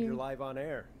Scream. And you're live on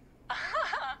air.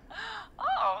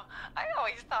 Oh, I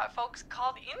always thought folks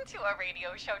called into a radio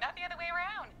show, not the other way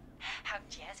around. How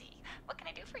jazzy. What can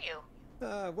I do for you?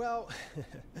 Well,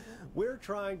 we're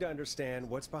trying to understand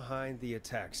what's behind the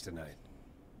attacks tonight.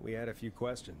 We had a few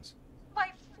questions.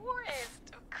 Why,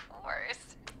 Forrest, of course.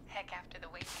 Heck, after the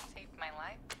way you saved my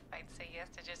life, I'd say yes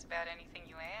to just about anything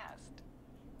you asked.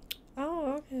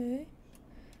 Oh, okay.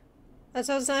 That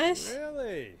sounds nice.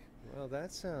 Really? Well,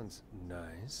 that sounds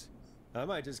nice. I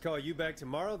might just call you back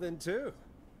tomorrow then, too.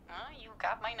 Oh, you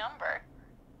got my number.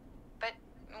 But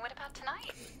what about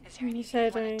tonight? Is there You anything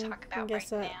said you want I to talk about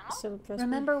guess right that now? still impressed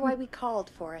Remember me. why we called,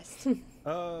 Forrest.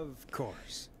 Of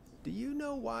course. Do you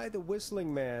know why the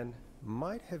Whistling Man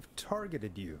might have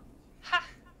targeted you? Ha!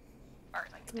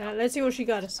 Arlington. Yeah, let's see what she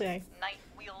got to say.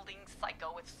 Knife-wielding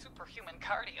psycho with superhuman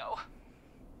cardio.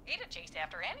 He'd have chased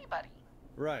after anybody.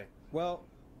 Right. Well,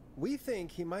 we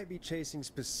think he might be chasing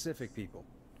specific people.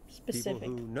 Specific.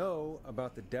 People who know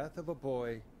about the death of a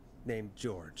boy named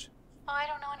George. Oh, I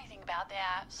don't know anything about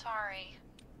that. Sorry.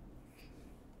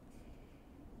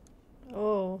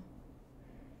 Oh.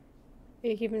 Are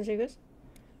you keeping secrets?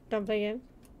 Don't play games?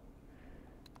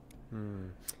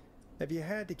 Have you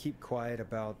had to keep quiet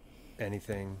about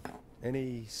anything?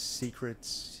 Any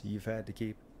secrets you've had to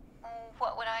keep?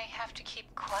 What would I have to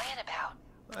keep quiet about?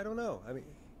 I don't know. I mean,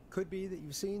 could be that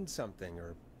you've seen something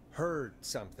or heard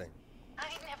something. I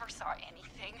never saw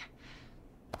anything.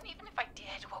 And even if I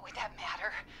did, what would that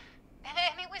matter? And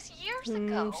it was years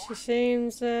ago. She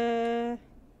seems a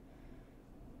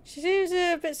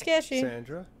bit sketchy.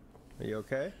 Sandra, are you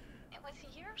okay? It was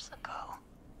years ago.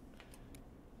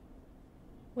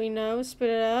 We know, spit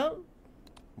it out.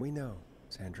 We know,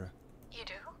 Sandra. You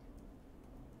do?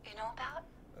 You know about?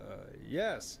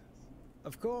 Yes.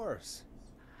 Of course.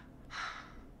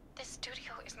 This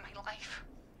studio is my life.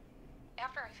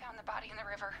 After I found the body in the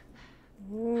river.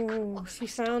 Ooh, she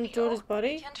found George's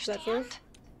body? Do you Is that understand? true?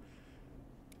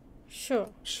 Sure.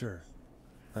 Sure.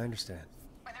 I understand.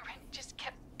 When the rent just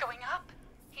kept going up,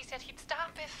 he said he'd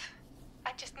stop if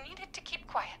I just needed to keep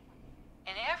quiet.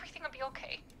 And everything would be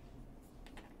okay.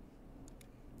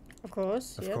 Of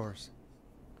course. Of yep. course.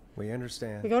 We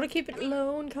understand. We gotta keep it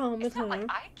low and calm with It's not her. like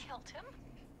I killed him.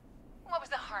 What was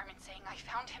the harm in saying I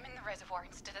found him in the reservoir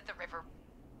instead of the river?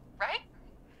 Right?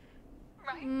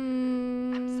 Right?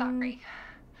 I'm sorry.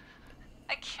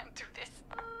 I can't do this.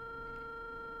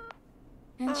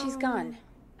 And she's gone.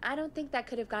 I don't think that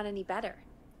could have gone any better.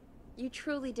 You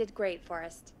truly did great,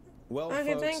 Forrest. Well,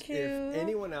 Okay, folks, thank you. if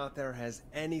anyone out there has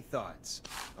any thoughts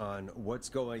on what's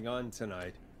going on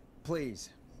tonight, please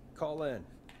call in.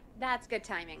 That's good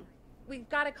timing. We've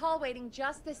got a call waiting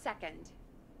just this second.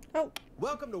 Oh.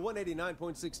 Welcome to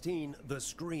 189.16, The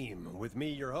Scream, with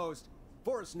me, your host,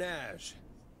 Forrest Nash.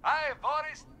 Hi,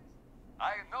 Boris.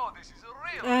 I know this is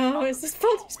a real. Oh, is this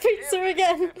Ponty's Pizza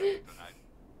again?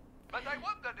 But I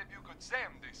wondered if you could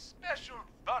send this special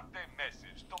birthday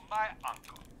message to my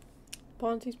uncle.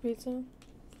 Ponty's Pizza?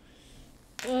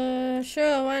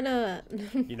 Sure, why not?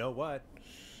 You know what?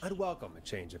 I'd welcome a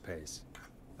change of pace.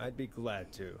 I'd be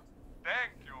glad to.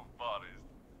 Thank you, Boris.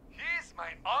 He's my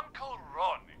Uncle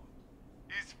Ronnie.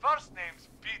 His first name's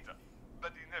Peter,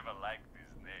 but he never liked his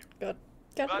name. Got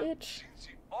but itch. since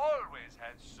he always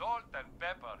had salt and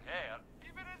pepper hair,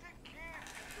 even as a kid,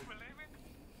 can you believe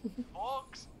it?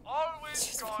 Folks always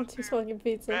Just called Ponty's him fucking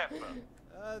pizza.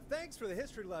 Pepper. Thanks for the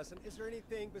history lesson. Is there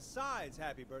anything besides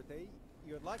happy birthday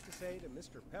you would like to say to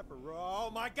Mr. Pepper? Oh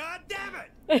my God damn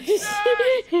it! Yes!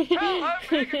 Tell him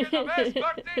bringing you the best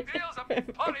birthday deals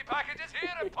and party packages here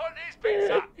at Ponty's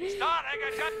Pizza. Starting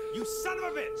at You son of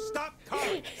a bitch! Stop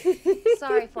calling!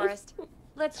 Sorry, Forrest.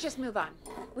 Let's just move on.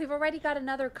 We've already got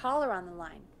another caller on the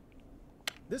line.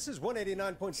 This is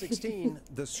 189.16,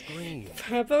 The Scream.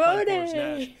 Pepperoni! Hi, Forrest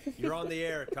Nash. You're on the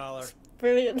air, caller.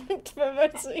 Brilliant.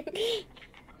 Pepperoni.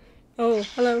 Oh,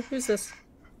 hello. Who's this?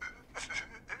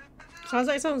 Sounds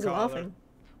like someone's Caller. laughing.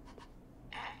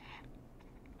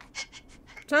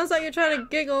 Sounds like you're trying to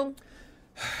giggle.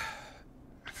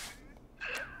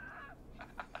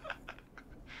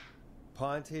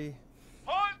 Ponty.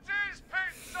 Ponty's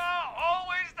Pizza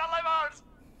always delivers.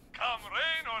 Come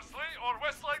rain or sleet or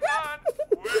whistling man,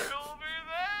 we'll be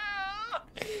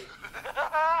there.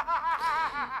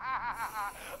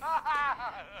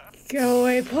 Go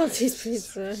away, Ponty's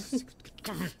Pizza.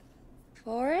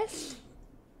 Forrest?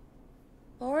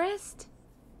 Forrest?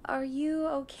 Are you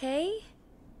okay?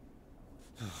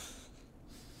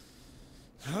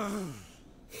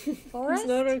 Forrest? It's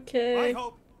not okay. I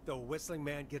hope the whistling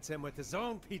man gets him with his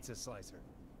own pizza slicer.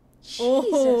 Jesus,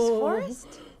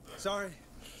 Forrest? Sorry,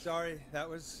 that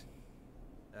was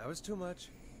too much.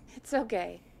 It's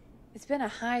okay. It's been a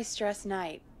high-stress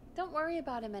night. Don't worry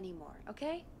about him anymore,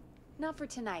 okay? Not for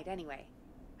tonight, anyway.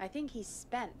 I think he's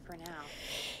spent for now.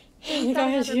 We've got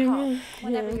another call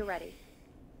whenever you're ready.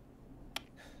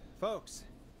 Folks,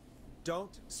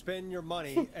 don't spend your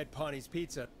money at Ponty's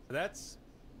Pizza. That's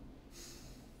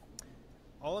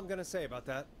all I'm gonna say about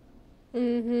that.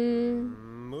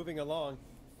 Moving along.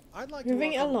 I'd like to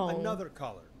welcome another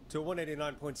caller to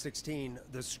 189.16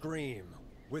 The Scream.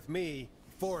 With me,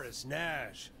 Forrest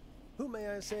Nash. Who may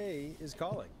I say is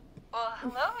calling? Well,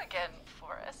 hello again,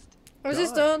 Forrest. Was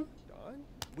this done? Dawn?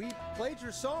 We played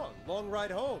your song, Long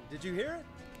Ride Home. Did you hear it?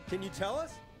 Can you tell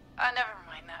us? Never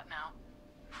mind that now.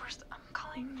 First, I'm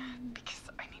calling because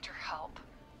I need your help.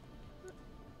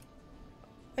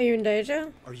 Are you in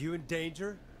danger? Are you in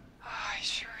danger? I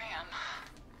sure am.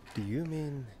 Do you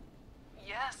mean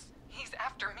Yes, he's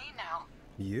after me now.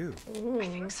 you? I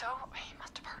think so. He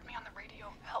must have heard me on the radio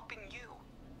helping you.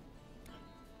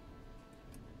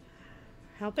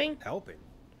 Helping? Helping?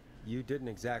 You didn't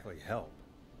exactly help.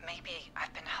 Maybe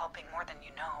I've been helping more than you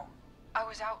know. I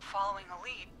was out following a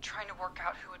lead, trying to work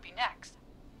out who would be next,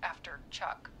 after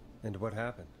Chuck. And what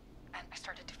happened? And I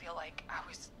started to feel like I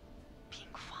was being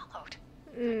followed.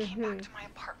 I came back to my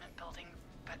apartment building,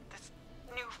 but this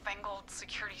newfangled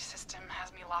security system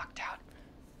has me locked out.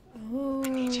 I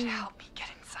need you to help me get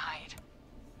inside.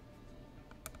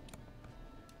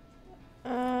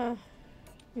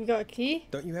 You got a key?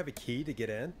 Don't you have a key to get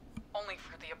in? Only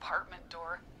for the apartment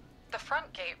door. The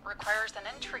front gate requires an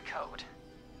entry code.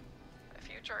 The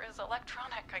future is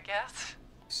electronic, I guess.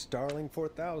 Starling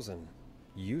 4000.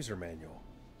 User manual.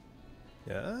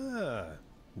 Ah,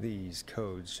 these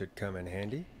codes should come in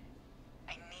handy.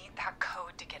 I need that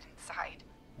code to get inside.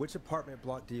 Which apartment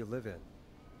block do you live in?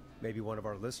 Maybe one of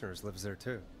our listeners lives there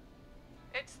too.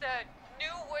 It's the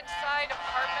new Woodside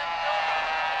apartment building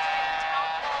between the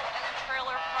town hall and the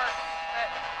trailer park. But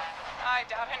I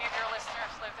doubt any of your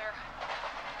listeners live there.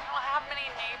 I don't have many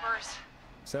neighbors.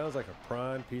 Sounds like a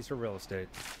prime piece of real estate.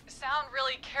 Sound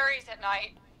really carries at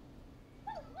night.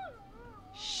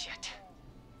 Shit.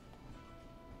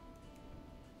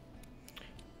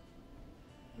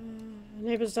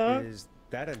 Neighbor's dog? Is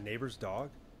that a neighbor's dog?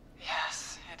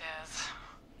 Yes, it is.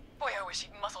 Boy, I wish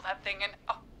he'd muzzle that thing and...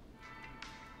 Oh.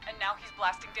 And now he's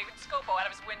blasting David Scopo out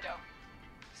of his window.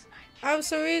 Oh,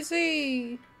 so is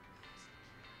he...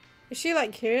 Is she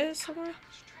like here somewhere?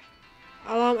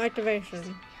 Alarm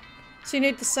activation. So you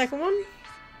need the second one? I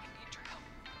need your help.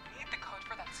 I need the code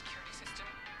for that security system,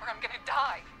 or I'm gonna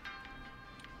die.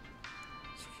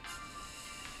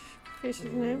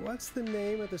 What's the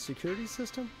name of the security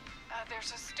system?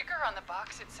 There's a sticker on the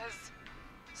box. It says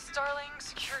Starling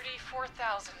Security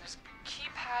 4000. There's a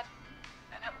keypad,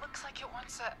 and it looks like it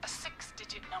wants a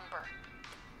 6-digit number.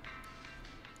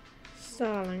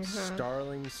 Starling, huh?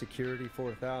 Starling Security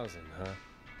 4000, huh?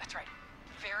 That's right.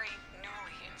 Very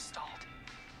newly installed.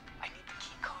 I need the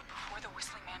key code before the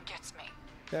whistling man gets me.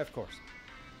 Yeah, of course.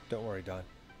 Don't worry, Don.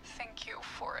 Thank you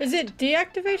for it. Is it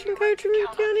deactivation code you mean,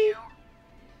 Johnny?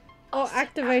 Or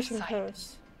activation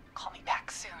codes? Call me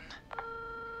back soon.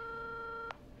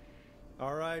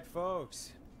 All right,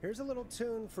 folks. Here's a little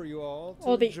tune for you all to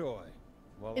Or the- enjoy.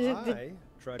 While is it I the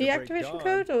try to break deactivation Dawn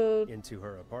code or into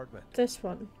her apartment. this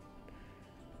one?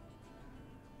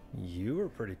 You were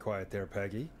pretty quiet there,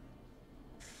 Peggy.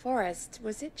 Forrest,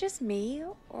 was it just me,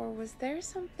 or was there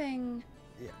something...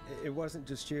 Yeah, it wasn't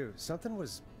just you. Something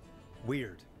was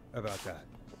weird about that.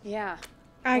 Yeah.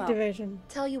 Activation. Well,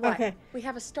 tell you what, Okay. we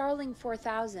have a Starling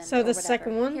 4000 So or the whatever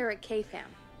second one? here at KFAM.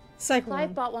 Second Clive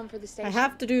one. bought one for the station. I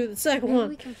have to do the second Maybe one.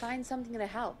 we can find something to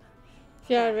help.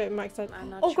 Yeah, it makes sense. I'm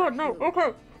not Oh sure god, no. who,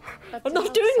 Okay. but I'm to not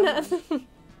help doing someone. that.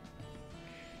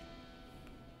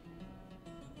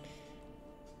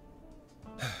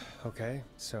 Okay,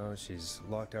 so she's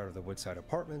locked out of the Woodside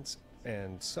Apartments,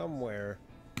 and somewhere,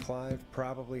 Clive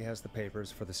probably has the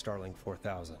papers for the Starling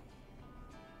 4000.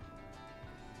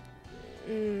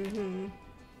 Mm-hmm.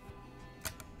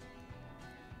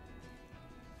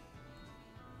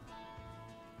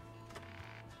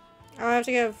 I have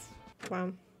to give...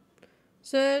 Wow.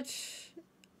 Search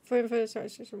for info the star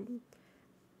station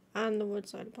and the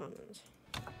Woodside apartments.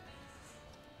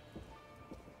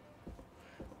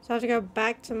 So I have to go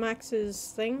back to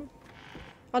Max's thing.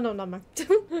 Oh no, not Max.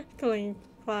 Calling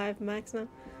Clive Max now.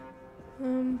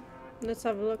 Let's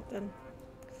have a look then.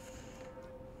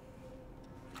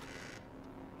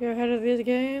 You're ahead of the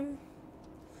game.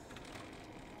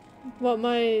 What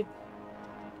my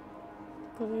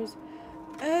colors?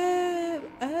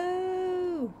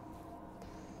 Oh.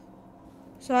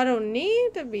 So I don't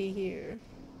need to be here.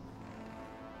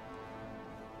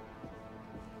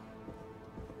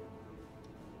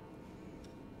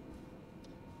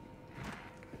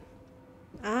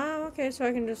 Ah, okay, so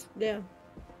I can just, yeah.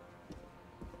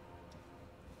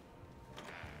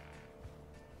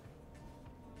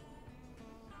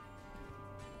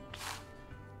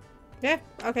 Yeah,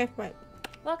 okay, right.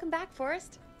 Welcome back,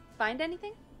 Forrest. Find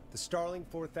anything? The Starling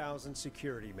 4000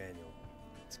 security manual.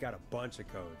 It's got a bunch of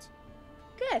codes.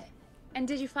 Good. And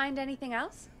did you find anything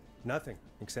else? Nothing,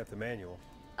 except the manual.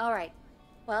 All right.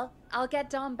 Well, I'll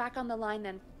get Dom back on the line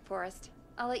then, Forrest.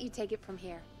 I'll let you take it from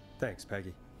here. Thanks,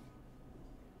 Peggy.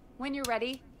 When you're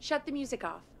ready, shut the music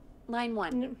off. Line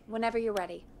 1, whenever you're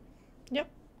ready. Yep.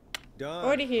 Done.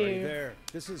 Already here. Already there.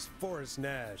 This is Forrest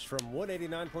Nash from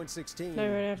 189.16.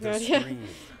 No, right after The that, yeah. Screen.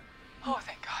 Oh,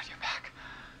 thank God you're back.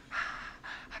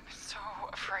 I'm so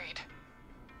afraid.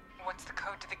 What's the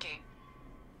code to the gate?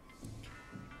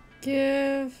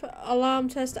 Give alarm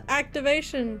test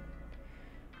activation.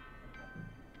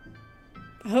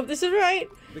 I hope this is right.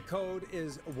 The code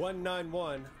is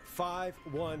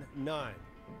 191519.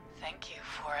 Thank you,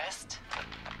 Forrest.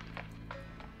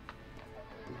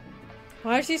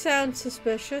 Why does he sound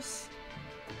suspicious?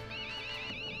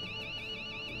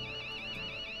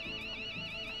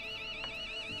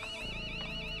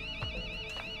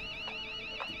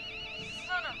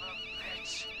 Son of a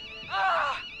bitch.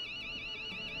 Ah!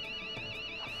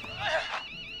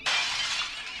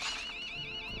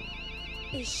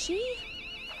 Is she?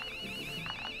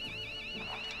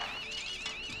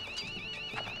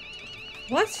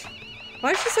 What?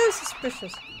 Why is she so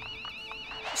suspicious?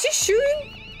 Is she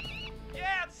shooting?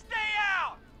 Yeah, stay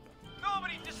out!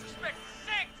 Nobody disrespects the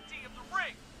sanctity of the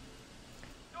ring.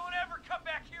 Don't ever come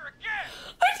back here again.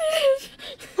 I did it!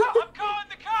 I'm calling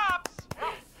the cops.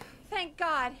 Thank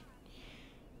God.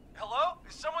 Hello?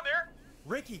 Is someone there?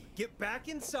 Ricky, get back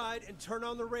inside and turn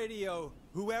on the radio.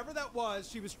 Whoever that was,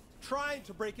 she was trying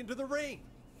to break into the ring.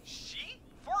 She?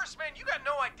 Forrest, man, you got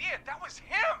no idea. That was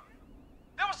him.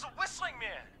 That was the whistling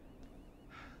man.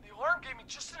 The alarm gave me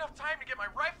just enough time to get my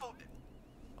rifle.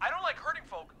 I don't like hurting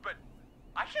folk, but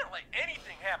I can't let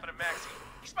anything happen to Maxie.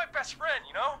 He's my best friend,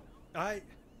 you know?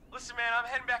 Listen, man, I'm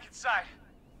heading back inside.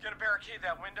 Gonna barricade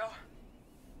that window.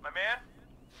 My man,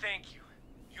 thank you.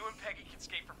 You and Peggy can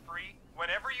skate for free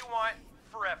whenever you want,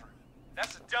 forever.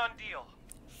 That's a done deal.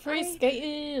 Free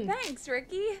skating. Thanks,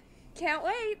 Ricky. Can't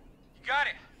wait. You got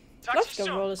it. Talk Let's to you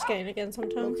go soon. roller skating again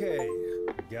sometime. Okay,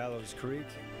 Gallows Creek.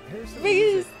 Here's the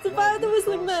Ricky's music survived while the we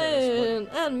Whistling process Man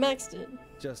and Maxton.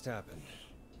 what just happened.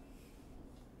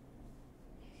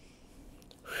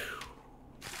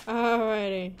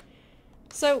 Alrighty.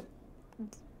 So,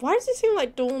 why does it seem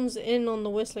like Dawn's in on the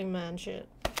Whistling Man shit?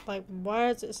 Like,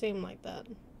 why does it seem like that?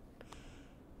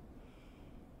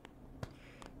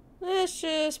 Let's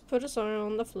just put a song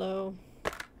on the flow.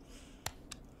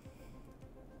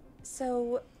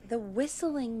 So, the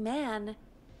whistling man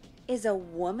is a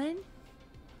woman?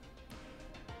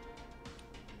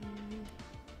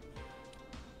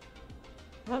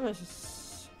 That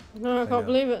was... No, I I can't know.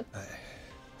 believe it.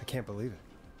 I can't believe it.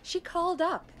 She called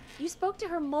up. You spoke to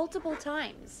her multiple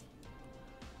times.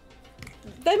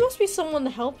 There must be someone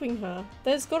helping her.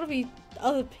 There's got to be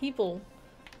other people.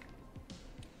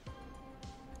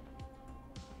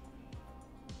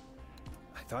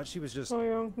 I thought she was just Draw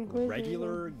your own conclusions.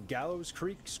 regular Gallows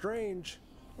Creek Strange.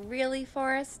 Really,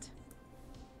 Forrest?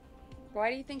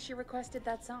 Why do you think she requested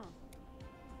that song?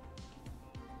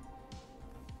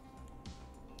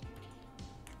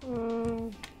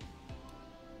 To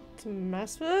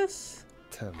mess with us?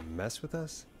 To mess with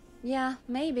us? Yeah,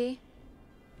 maybe.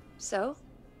 So,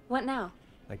 what now?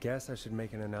 I guess I should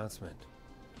make an announcement.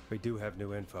 We do have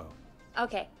new info.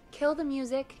 Okay, kill the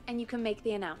music and you can make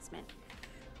the announcement.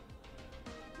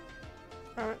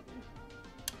 Alright.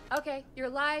 Okay, you're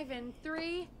live in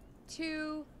 3,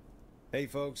 2... Hey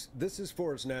folks, this is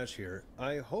Forrest Nash here.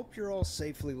 I hope you're all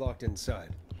safely locked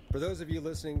inside. For those of you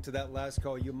listening to that last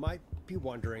call, you might be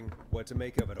wondering what to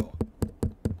make of it all.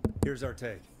 Here's our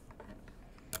take.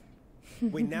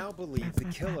 We now believe the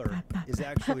killer is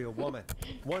actually a woman.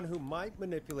 One who might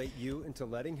manipulate you into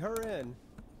letting her in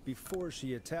before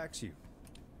she attacks you.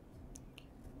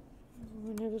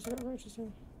 My neighbors got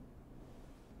registered.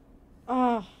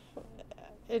 Ah,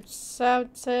 it's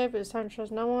sad to say, but it's time to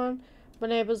trust no one. My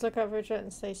neighbors look out for each other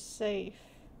and stay safe.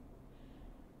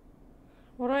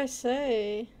 What do I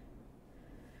say?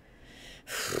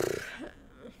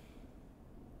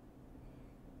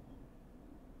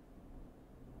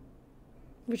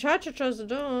 We tried to trust the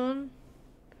dawn.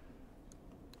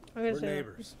 We're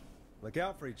neighbors. Look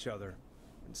out for each other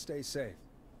and stay safe.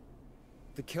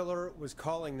 The killer was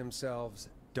calling themselves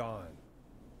Dawn.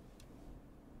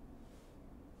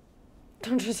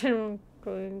 Don't trust anyone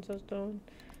calling themselves Dawn.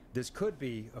 This could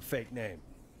be a fake name.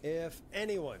 If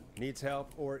anyone needs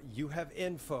help or you have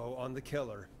info on the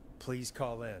killer, please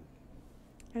call in.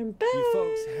 I'm back. You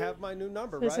folks have my new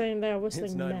number, They're right? saying they're whistling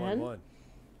it's man. 911.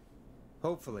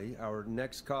 Hopefully, our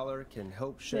next caller can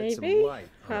help shed Maybe? some light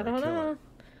on I don't our killer. know.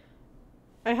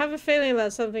 I have a feeling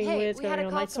that something Hey, weird's we had going a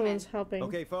on, call like come in. someone's helping.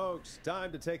 Okay, folks,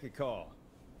 time to take a call.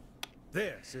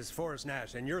 This is Forrest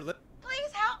Nash, and you're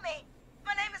Please help me.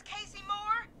 My name is Casey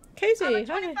Moore. Casey, I'm hi. at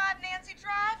 25 Nancy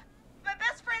Drive. My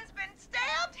best friend's been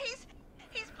stabbed. He's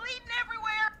bleeding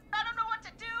everywhere. I don't know what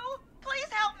to do. Please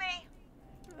help me.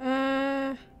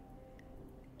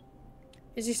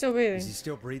 Is he still breathing? Is he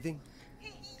still breathing?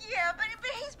 Yeah, but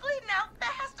he's bleeding out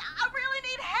fast. I really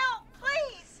need help.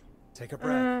 Please. Take a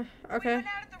breath. Okay. We went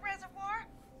out at the reservoir.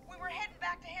 We were heading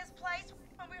back to his place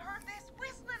when we heard this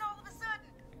whistling all of a sudden.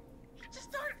 I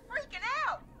just started freaking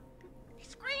out. He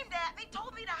screamed at me,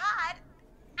 told me to hide.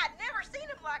 I'd never seen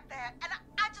him like that, and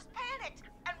I just panicked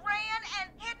and ran and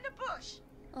hid in a bush.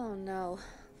 Oh no.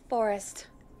 Forrest.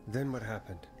 Then what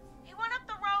happened? He went up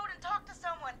the road and talked to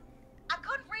someone. I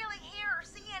couldn't really hear or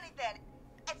see anything.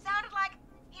 It sounded like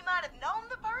he might have known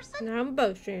the person. Now I'm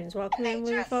both streams. Welcome in,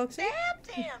 Willie Foxy.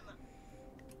 Stabbed him.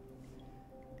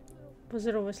 Was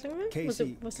it a whistling man? Casey, was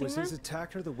it whistling was man? his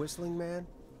attacker the whistling man?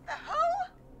 The who?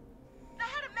 They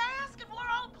had a mask and wore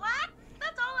all black?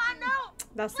 That's all I know.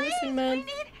 That's the Please, whistling man. we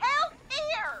need help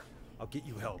here. I'll get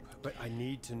you help, but I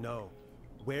need to know.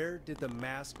 Where did the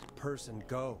masked person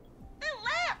go? They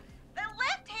left. They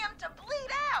left him to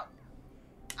bleed out.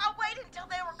 I waited until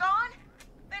they were gone,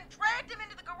 then dragged him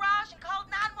into the garage and called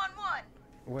 911.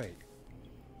 Wait,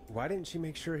 why didn't she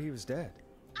make sure he was dead?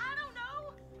 I don't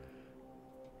know.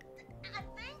 I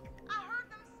think I heard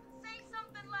them say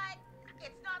something like,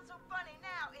 "It's not so funny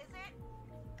now, is it?"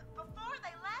 before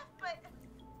they left, but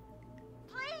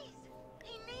please,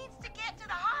 he needs to get to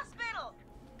the hospital.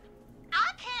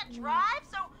 I can't drive,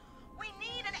 so we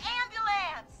need an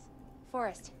ambulance.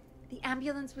 Forrest, the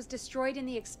ambulance was destroyed in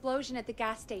the explosion at the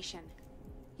gas station.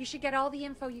 You should get all the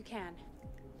info you can.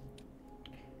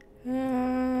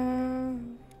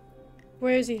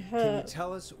 Where is he Can you hurt?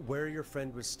 tell us where your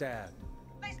friend was stabbed?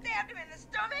 They stabbed him in the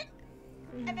stomach,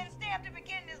 and then stabbed him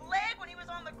again in his leg when he was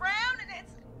on the ground, and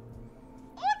it's...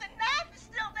 Oh, the knife is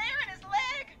still there in his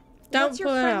leg. Don't What's your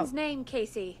pull it friend's out. name,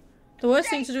 Casey? The worst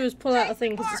thing to do is pull out a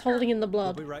thing because it's holding in the We'll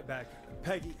blood. be right back.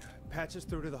 Peggy, patch us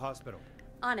through to the hospital.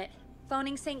 On it.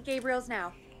 Phoning St. Gabriel's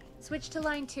now. Switch to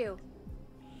line 2.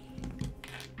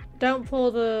 Don't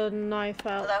pull the knife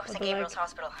out. Hello, of St. the Gabriel's leg.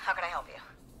 Hospital. How can I help you?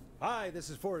 Hi, this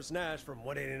is Forrest Nash from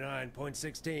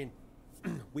 189.16.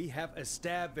 We have a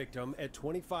stab victim at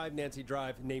 25 Nancy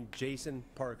Drive named Jason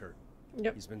Parker.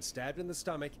 Yep. He's been stabbed in the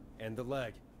stomach and the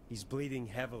leg. He's bleeding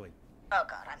heavily. Oh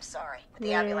God, I'm sorry. But the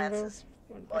Yeah, ambulance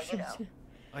well, is... Well, you know.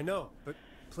 I know, but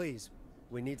please,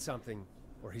 we need something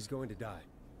or he's going to die.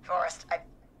 Forrest,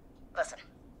 Listen,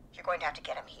 you're going to have to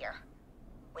get him here.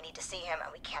 We need to see him,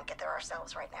 and we can't get there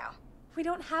ourselves right now. We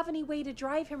don't have any way to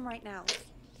drive him right now.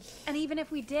 And even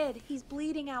if we did, he's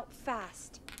bleeding out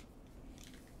fast.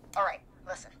 All right,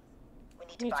 listen. We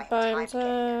need to Need buy to him buy time him to get here.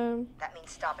 time. That means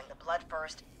stopping the blood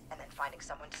first, and then finding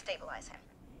someone to stabilize him.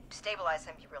 To stabilize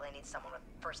him, you really need someone with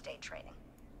first aid training.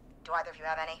 Do either of you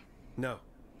have any? No.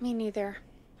 Me neither.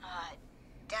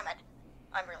 Damn it.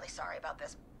 I'm really sorry about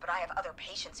this, but I have other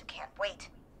patients who can't wait.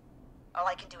 All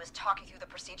I can do is talk you through the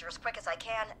procedure as quick as I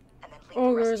can, and then leave the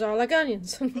rest. Ogres are like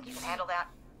onions. Think you can handle that?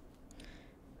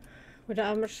 We don't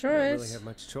have much I don't really choice. have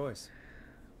much choice.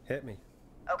 Hit me.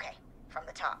 Okay, from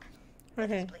the top.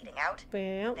 Okay. Bleeding out.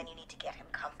 Bleeding out. Then you need to get him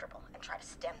comfortable and try to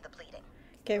stem the bleeding.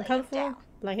 Get him comfortable.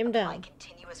 Lay him Apply down.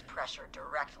 continuous pressure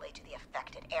directly to the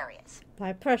affected areas.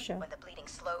 Apply pressure. When the bleeding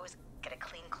slows, get a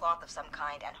clean cloth of some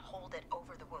kind and hold it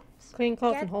over the wounds. Clean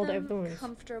cloth Get and hold it them over the wounds.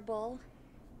 comfortable.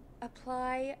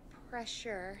 Apply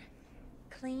pressure.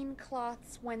 Clean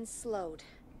cloths when slowed.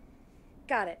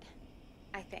 Got it.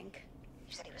 I think.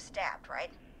 You said he was stabbed, right?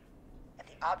 If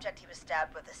the object he was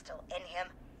stabbed with is still in him,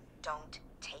 don't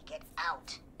take it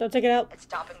out. Don't take it out. It's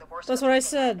stopping the worst. That's of the what I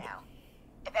bleeding right said. now.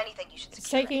 If anything, you should It's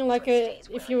secure taking it like so it a, stays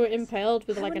if where you it were is. impaled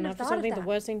with I like a wouldn't knife have or thought of something, the that.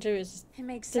 worst thing to do is It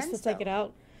makes just sense, to take it though.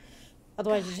 out.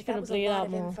 Otherwise, God, you're just that gonna was a bleed lot out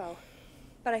of more. info.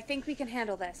 But I think we can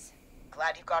handle this.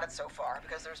 Glad you've got it so far,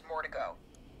 because there's more to go.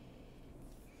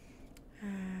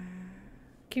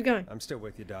 Keep going. I'm still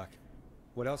with you, Doc.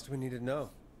 What else do we need to know?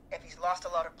 If he's lost a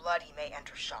lot of blood, he may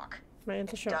enter shock. May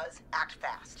enter if shock. he does, act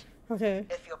fast. Okay.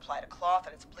 If you applied a cloth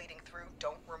and it's bleeding through,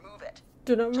 don't remove it.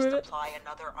 Do not remove it. Just apply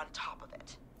another on top of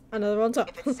it. Another on top.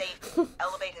 If it's safe,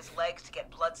 elevate his legs to get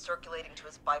blood circulating to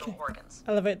his vital organs.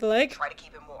 Elevate the leg. Try to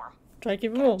keep him warm. Try to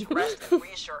keep him warm. To rest and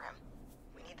reassure him.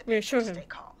 We need the Reassure patient to him.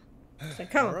 stay calm. Stay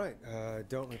calm. All right.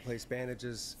 Don't replace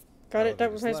bandages. Got it. Don't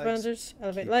Elevate his replace legs, bandages.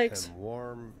 Elevate keep legs. him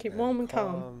warm. Keep warm and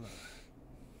calm.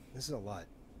 This is a lot.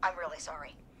 I'm really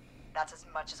sorry. That's as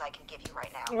much as I can give you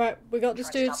right now. Alright, we got this,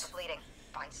 Try to dudes. stop the bleeding.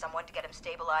 Find someone to get him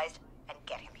stabilized and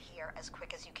get him here as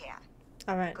quick as you can.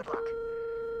 Alright. Good luck.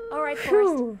 All right,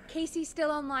 Phew. Forrest. Casey's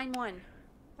still on line 1.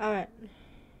 Alright.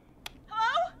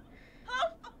 Hello?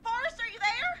 Hello? Forrest, are you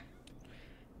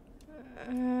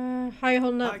there? How you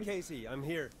holding up? Hi, Casey. I'm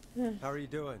here. How are you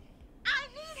doing? I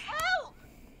need help!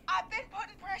 I've been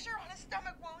putting pressure on his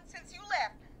stomach wound since you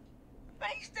left. But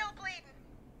he's still bleeding.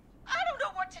 I don't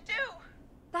know what to do.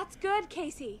 That's good,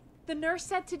 Casey. The nurse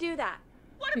said to do that.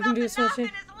 What You about can do the this, knife Sophie. in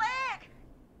his leg?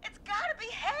 It's gotta be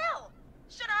hell.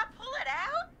 Should I pull it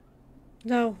out?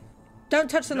 No. Don't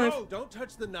touch the knife. No, don't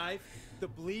touch the knife. The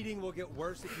bleeding will get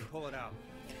worse if you pull it out.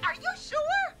 Are you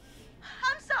sure?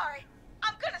 I'm sorry.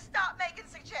 I'm gonna stop making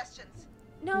suggestions.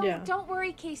 No, Yeah. don't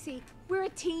worry, Casey. We're a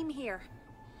team here.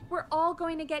 We're all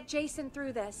going to get Jason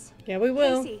through this. Yeah, we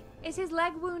will. Casey, is his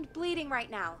leg wound bleeding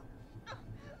right now?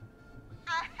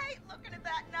 I hate looking at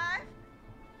that knife.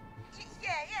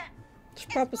 Yeah. It's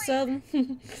proper southern.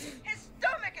 His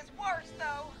stomach is worse,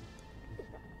 though.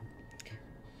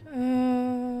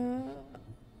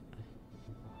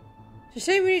 You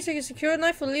say we need to secure a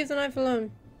knife or leave the knife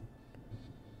alone?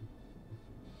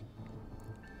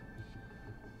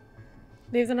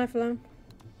 Leave the knife alone.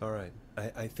 All right.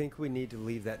 I think we need to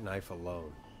leave that knife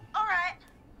alone. All right.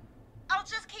 I'll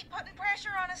just keep putting pressure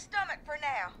on his stomach for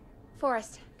now.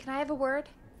 Forrest, can I have a word?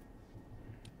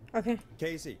 Okay.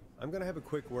 Casey, I'm gonna have a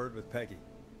quick word with Peggy.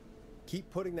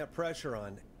 Keep putting that pressure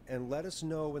on and let us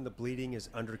know when the bleeding is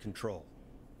under control.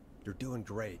 You're doing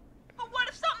great. But what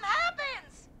if something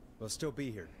happens? We'll still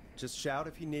be here. Just shout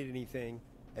if you need anything,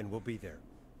 and we'll be there.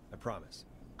 I promise.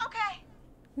 Okay.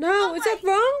 No, is that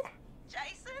wrong?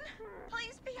 Jason,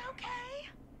 please be okay.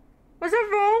 Was that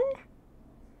wrong?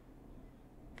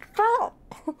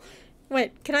 Stop.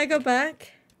 Wait, can I go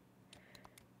back?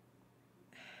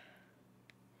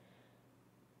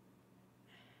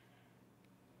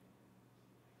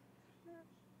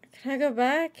 Can I go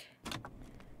back?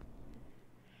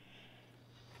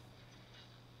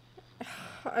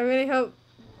 I really hope.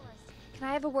 Can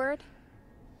I have a word?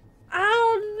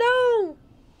 Oh no!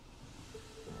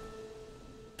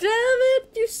 Damn it!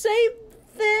 You saved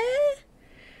there?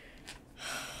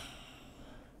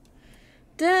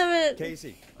 Damn it!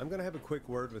 Casey, I'm gonna have a quick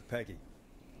word with Peggy.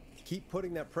 Keep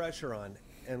putting that pressure on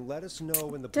and let us know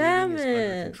when the Damn bleeding is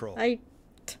under it! control.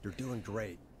 You're doing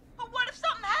great. But what if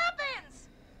something happens?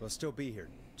 We'll still be here.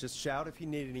 Just shout if you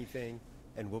need anything,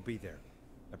 and we'll be there.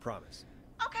 I promise.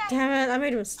 Okay. Damn it! I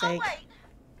made a Oh, mistake. wait.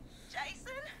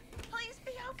 Jason, please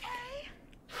be okay.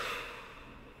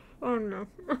 Oh no!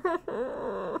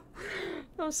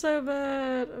 I'm so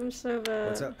bad. I'm so bad.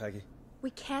 What's up, Peggy?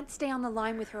 We can't stay on the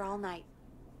line with her all night.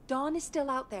 Dawn is still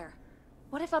out there.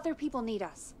 What if other people need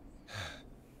us?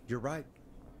 You're right.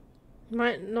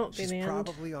 Might not be She's the end.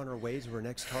 probably on her way to her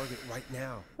next target right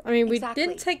now. I mean, we Exactly.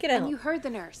 didn't take it out. And you heard the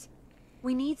nurse.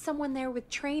 We need someone there with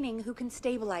training who can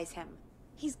stabilize him.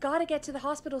 He's got to get to the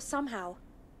hospital somehow.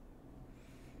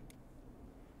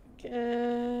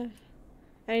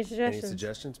 Any suggestions? Any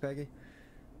suggestions, Peggy?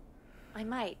 I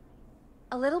might.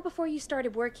 A little before you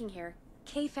started working here,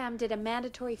 KFAM did a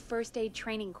mandatory first aid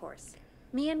training course.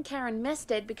 Me and Karen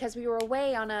missed it because we were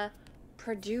away on a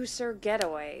producer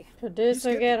getaway.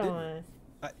 Producer getaway.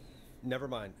 Never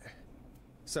mind.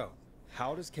 So,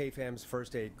 how does KFAM's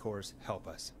first aid course help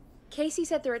us? Casey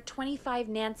said they're at 25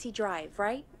 Nancy Drive,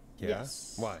 right? Yeah?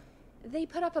 Yes. Why? They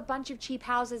put up a bunch of cheap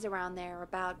houses around there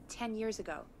about 10 years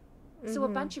ago. So a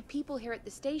bunch of people here at the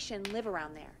station live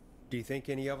around there. Do you think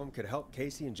any of them could help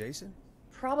Casey and Jason?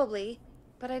 Probably,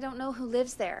 but I don't know who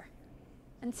lives there.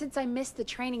 And since I missed the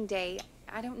training day,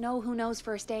 I don't know who knows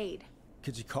first aid.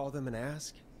 Could you call them and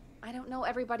ask? I don't know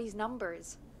everybody's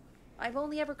numbers. I've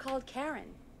only ever called Karen.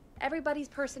 Everybody's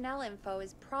personnel info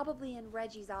is probably in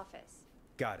Reggie's office.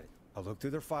 Got it. I'll look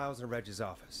through their files in Reggie's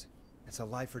office. It's a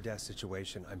life or death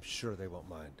situation. I'm sure they won't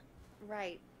mind.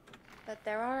 Right. But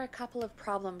there are a couple of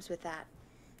problems with that.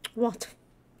 What?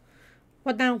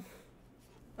 What now?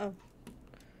 Oh.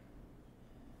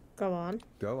 Go on.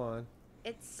 Go on.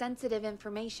 It's sensitive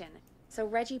information, so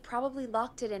Reggie probably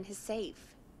locked it in his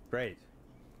safe. Great.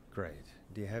 Great.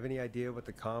 Do you have any idea what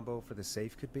the combo for the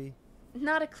safe could be?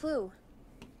 Not a clue.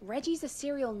 Reggie's a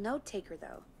serial note-taker,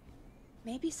 though.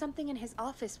 Maybe something in his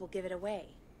office will give it away.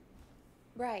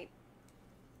 Right.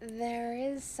 There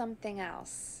is something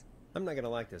else. I'm not gonna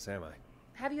like this, am I?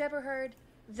 Have you ever heard,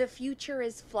 the future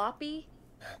is floppy?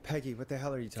 Peggy, what the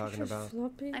hell are you talking about?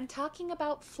 Floppy? I'm talking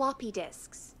about floppy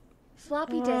disks.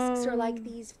 Floppy disks are like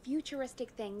these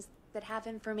futuristic things that have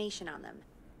information on them.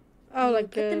 Oh, you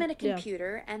like put them in a yeah.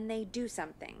 computer and they do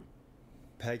something.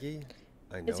 Peggy?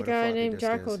 I know It's a what guy floppy named disk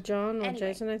Jack is. or John or Anyway,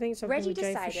 Jason, I think. Something Reggie with J for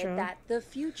decided sure. that the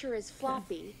future is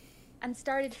floppy and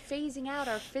started phasing out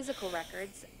our physical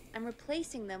records and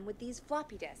replacing them with these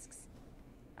floppy disks.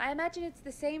 I imagine it's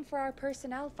the same for our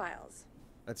personnel files.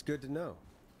 That's good to know.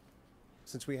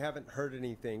 Since we haven't heard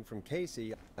anything from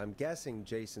Casey, I'm guessing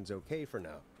Jason's okay for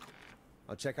now.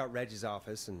 I'll check out Reggie's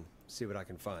office and see what I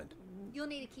can find. You'll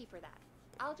need a key for that.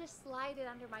 I'll just slide it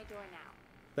under my door now.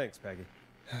 Thanks, Peggy.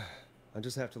 I'll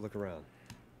just have to look around.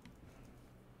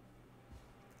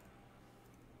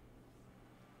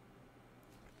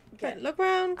 Okay, look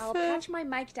around. I'll patch my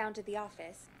mic down to the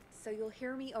office, so you'll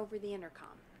hear me over the intercom.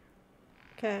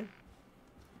 Okay.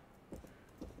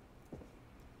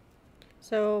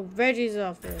 So, Reggie's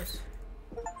office.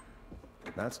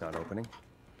 That's not opening.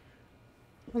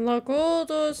 Unlock all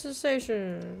doors to the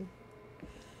station.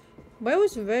 Where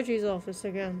was Reggie's office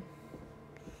again?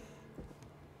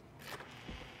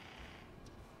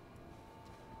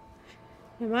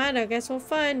 Never mind, I guess we'll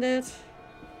find it.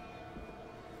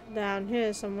 Down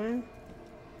here somewhere.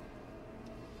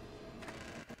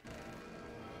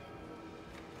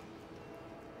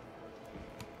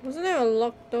 Wasn't there a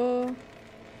locked door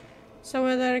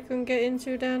somewhere that I couldn't get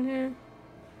into down here?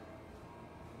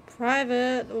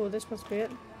 Private. Oh, this must be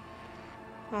it.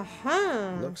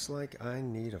 Aha. Looks like I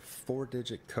need a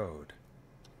 4-digit code.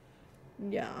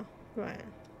 Yeah, right.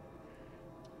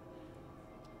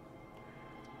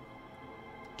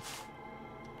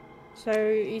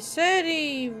 So he said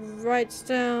he writes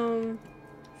down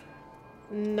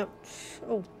notes.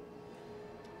 Oh.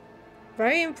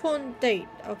 Very important date.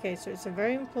 Okay, so it's a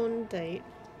very important date.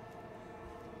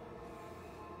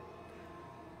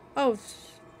 Oh,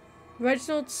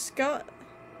 Reginald Scott.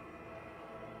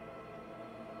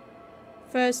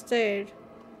 First aid.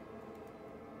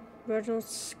 Reginald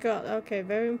Scott. Okay,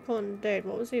 very important date.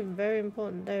 What was the very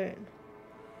important date?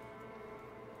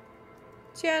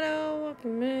 Seattle,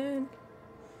 welcome in.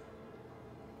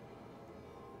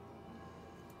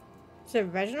 Is it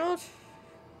Reginald?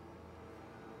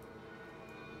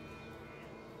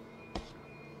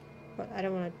 But I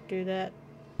don't want to do that.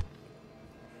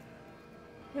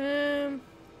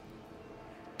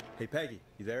 Hey, Peggy,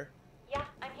 you there? Yeah,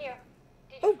 I'm here.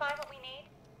 Did you find what we need?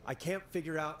 I can't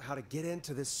figure out how to get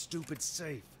into this stupid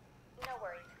safe. No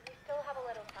worries. We still have a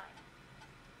little time.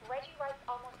 Reggie writes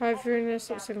almost I've written this.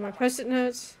 Looks like my post-it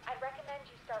notes. I'd recommend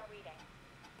you start reading.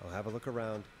 I'll have a look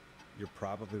around. You're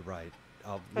probably right.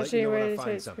 I'll let Actually, you know when I wait, so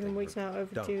find it's something. been weeks now, but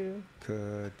overdue.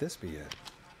 Could this be it?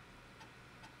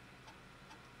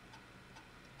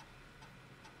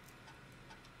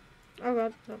 Oh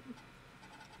god. No.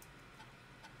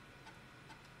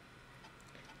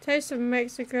 Taste of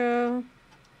Mexico.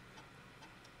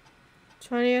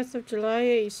 20th of July,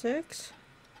 86.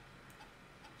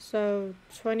 So,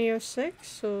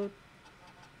 2006 or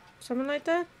something like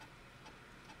that.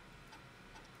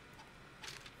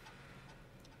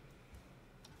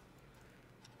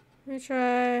 Let me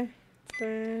try. I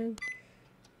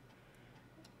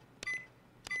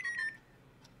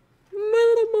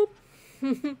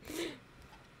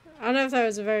don't know if that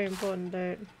was a very important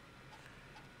date.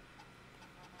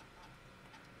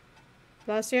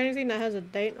 That's the only thing that has a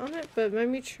date on it, but let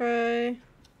me try.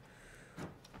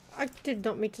 I did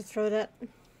not mean to throw that.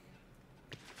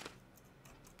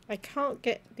 I can't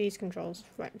get these controls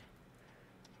right.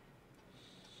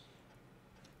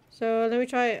 So let me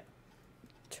try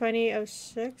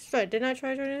 2006. Right, didn't I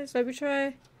try 2006? Let me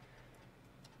try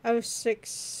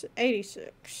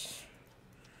 0686.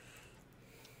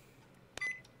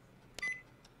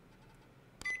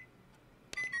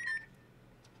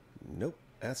 Nope,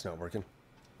 that's not working.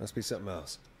 Must be something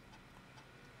else.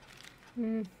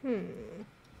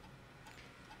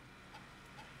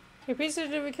 A pizza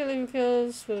delivery killing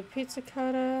kills with a pizza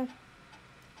cutter.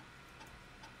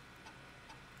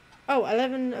 Oh,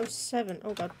 1107.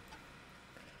 Oh god.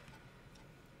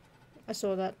 I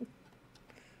saw that.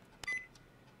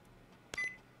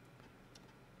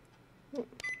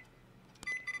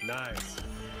 Nice.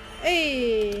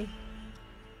 Hey!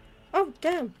 Oh,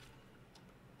 damn.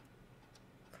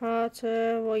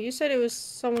 Carter. Well, you said it was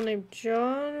someone named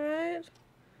John, right?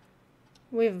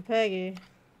 We have a Peggy.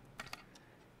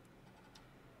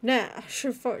 Nash.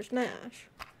 Of course, Nash.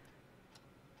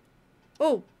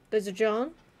 Oh, there's a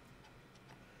John.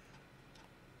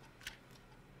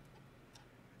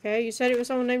 Okay, you said it was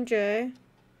someone named Jay.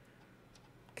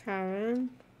 Karen.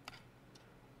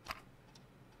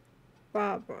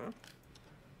 Barbara.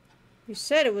 You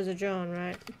said it was a John,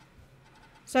 right?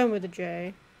 Someone with a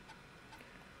J.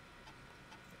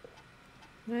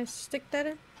 Can I stick that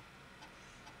in?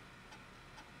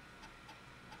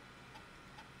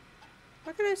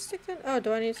 How can I stick that? Oh,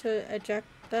 do I need to eject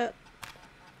that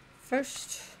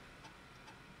first?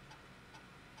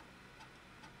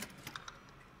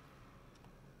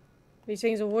 These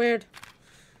things are weird.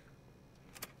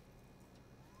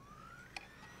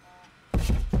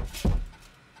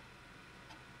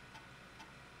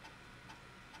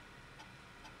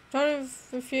 John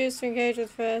refused to engage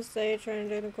with first aid training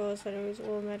during the course, and it was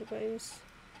all medical use.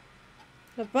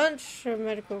 A bunch of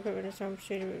medical equipment is on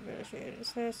procedure with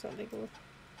administrators. That's not legal.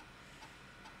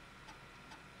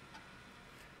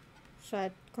 Should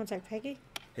I contact Peggy?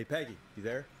 Hey, Peggy, you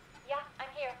there? Yeah, I'm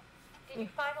here. Did you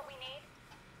find what we need?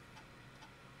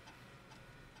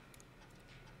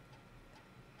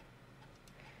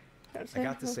 I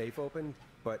got the safe open,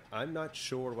 but I'm not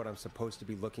sure what I'm supposed to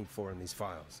be looking for in these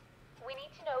files. We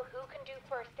need to know who can do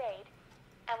first aid,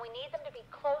 and we need them to be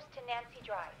close to Nancy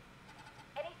Drive.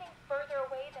 Anything further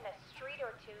away than a street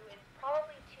or two is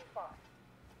probably too far.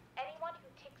 Anyone who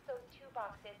ticks those two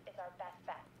boxes is our best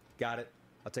bet. Got it.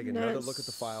 I'll take another look at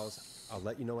the files. I'll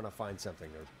let you know when I find something,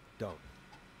 or don't.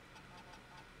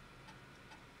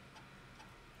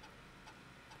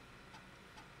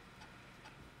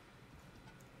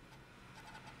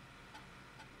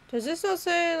 Does this not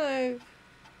say, like...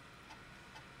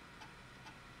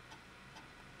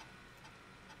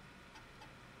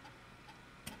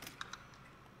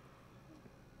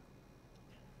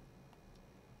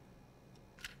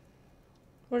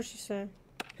 What did she say?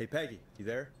 Hey, Peggy, you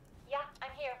there? Yeah,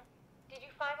 I'm here. Did you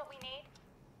find what we need?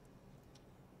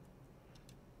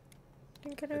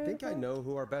 I think I know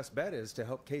who our best bet is to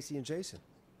help Casey and Jason.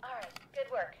 Alright, good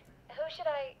work. Who should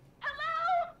I...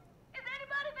 Hello? Is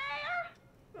anybody there?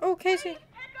 Oh, Casey.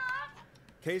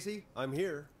 Casey, I'm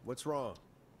here. What's wrong?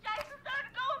 Jason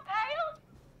started going pale.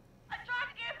 I tried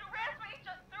to get him to rest, but he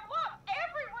just threw up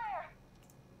everywhere.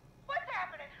 What's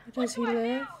happening? Does he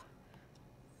live?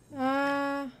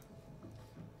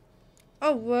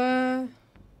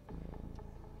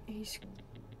 He's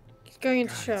going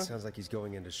into shock. It sounds like he's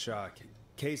going into shock.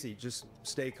 Casey, just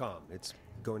stay calm. It's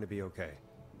going to be okay.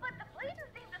 But the bleeding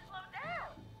seemed to slow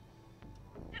down.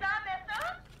 Did I mess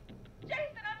up?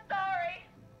 Jason, I'm sorry.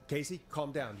 Casey,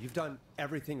 calm down. You've done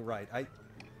everything right. I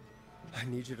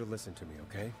need you to listen to me,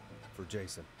 okay? For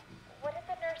Jason. What did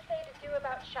the nurse say to do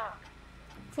about shock?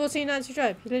 14 Nancy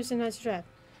Drive. He lives in Nancy Drive.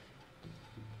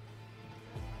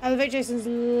 Elevate Jason's...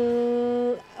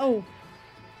 Oh.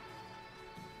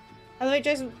 Elevate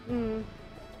Jason...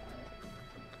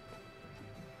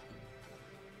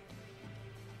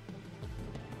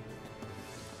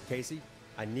 Casey,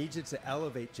 I need you to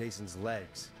elevate Jason's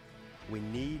legs. We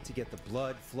need to get the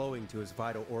blood flowing to his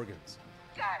vital organs.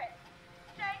 Got it.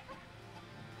 Jason,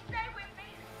 stay with me.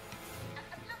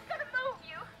 I'm just gonna move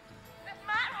you. This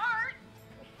might hurt.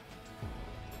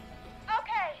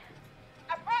 Okay.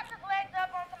 I propped his legs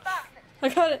up on some boxes. I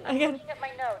got it. I'm looking at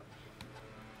my notes.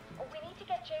 We need to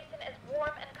get Jason as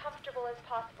warm and comfortable as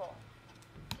possible.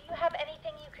 Do you have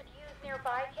anything you could use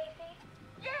nearby, Casey?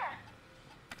 Yeah.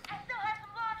 I still have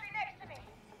some laundry next to me.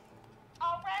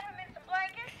 I'll wrap him in some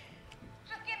blankets.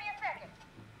 Just give me a second.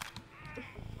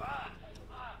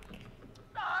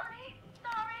 Sorry.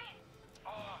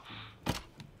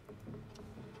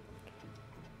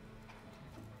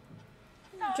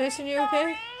 Jason, you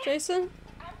okay? Jason?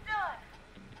 I'm done.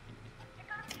 You're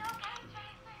gonna be okay,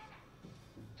 Jason.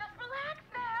 Just relax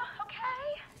now,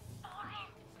 okay? Sorry.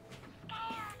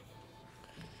 Scared.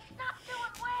 He's not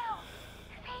doing well.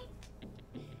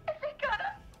 Is he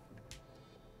gonna?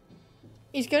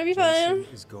 He's gonna be fine.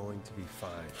 Jason is going to be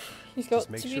fine. He's got Just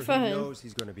make to sure be fine. he knows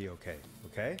he's going to be okay.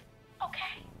 Okay?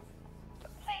 Okay.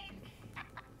 But please,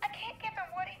 I can't give him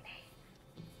what he needs.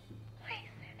 Please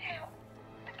send help.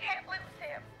 I can't lose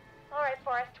him. All right,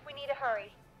 Forrest, we need to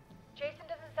hurry. Jason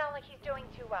doesn't sound like he's doing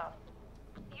too well.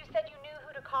 You said you knew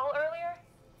who to call earlier?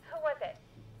 Who was it?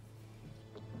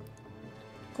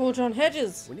 Call John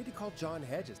Hedges. We need to call John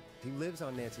Hedges. He lives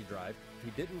on Nancy Drive.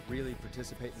 He didn't really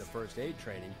participate in the first aid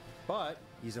training, but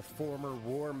he's a former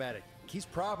war medic. He's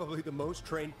probably the most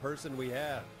trained person we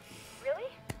have. Really?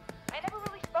 I never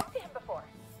really spoke to him before.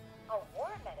 A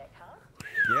war medic, huh?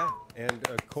 Yeah, and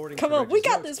according Come to on, we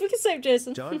Reggie's got notes, this. We can save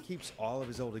Jason. John keeps all of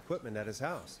his old equipment at his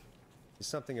house. He's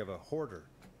something of a hoarder.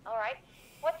 All right.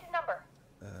 What's his number?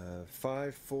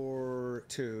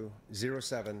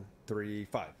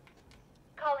 5420735.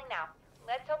 Calling now.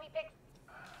 Let's hope he picks.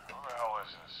 Who the hell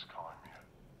is this calling me?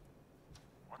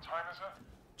 What time is it?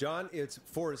 John, it's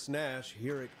Forrest Nash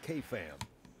here at KFAM.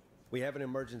 We have an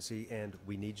emergency and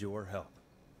we need your help.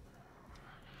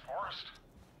 Forrest?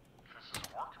 If this is a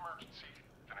work emergency,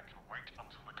 then it can wait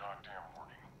until the goddamn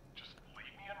morning. Just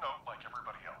leave me a note like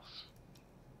everybody else.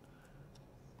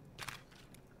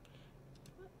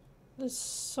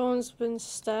 Someone's been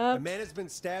stabbed. A man has been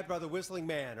stabbed by the Whistling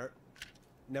Man, or...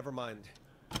 Never mind.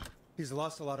 He's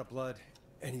lost a lot of blood,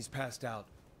 and he's passed out.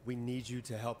 We need you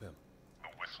to help him. The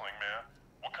Whistling Man?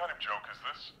 What kind of joke is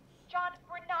this? John,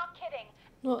 we're not kidding.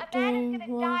 Not A man doing is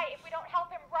gonna well. die if we don't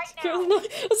help him right now. No,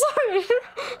 sorry.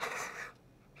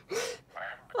 I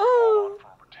haven't been Oh. called on for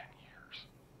over 10 years.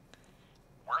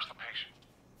 Where's the patient?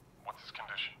 What's his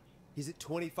condition? He's at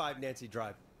 25 Nancy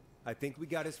Drive. I think we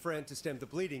got his friend to stem the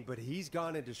bleeding, but he's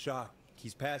gone into shock.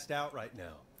 He's passed out right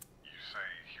now. You say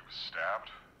he was stabbed?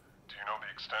 Do you know the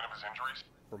extent of his injuries?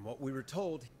 From what we were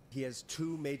told, he has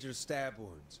 2 major stab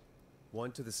wounds.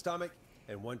 One to the stomach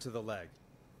and one to the leg.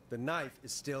 The knife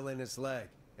is still in his leg,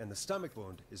 and the stomach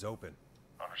wound is open.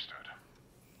 Understood.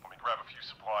 Let me grab a few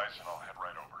supplies and I'll head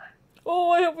right over. Oh,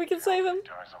 I hope we can save him. He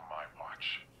dies on my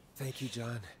watch. Thank you,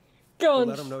 John. Go We'll on,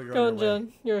 let him know you're go on on, your way.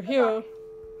 John. You're a hero.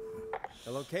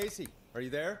 Hello, Casey. Are you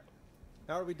there?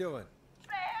 How are we doing?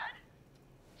 Bad.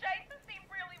 Jason seemed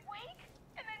really weak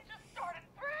and then just started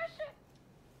thrashing.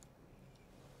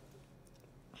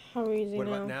 How easy What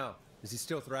now? about now? Is he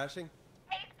still thrashing?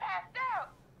 He's passed out.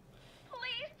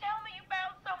 Please tell me you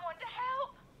found someone to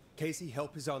help. Casey,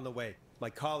 help is on the way. My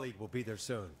colleague will be there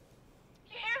soon.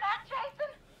 You hear that,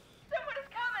 Jason? Someone is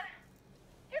coming.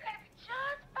 You're gonna be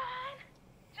just fine.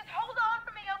 Just hold on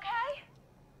for me, okay?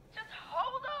 Just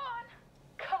hold on.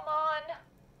 Come on.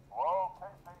 Hello,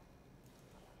 Casey.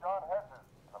 This is John Hedges.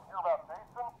 I'm here about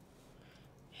Jason.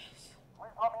 Please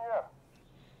let me in.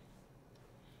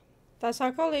 That's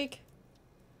our colleague.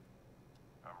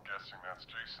 I'm guessing that's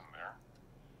Jason there.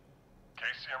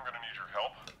 Casey, I'm gonna need your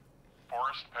help.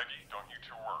 Forrest, Peggy, don't you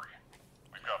two worry.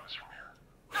 We've got this from here.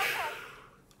 Okay.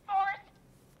 Forrest,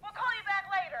 we'll call you back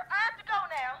later. I have to go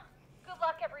now. Good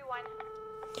luck, everyone.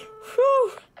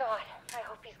 Whew. God, I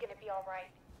hope he's gonna be all right.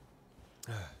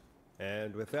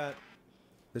 And with that,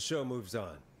 the show moves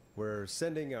on. We're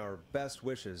sending our best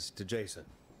wishes to Jason.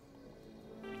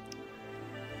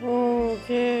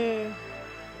 Okay.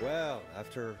 Well,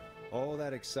 after all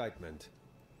that excitement,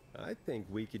 I think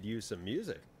we could use some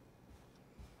music.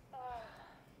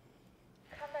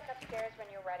 Come back upstairs when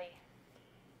you're ready.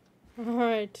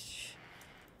 Alright.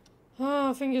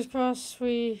 Oh, fingers crossed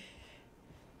we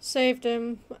saved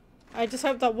him. I just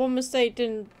hope that one mistake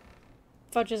didn't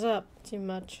fudge us up too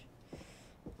much.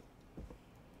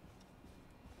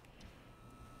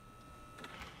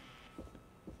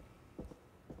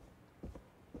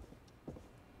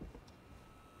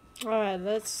 Alright,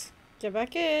 let's get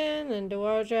back in and do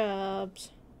our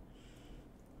jobs.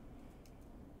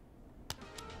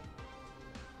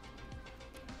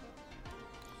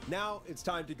 Now it's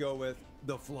time to go with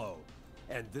The Flow.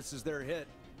 And this is their hit,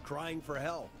 Crying for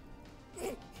Help.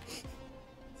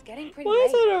 It's getting pretty Why late.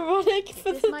 is that ironic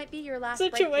for This the might be your last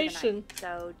situation? break for the night,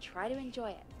 so try to enjoy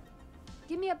it.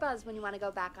 Give me a buzz when you want to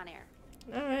go back on air.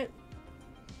 Alright.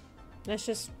 Let's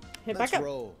just hit Let's back up.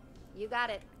 roll. You got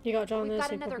it. You got John We've this,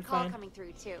 got you're another probably call fine. coming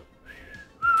through too.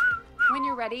 When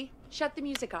you're ready, shut the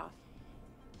music off.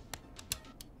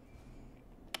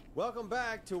 Welcome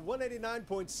back to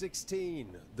 189.16,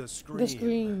 The Scream. The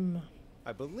Scream.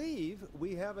 I believe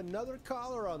we have another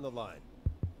caller on the line.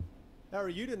 How are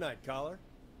you tonight, caller?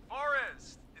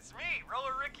 Forrest, it's me,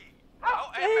 Roller Ricky.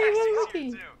 Hey, and Maxie's Roller here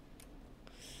Ricky. too.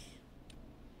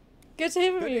 Good to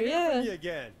hear from Good you, to hear yeah. from you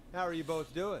again. How are you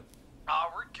both doing?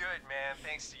 Oh, we're good, man.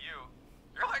 Thanks to you.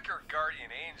 You're like our guardian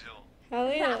angel.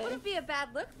 Hell yeah. That wouldn't be a bad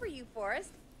look for you,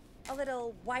 Forrest. A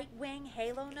little White Wing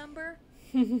Halo number.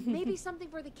 Maybe something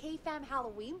for the KFAM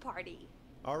Halloween party.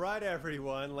 All right,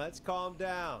 everyone, let's calm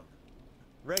down.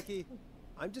 Ricky,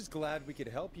 I'm just glad we could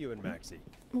help you and Maxie.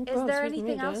 Oh, Is God, there excuse me,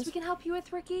 anything else guys. we can help you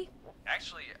with, Ricky?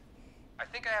 Actually, I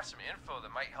think I have some info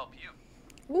that might help you.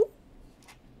 Ooh.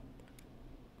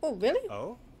 Oh, really?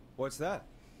 Oh? What's that?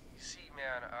 You see,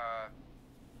 man,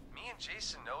 me me and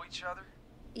Jason know each other.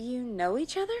 You know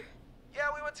each other? Yeah,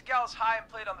 we went to Gallows High and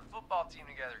played on the football team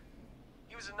together.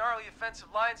 He was a gnarly offensive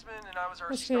linesman, and I was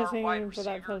our star wide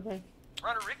receiver.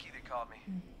 Runner Ricky, they called me.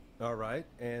 All right,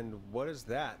 and what does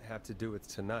that have to do with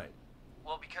tonight?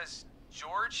 Well, because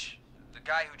George, the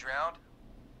guy who drowned,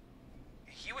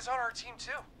 he was on our team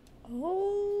too.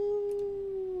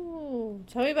 Oh,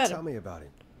 tell me about him. Tell me about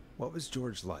him. What was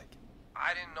George like?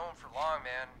 I didn't know him for long,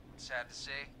 man. Sad to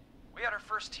say. We had our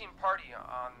first team party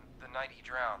on the night he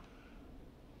drowned.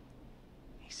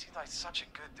 He seemed like such a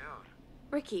good dude.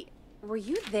 Ricky, were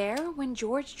you there when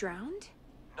George drowned?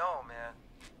 No, man.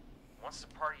 Once the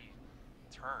party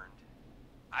turned,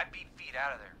 I beat feet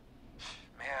out of there.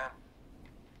 Man,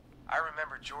 I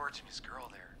remember George and his girl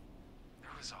there.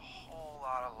 There was a whole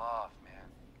lot of love, man.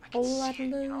 I could see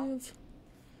it, you know?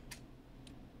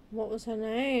 What was her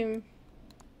name?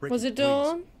 Ricky, was it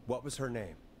Dawn? Please, what was her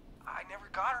name? I never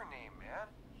got her name, man.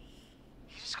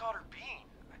 He just called her Bean.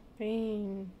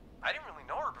 Bean. I didn't really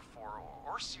know her before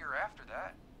or see her after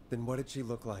that. Then what did she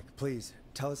look like? Please,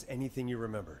 tell us anything you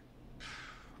remember.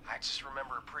 I just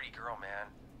remember a pretty girl, man.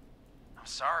 I'm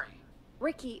sorry.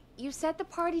 Ricky, you said the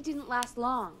party didn't last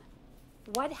long.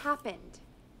 What happened?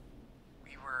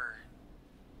 We were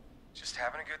just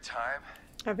having a good time.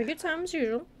 Having a good time as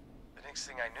usual. The next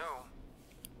thing I knew,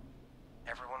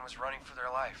 everyone was running for their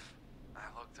life. I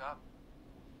looked up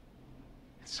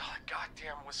and saw a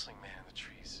goddamn whistling man in the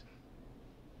trees.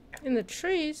 In the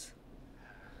trees?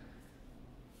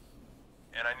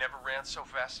 And I never ran so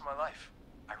fast in my life.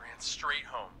 I ran straight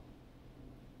home.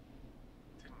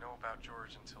 Didn't know about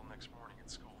George until next morning at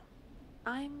school.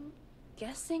 I'm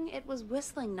guessing it was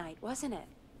whistling night, wasn't it?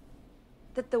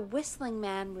 That the whistling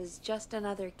man was just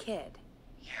another kid.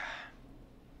 Yeah.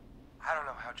 I don't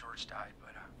know how George died, but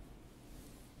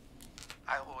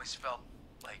I always felt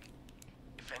like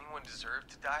if anyone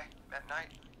deserved to die that night,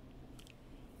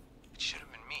 it should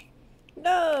have been me.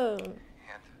 No. And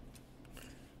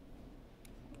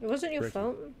it wasn't your Ricky,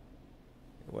 fault.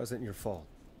 It wasn't your fault.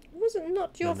 It wasn't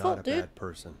not your You're fault, not a dude. bad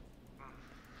person.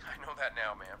 I know that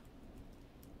now, ma'am.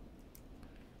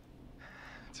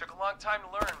 It took a long time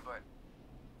to learn, but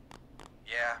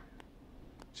yeah,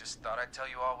 just thought I'd tell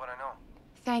you all what I know.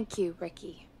 Thank you,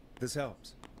 Ricky. This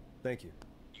helps. Thank you.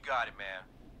 You got it, man.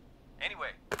 Anyway,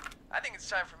 I think it's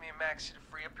time for me and Maxie to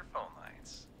free up your phone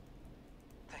lines.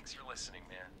 Thanks for listening,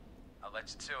 man. I'll let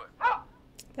you to it.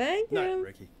 Thank you. Night,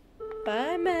 Ricky.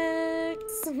 Bye,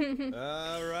 Max.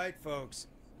 All right, folks.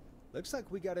 Looks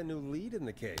like we got a new lead in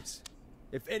the case.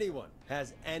 If anyone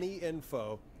has any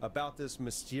info about this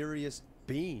mysterious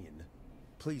bean,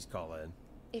 please call in.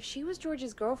 If she was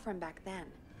George's girlfriend back then,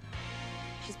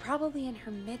 she's probably in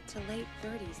her mid to late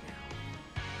 30s now.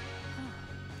 Huh.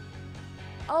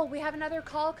 Oh, we have another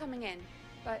call coming in,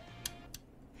 but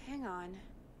hang on.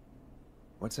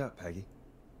 What's up, Peggy?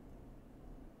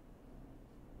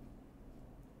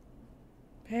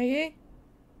 Peggy?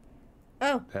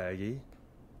 Oh. Peggy?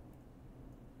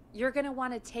 You're gonna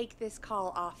want to take this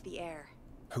call off the air.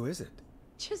 Who is it?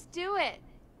 Just do it.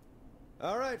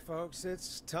 All right, folks,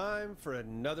 it's time for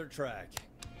another track.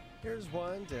 Here's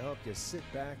one to help you sit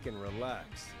back and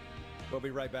relax. We'll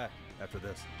be right back after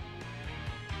this.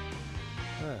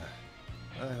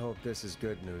 I hope this is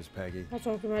good news, Peggy. I'll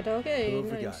talk to my dog. Hey, Who have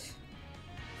we got? Nice.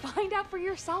 Find out for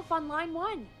yourself on line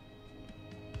 1.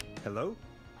 Hello?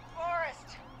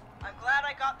 Forrest, I'm glad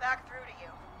I got back through to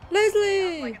you.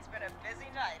 Leslie! Sounds like it's been a busy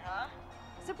night, huh?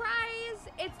 Surprise!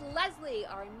 It's Leslie,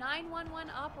 our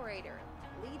 911 operator,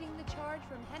 leading the charge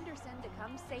from Henderson to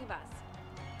come save us.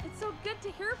 It's so good to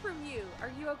hear from you.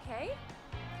 Are you okay?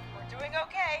 We're doing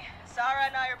okay. Sarah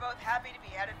and I are both happy to be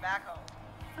headed back home.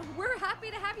 We're happy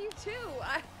to have you too.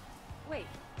 Wait,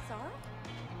 Sarah?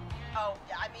 Oh,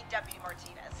 yeah, I mean Deputy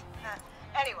Martinez.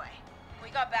 Anyway, we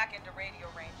got back into radio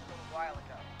range a little while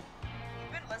ago.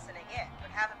 We've been listening in, but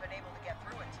haven't been able to get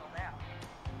through until now.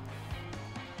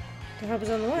 The help is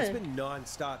on the way. It's been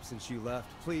non-stop since you left.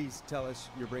 Please tell us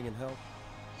you're bringing help.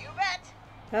 You bet.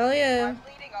 Hell yeah. I'm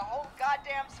leading a whole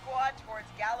goddamn squad towards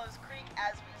Gallows Creek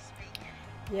as we speak.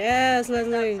 Yes,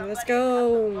 Leslie, let's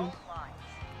go.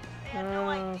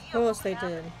 Of course they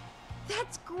did.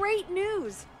 That's great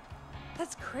news.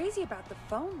 That's crazy about the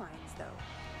phone lines, though.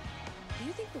 Do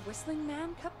you think the whistling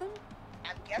man cut them?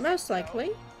 I'm guessing Most so.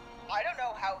 likely. I don't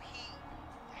know how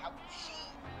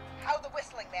the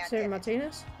whistling man Sarah did it.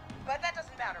 Martinez? But that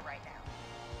doesn't matter right now.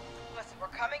 Listen, we're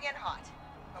coming in hot,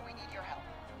 but we need your help.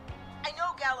 I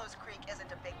know Gallows Creek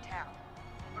isn't a big town,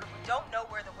 but if we don't know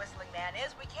where the whistling man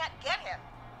is, we can't get him.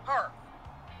 Her.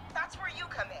 That's where you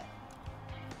come in.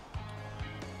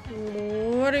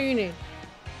 What do you need?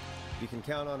 You can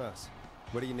count on us.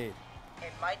 What do you need?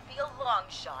 It might be a long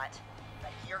shot,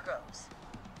 but here goes.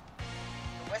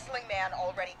 The Whistling Man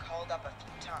already called up a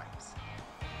few times.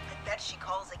 I bet she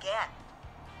calls again.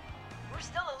 We're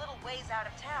still a little ways out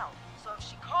of town, so if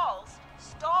she calls,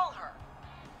 stall her.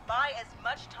 Buy as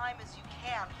much time as you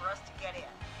can for us to get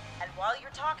in. And while you're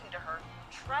talking to her,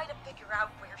 try to figure out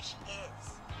where she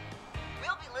is.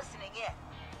 We'll be listening in,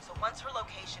 so once her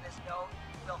location is known,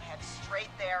 we'll head straight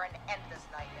there and end this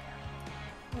nightmare.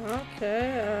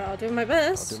 Okay, I'll do my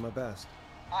best. I'll do my best.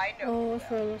 I know. Oh,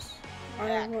 Phyllis.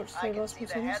 I watched I the can last see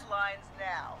the one. headlines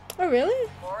now. Oh, really?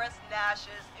 Forrest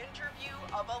Nash's interview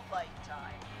of a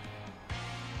lifetime.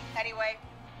 Anyway,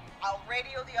 I'll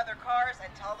radio the other cars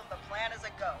and tell them the plan is a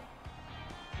go.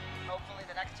 Hopefully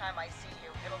the next time I see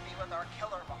you, it'll be with our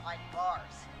killer behind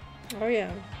bars. Oh,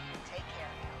 yeah. Take care.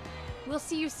 We'll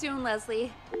see you soon,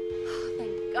 Leslie.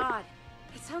 Thank God.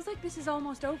 It sounds like this is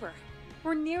almost over.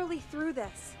 We're nearly through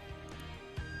this.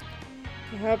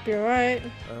 I hope you're right.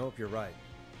 I hope you're right.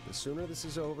 The sooner this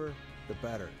is over, the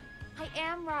better. I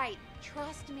am right.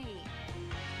 Trust me.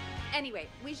 Anyway,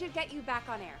 we should get you back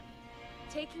on air.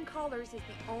 Taking callers is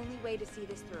the only way to see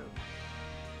this through.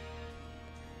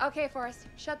 Okay, Forrest,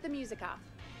 shut the music off.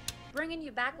 Bringing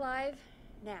you back live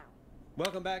now.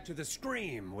 Welcome back to The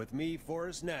Scream with me,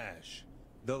 Forrest Nash.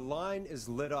 The line is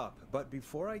lit up, but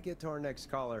before I get to our next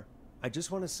caller, I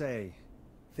just want to say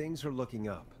things are looking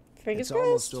up. Fingers it's crossed.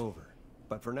 almost over.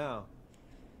 But for now,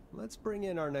 let's bring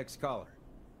in our next caller.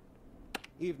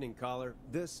 Evening, caller.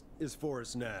 This is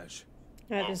Forrest Nash.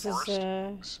 Yeah, this Forrest. is,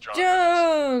 This is John.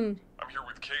 John! I'm here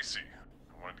with Casey.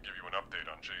 I wanted to give you an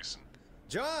update on Jason.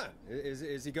 John!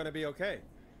 Is he gonna be okay?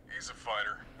 He's a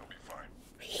fighter. He'll be fine.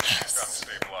 He's gotten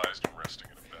stabilized and resting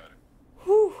in a bed.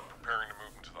 Whew. Preparing to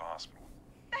move him to the hospital.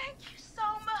 Thank you so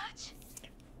much.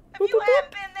 If you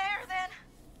hadn't been there, then...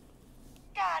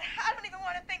 God, I don't even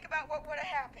want to think about what would have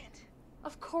happened.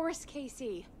 Of course,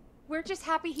 Casey. We're just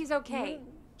happy he's okay.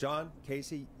 John,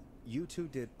 Casey, you two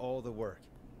did all the work.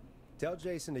 Tell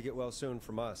Jason to get well soon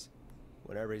from us,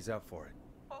 whenever he's up for it.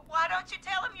 Well, why don't you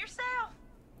tell him yourself?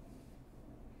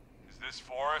 Is this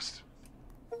Forrest?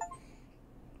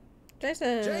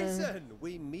 Jason! Jason!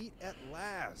 We meet at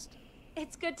last.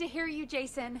 It's good to hear you,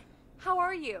 Jason. How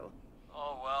are you?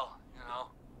 Oh, well, you know.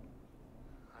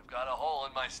 I've got a hole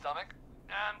in my stomach,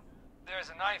 and there's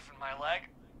a knife in my leg,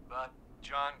 but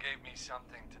John gave me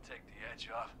something to take the edge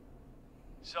off.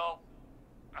 So,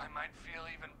 I might feel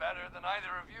even better than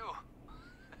either of you.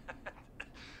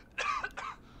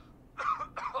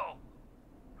 Oh.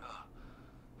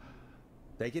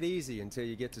 Take it easy until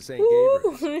you get to St.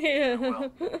 Gabriel's. Yeah.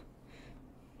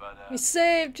 But, We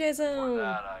saved for Jason!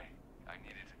 that, I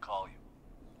needed to call you.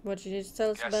 What did you need to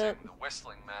tell us Guessing about? the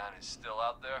Whistling Man is still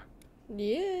out there?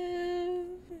 Yeah.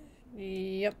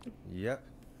 Yep. Yep.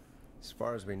 As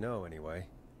far as we know, anyway.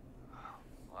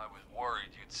 I was worried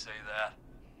you'd say that.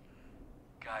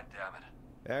 God damn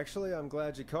it. Actually, I'm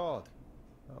glad you called.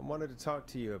 I wanted to talk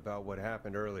to you about what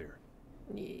happened earlier.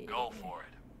 Yeah. Go for it.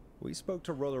 We spoke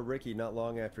to Roller Ricky not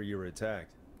long after you were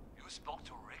attacked. You spoke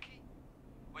to Ricky?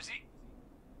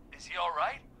 Is he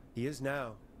alright? He is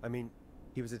now. I mean,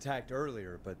 he was attacked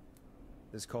earlier, but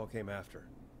this call came after.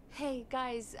 Hey,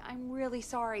 guys, I'm really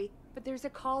sorry, but there's a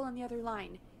call on the other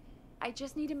line. I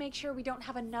just need to make sure we don't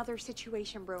have another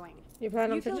situation brewing. You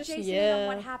plan on You fill finishing? Jason in Yeah. on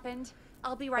what happened.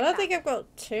 I'll be right I don't back. think I've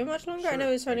got too much longer. I Sure,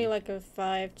 know it's only maybe. like a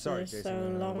 5 to Sorry, so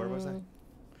Jason. long Where was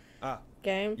I?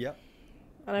 game. Yep.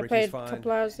 And I Ricky's played fine. a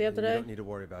couple hours the other You day. don't need to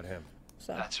worry about him.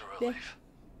 So, That's a yeah. relief.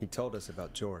 He told us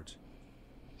about George.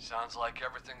 Sounds like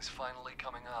everything's finally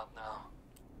coming out now.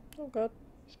 Oh god.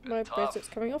 It's been My tough bracelet's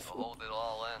coming off. to hold it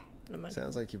all in. Never mind.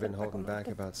 Sounds like you've been Put it holding on my back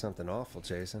laptop. about something awful,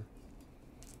 Jason.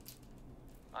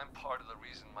 I'm part of the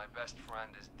reason my best friend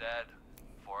is dead,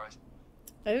 Forrest.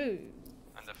 Oh.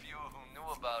 And the few who knew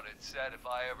about it said if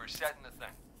I ever said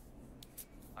anything,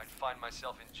 I'd find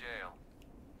myself in jail.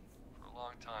 For a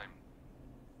long time.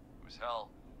 It was hell.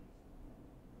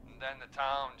 And then the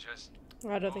town just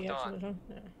I don't think moved it's on. long.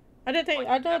 Yeah. I don't think. Like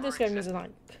I it know never this game existed. isn't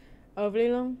like overly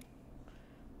long.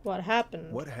 What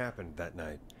happened? What happened that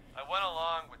night? I went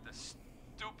along with the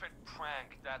stupid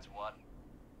prank, that's what.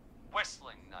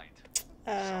 Whistling night.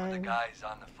 Some of the guys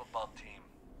on the football team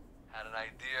had an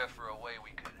idea for a way we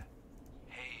could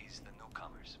haze the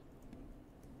newcomers.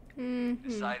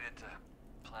 Decided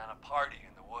to plan a party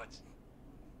in the woods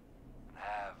and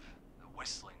have the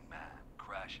Whistling Man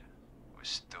crash it. It was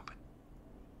stupid.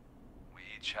 We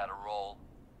each had a role.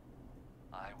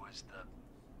 I was the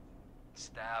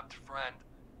stabbed friend.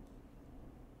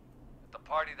 At the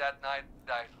party that night,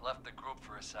 I left the group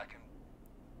for a second.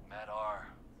 Met our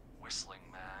Whistling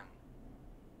Man.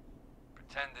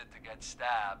 pretended to get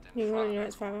stabbed in You front already know of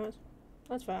it's 5 hours.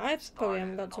 That's fine. I probably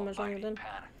haven't got too much longer then.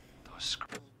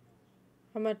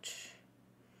 How much?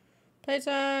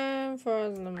 Playtime? 4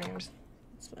 hours in the morning.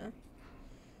 That's fair.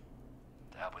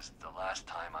 That was the last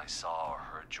time I saw or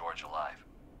heard George alive.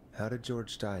 How did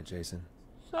George die, Jason?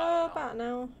 So about an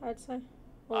hour, I'd say.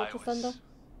 Or I just was under.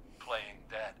 playing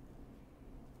dead.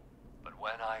 But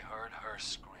when I heard her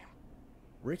scream...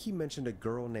 Ricky mentioned a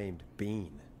girl named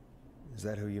Bean. Is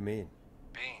that who you mean?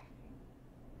 Bean?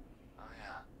 Oh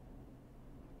yeah.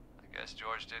 I guess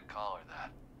George did call her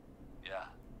that. Yeah.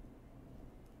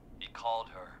 He called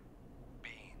her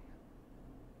Bean.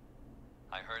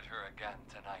 I heard her again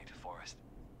tonight, Forrest.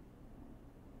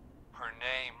 Her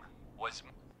name was...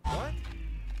 What?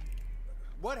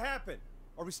 What happened?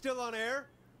 Are we still on air?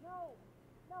 No,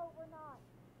 we're not.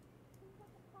 Seems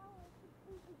like the power is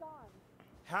completely gone.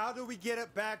 How do we get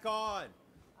it back on?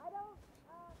 I don't,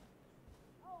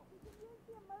 we can use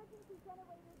the emergency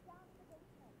generator down in the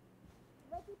basement.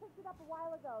 Reggie picked it up a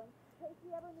while ago, in case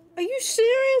we ever needed Are you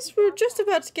serious? We were just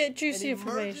about to get juicy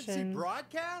information. Emergency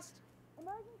broadcast?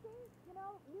 Emergency? You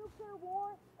know, nuclear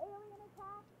war, alien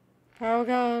attack. Oh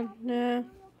god, yeah.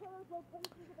 Serial killer's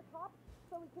location to the top,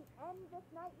 so we can end this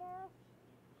nightmare.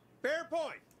 Fair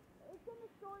point. It's in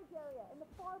the storage area, in the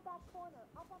far back corner,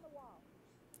 up on the wall.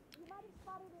 You might have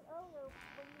spotted it earlier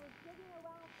when you were digging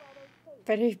around for all those tapes.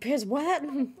 But it appears wet.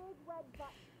 Big red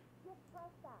button. Just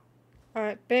press that.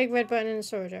 Alright, big red button in the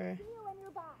storage area. See you when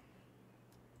you're back.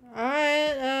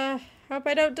 Alright, hope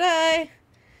I don't die.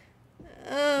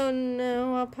 Oh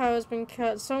no, our power's been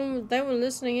cut. They were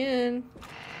listening in.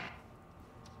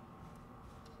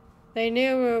 They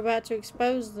knew we were about to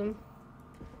expose them.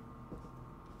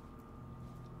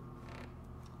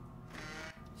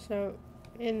 So,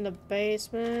 in the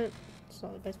basement. It's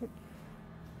not the basement.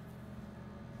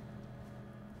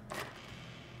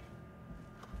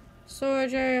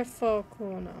 Storage area, far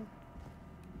corner.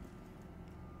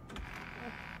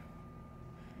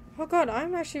 Oh god,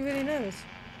 I'm actually really nervous.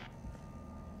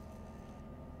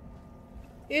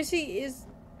 Is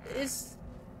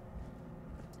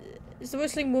the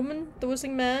whistling woman, the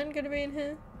whistling man gonna be in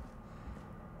here?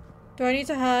 Do I need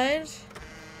to hide?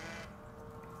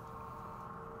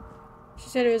 She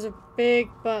said it was a big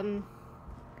button.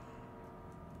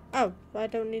 Oh, I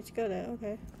don't need to go there,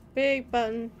 okay. Big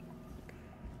button.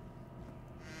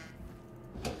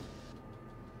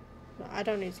 No, I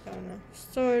don't need to go in there.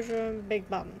 Storage room, big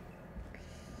button.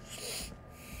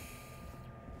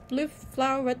 Blue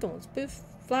flower, red thorns. Blue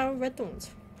flower, red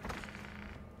thorns.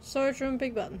 Storage room,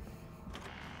 big button.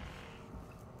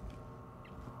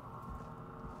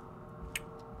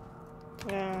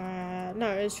 No,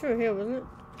 it's true here, wasn't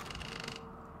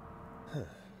it?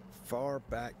 Far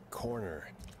back corner.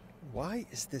 Why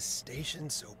is this station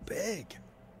so big?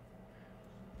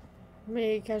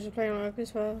 Me casually playing on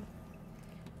as well.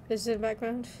 This is in the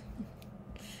background.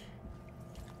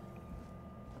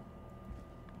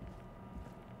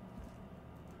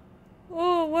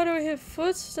 Oh, why do we hear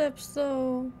footsteps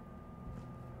though?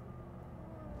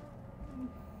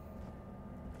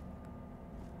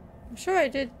 I'm sure I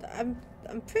did.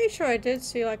 I'm pretty sure I did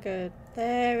see like a.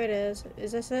 There it is.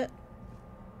 Is this it?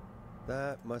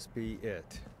 That must be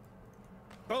it.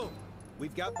 Boom!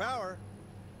 We've got power.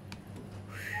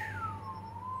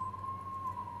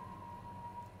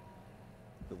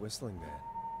 The whistling man.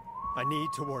 I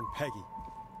need to warn Peggy.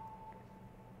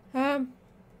 I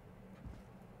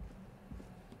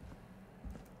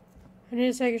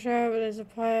need to take a shower, but there's a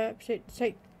pipe.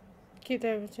 Keep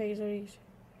them take it easy.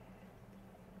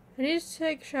 I need to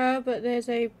take a shower, but there's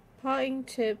a parting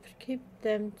tip. Keep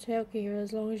them taking you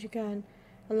as long as you can,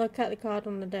 and look at the card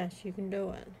on the desk. You can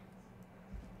do it.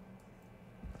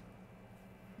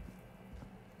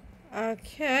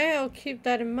 Okay, I'll keep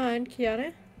that in mind,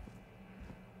 Kiana.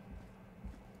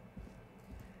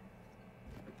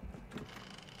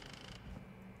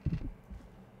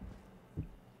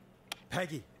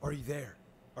 Peggy, are you there?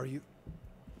 Are you...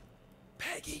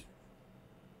 Peggy!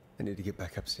 I need to get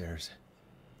back upstairs.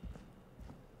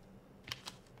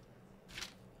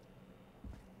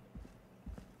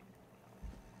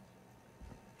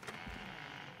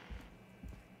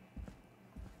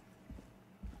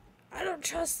 I don't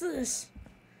trust this.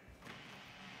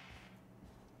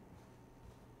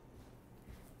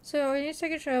 So I need to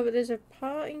take a shower, but there's a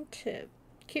parting tip.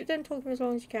 Keep them talking as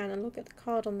long as you can and look at the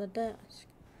card on the desk.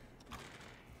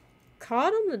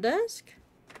 Card on the desk?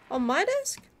 On my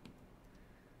desk?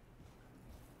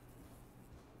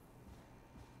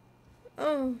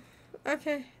 Oh,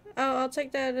 okay. I'll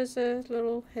take that as a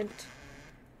little hint.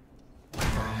 What the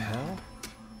hell?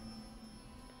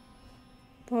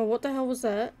 Well, what the hell was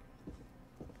that?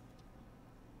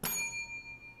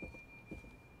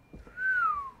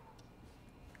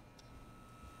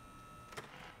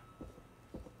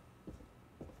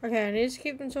 Okay, I need to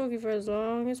keep them talking for as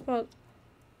long as possible.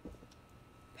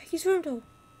 Peggy's room door.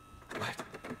 What?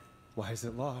 Why is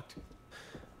it locked?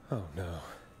 Oh no.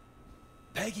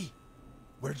 Peggy!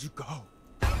 Where'd you go?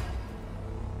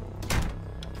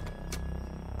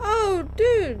 Oh,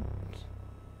 dude!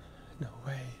 No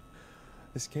way.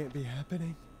 This can't be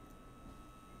happening.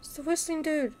 It's the whistling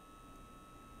dude.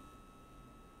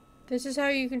 This is how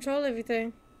you control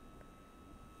everything.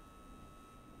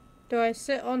 Do I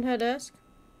sit on her desk?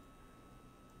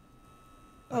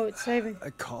 Oh, it's saving.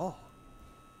 A call.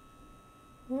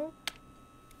 What?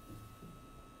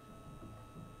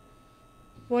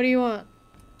 What do you want?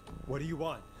 What do you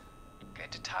want?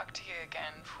 Good to talk to you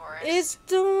again, Forrest. It's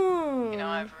Dawn! You know,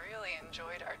 I've really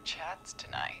enjoyed our chats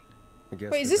tonight. I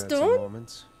guess wait, is we've this had some Dawn?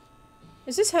 moments.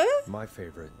 Is this her? My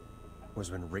favorite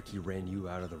was when Ricky ran you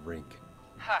out of the rink.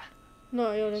 Ha!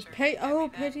 No, you're just Peggy. Oh,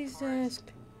 Peggy's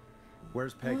desk.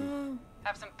 Where's Peggy? Oh,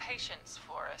 Have some patience,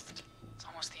 Forrest. It's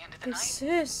almost the end of the it's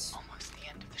night. sis. Almost the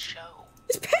end of the show.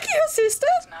 Is Peggy your sister?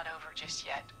 It's not over just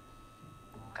yet.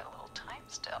 Got a little time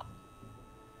still.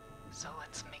 So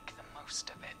let's make the most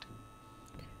of it.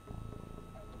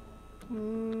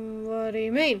 What do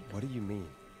you mean? What do you mean?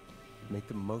 Make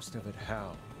the most of it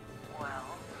how? Well,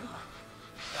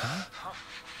 Huh? I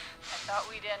thought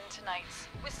we'd end tonight's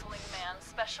Whistling Man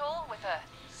special with a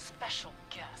special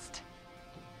guest.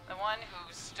 The one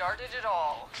who started it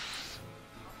all.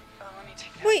 Oh, let me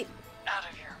take that Wait. out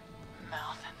of your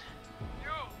mouth and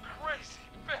You crazy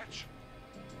bitch!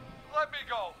 Let me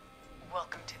go!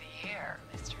 welcome to the air,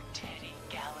 Mr. Teddy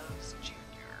Gallows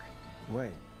Jr.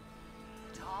 Wait.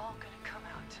 It's all gonna come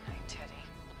out tonight, Teddy.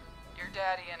 Your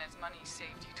daddy and his money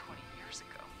saved you 20 years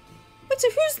ago. Wait, so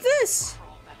who's this?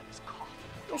 Crawled out of his coffin.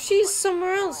 Oh, she's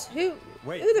somewhere else. Who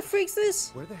Wait. the freak's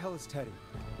this? Where the hell is Teddy?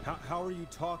 How are you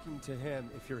talking to him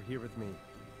if you're here with me?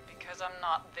 Because I'm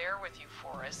not there with you,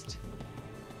 Forrest.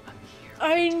 I'm here.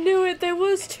 I knew it. There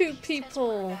was two He says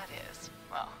people. where that is.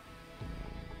 Well,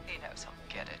 he knows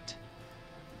I'll get it.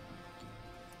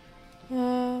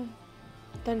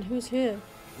 Then who's here?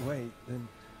 Wait, then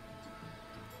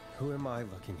who am I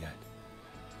looking at?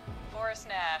 Forrest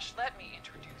Nash, let me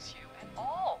introduce you and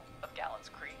all of Gallows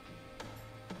Creek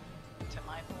to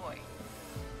my boy,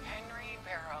 Henry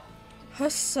Barrow. Her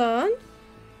son?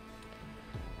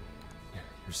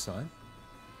 Your son?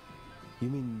 You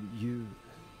mean you...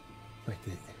 Wait,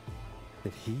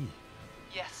 that he...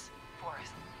 Yes,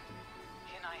 Forrest.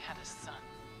 He and I had a son.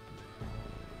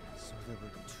 So there were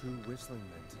two whistling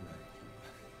men tonight.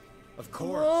 Of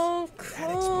course! Oh,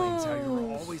 That explains how you were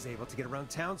course. always able to get around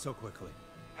town so quickly.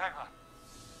 Hang on.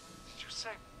 Did you say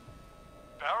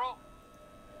Barrow?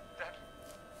 That...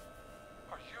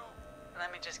 Are you...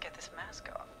 Let me just get this mask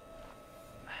off.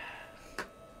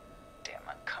 Damn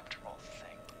uncomfortable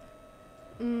thing.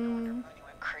 I wonder when he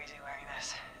went crazy wearing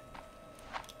this.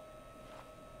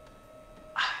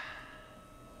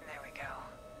 There we go.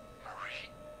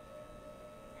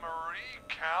 Marie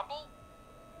Campbell?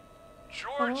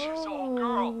 George's old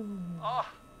girl. Oh.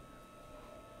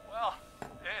 Well,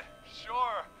 it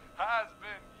sure has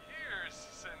been years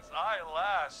since I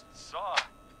last saw her.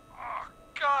 Oh,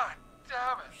 God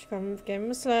damn it. She gave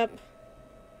him a slap.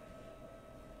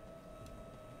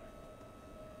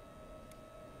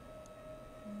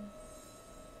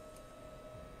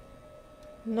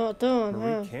 Not Dawn,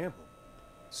 Marie huh? Campbell.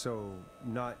 So,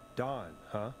 not Dawn,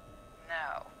 huh?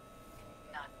 No,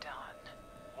 not Dawn.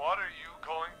 What are you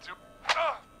going to...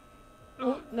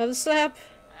 Oh, another slap.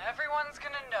 Everyone's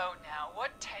gonna know now what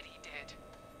Teddy did.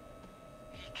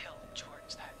 He killed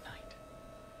George that night.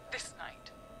 This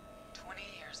night. 20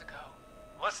 years ago.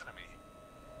 Listen to me.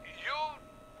 You...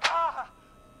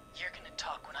 You're gonna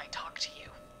talk when I talk to you.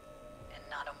 And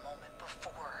not a moment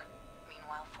before.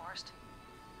 Meanwhile, Forrest,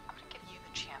 I'm gonna give you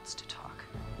the chance to talk.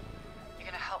 You're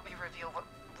gonna help me reveal what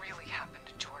really happened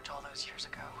to George all those years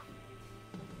ago.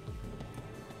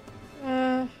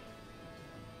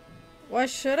 Why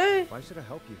should I? Why should I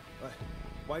help you?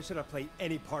 Why should I play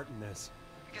any part in this?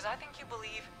 Because I think you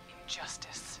believe in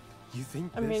justice. You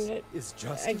think I this mean, is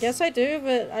justice? I guess I do,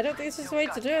 but I don't think this is the way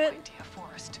to do it. Idea,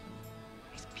 Forrest.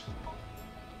 These people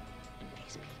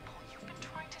you've been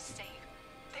trying to save,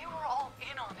 they were all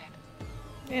in on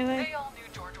it. Really? They all knew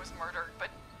George was murdered, but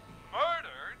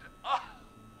Murdered?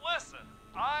 Listen,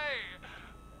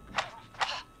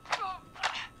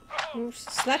 Oh, she's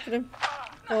slapping him.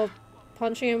 Or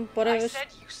punching him, whatever. I said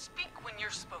you speak when you're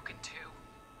spoken to.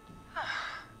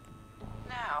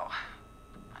 Now,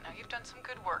 I know you've done some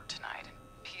good work tonight in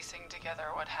piecing together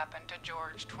what happened to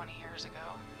George 20 years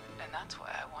ago, and that's why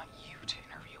I want you to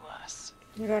interview us.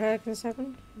 You know how this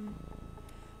happened?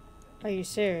 Are you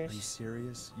serious? Are you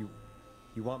serious?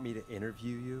 You want me to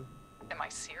interview you? Am I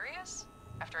serious?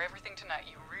 After everything tonight,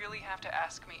 you really have to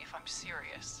ask me if I'm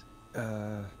serious. Do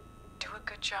a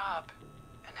good job.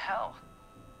 And hell,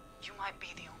 you might be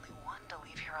the only one to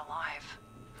leave here alive.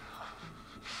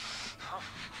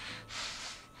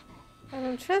 I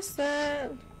don't trust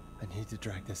that. I need to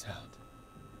drag this out.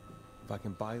 If I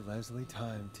can buy Leslie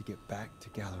time to get back to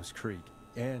Gallows Creek,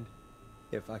 and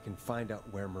if I can find out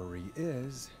where Marie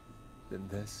is, then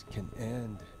this can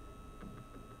end.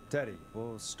 Teddy,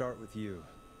 we'll start with you.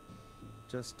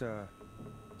 Just,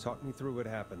 talk me through what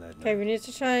happened that Okay, night. we need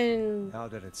to try and... How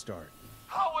did it start?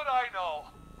 How would I know?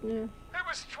 Yeah. It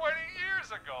was 20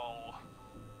 years ago.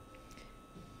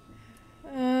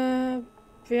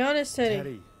 Be honest, Teddy.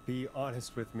 Teddy, be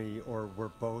honest with me or we're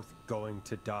both going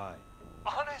to die.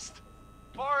 Honest?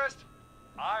 Forrest,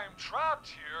 I'm trapped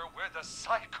here with a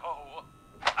psycho.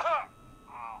 Ow.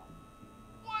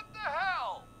 What the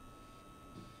hell?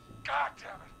 God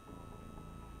damn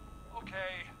it.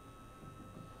 Okay.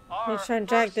 Let's try and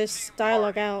drag first this team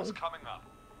dialogue party out. was coming up.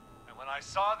 And when I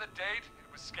saw the date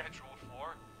it was scheduled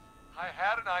for, I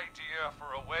had an idea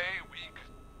for a way we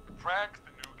could prank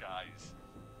the new guys.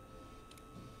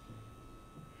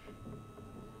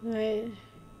 Right.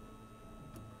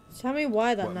 Tell me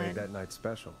why that What night. made that night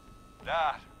special?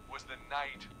 That was the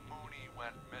night Mooney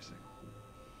went missing.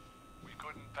 We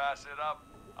couldn't pass it up.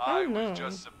 I no. was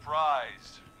just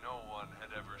surprised no one had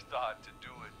ever thought to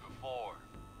do it before.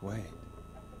 Wait.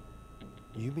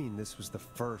 You mean this was the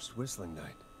first whistling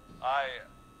night?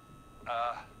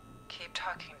 Keep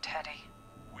talking, Teddy.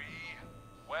 We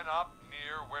went up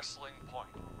near Whistling Point.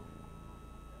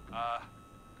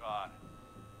 God,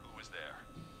 who was there?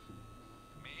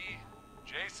 Me,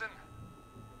 Jason,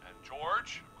 and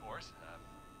George, of course.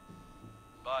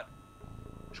 But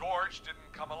George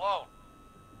didn't come alone.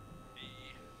 He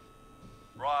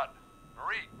brought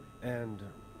Marie. And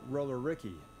Roller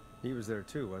Ricky, he was there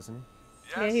too, wasn't he?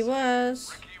 Yes, Yeah, he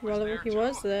was. Ricky was Well, there Ricky too.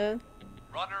 was there.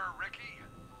 Runner Ricky,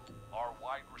 our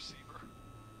wide receiver.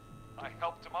 I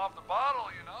helped him off the bottle,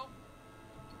 you know.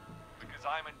 Because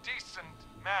I'm a decent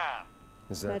man.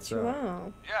 Is that That you so?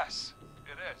 are. Yes,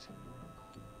 it is.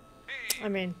 He I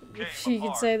mean, came if she could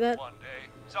apart say that. one day.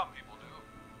 Some people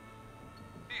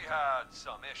do. He had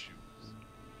some issues.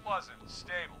 Wasn't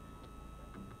stable.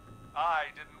 I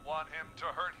didn't want him to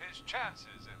hurt his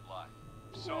chances in life.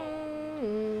 So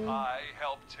I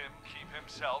helped him keep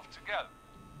himself together.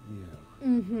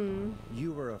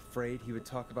 You were afraid he would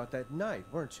talk about that night,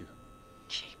 weren't you?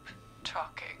 Keep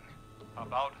talking.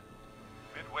 About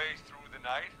midway through the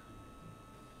night,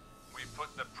 we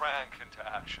put the prank into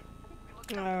action. We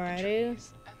looked up at the Alrighty.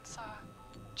 trees and saw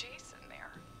Jason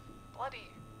there. Bloody,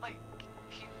 like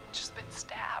he'd just been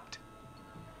stabbed.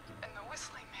 And the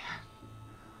whistling man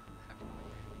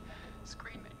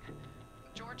screaming.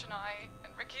 George and I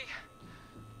and Ricky,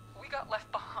 we got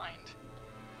left behind.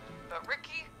 But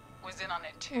Ricky was in on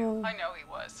it too. Oh. I know he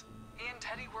was. He and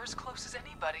Teddy were as close as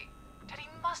anybody. Teddy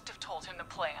must have told him the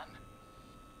plan.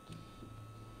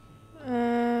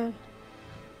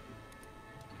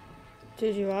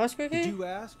 Did you ask Ricky? Did you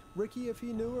ask Ricky if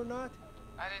he knew or not?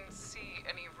 I didn't see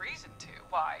any reason to.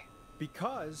 Why?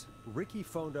 Because Ricky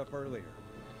phoned up earlier.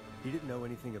 He didn't know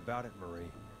anything about it, Marie.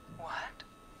 What?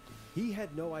 He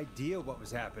had no idea what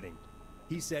was happening.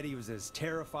 He said he was as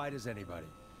terrified as anybody.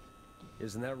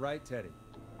 Isn't that right, Teddy?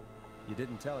 You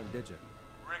didn't tell him, did you?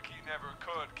 Ricky never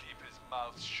could keep his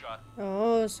mouth shut.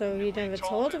 Oh, so he If we never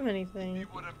told told him He anything.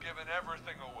 would have given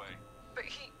everything away. But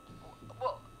he,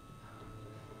 well,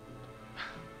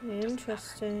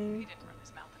 Interesting. he didn't run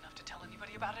his mouth enough to tell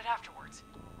anybody about it afterwards.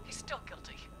 He's still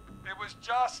guilty. It was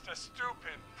just a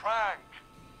stupid prank.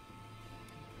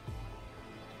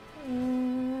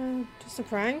 Just a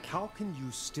prank? How can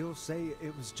you still say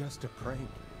it was just a prank?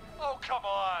 Oh, come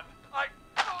on.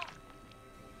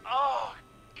 Oh,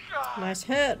 God. Nice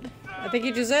hit. I think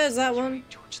he deserves that one.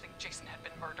 George think Jason had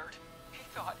been murdered. He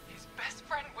thought his best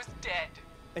friend was dead.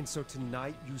 And so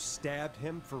tonight you stabbed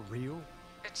him for real?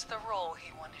 It's the role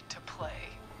he wanted to play.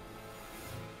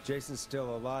 Jason's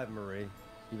still alive, Marie.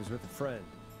 He was with a friend.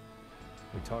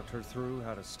 We talked her through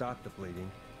how to stop the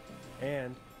bleeding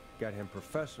and got him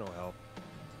professional help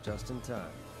just in time.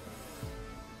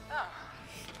 Oh.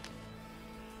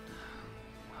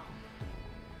 Well,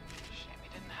 shame he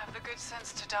didn't have the good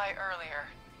sense to die earlier.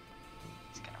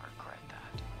 He's gonna regret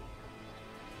that.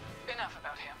 Enough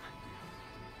about him.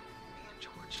 Me and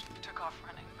George took off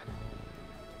running, but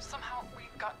somehow we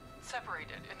got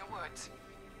separated in the woods.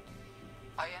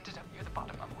 I ended up near the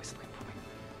bottom of Whistling Point,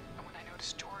 and when I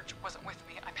noticed George wasn't with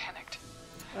me, I panicked.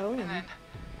 Oh. And then,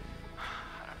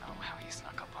 I don't know how he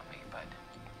snuck up on me, but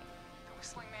the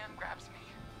Whistling Man grabs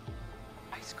me.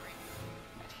 I scream,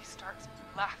 and he starts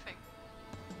laughing,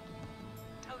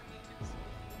 telling me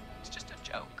it's just a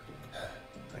joke.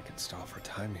 I could stall for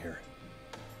time here.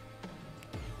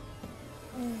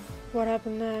 What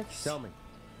happened next? Tell me,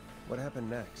 what happened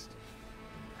next?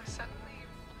 I suddenly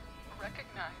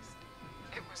recognized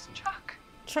it was Chuck.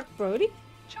 Chuck Brody?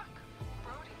 Chuck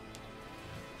Brody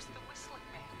was the Whistling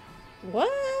Man.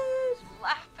 What?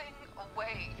 Laughing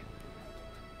away.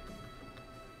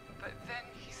 But then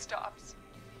he stops.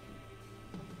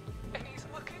 And he's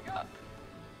looking up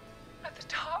at the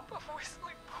top of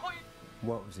Whistling Point.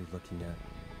 What was he looking at?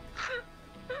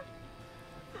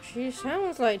 She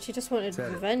sounds like she just wanted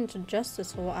Teddy. revenge and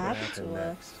justice for what happened to her.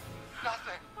 Next?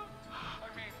 Nothing. I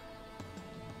mean,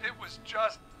 it was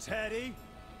just... Teddy?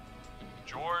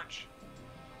 George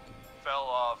fell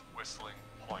off Whistling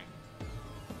Point.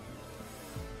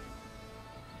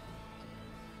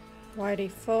 Why'd he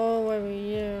fall? Where were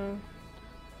you?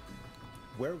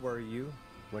 Where were you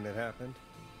when it happened?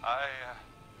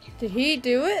 Did he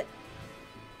do it?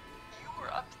 You were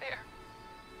up there.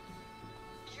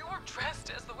 You were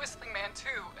dressed as the Whistling Man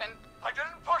too, and I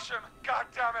didn't push him, god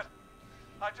damn it!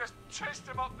 I just chased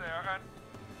him up there and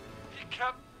he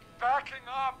kept backing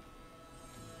up.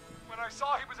 When I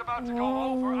saw he was about to go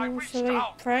over, I reached so they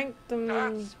out. pranked them.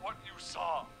 That's what you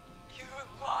saw. You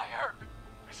liar!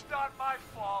 It's not my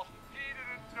fault. He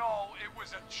didn't know it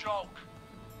was a joke.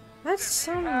 That's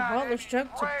some heartless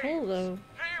joke to pull, though.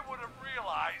 He would have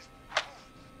realized.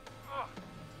 Ugh.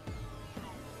 You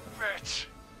bitch.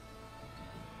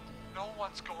 No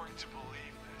one's going to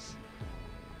believe this.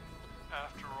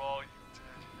 After all you did.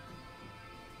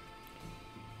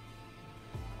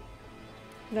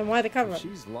 Then why the cover up?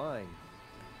 She's lying.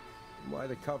 Why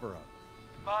the cover-up?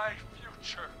 My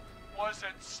future was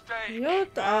at stake.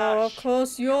 Oh, of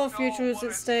course, your You future know is what at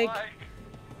it's stake. like.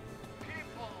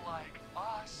 People like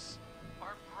us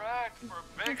are bred for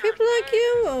bigger People like things.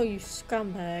 you? Oh, you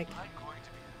scumbag. I'm going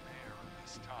to be the mayor of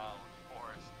this town,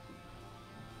 Forrest.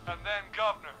 And then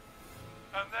governor.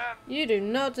 And then You do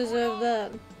not deserve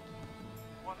that.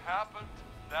 what happened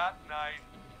that night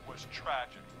was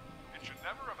tragic. It should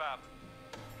never have happened.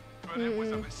 But it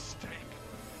was a mistake.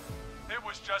 It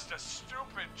was just a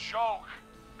stupid joke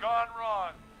gone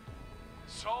wrong.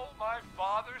 So my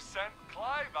father sent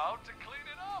Clive out to clean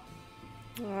it up.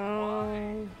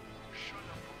 Oh. Should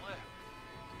have blip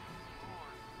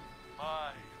ruined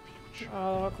my future.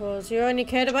 Oh, of course, you only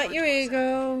cared about your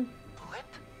ego. Blip?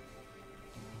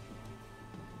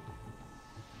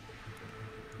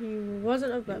 He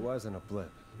wasn't a It blip. wasn't a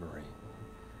blip, Marie.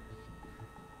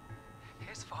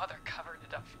 His father covered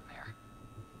it up from there.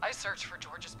 I searched for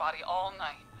George's body all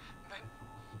night, but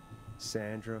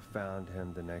Sandra found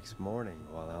him the next morning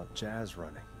while out jazz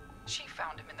running. she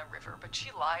found him in the river, but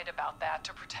she lied about that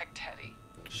to protect Teddy.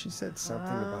 She said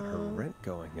something about her rent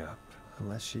going up,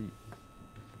 unless she...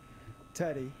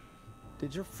 Teddy,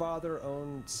 did your father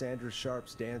own Sandra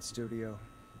Sharp's dance studio?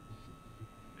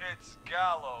 It's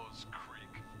Gallows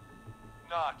Creek,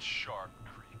 not Sharp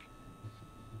Creek.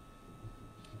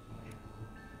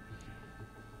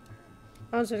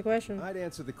 Answer the question. I'd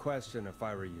answer the question if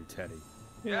I were you, Teddy.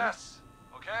 Yes,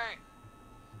 okay.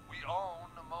 We own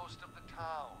most of the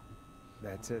town.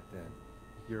 That's it then.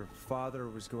 Your father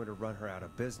was going to run her out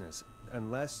of business,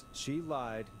 unless she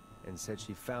lied and said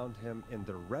she found him in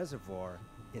the reservoir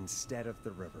instead of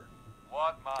the river.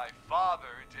 What my father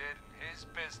did in his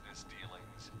business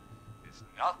dealings is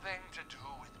nothing to do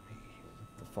with me.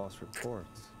 The false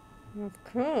reports. Of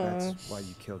course. That's why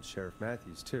you killed Sheriff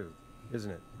Matthews too,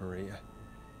 isn't it, Maria?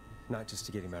 Not just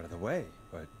to get him out of the way,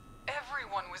 but...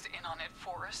 Everyone was in on it,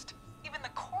 Forrest. Even the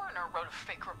coroner wrote a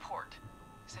fake report.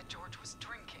 Said George was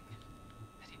drinking.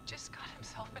 That he just got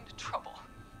himself into trouble.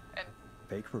 And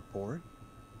Fake report?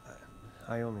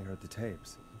 I only heard the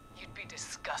tapes. you'd be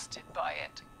disgusted by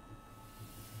it.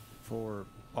 For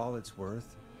all it's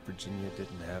worth, Virginia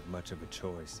didn't have much of a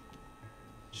choice.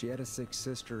 She had a sick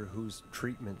sister whose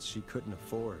treatments she couldn't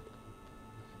afford.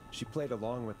 She played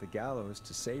along with the gallows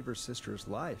to save her sister's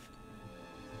life.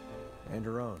 And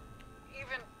her own.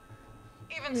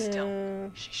 Even still,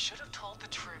 she should have told the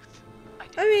truth.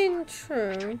 I mean, I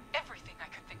true. tried everything I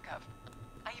could think of.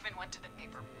 I even went to the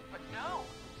neighbor, but no.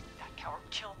 That coward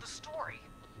killed the story.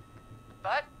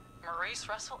 But Maurice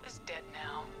Russell is dead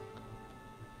now.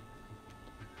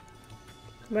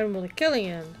 When will the killing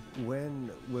end? When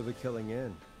will the killing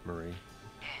end, Marie?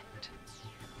 End?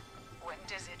 When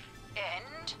does it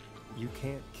end? You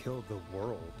can't kill the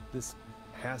world. This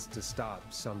has to stop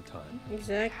sometime.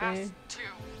 Exactly. Has to.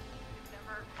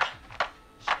 Never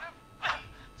should have.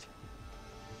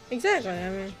 Exactly, I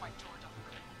mean. My door don't.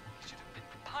 He should have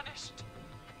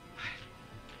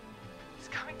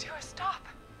to a stop.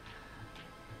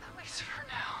 At least for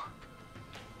now.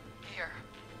 Here,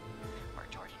 where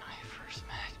Jordan and I first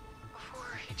met,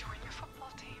 before he joined your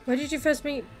football team. Where did you first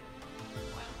meet?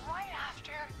 Well, right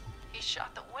after he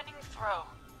shot the winning throw.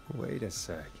 Wait a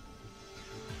sec.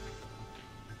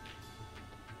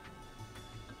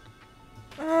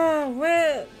 Oh,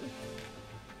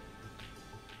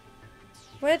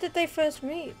 where did they first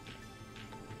meet?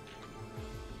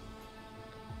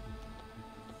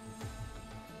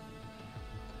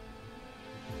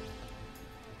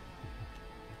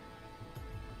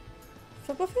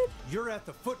 Football field? You're at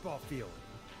the football field.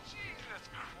 Jesus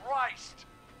Christ!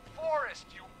 Forrest,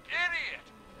 you idiot!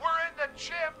 We're in the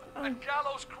gym at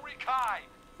Gallows Creek High.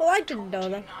 Well, I didn't know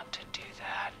that. Not to do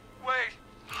that. Wait.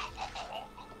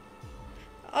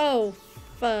 Oh,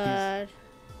 fud.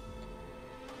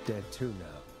 Dead too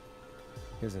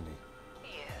now, isn't he?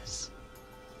 He is.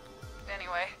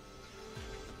 Anyway,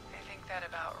 I think that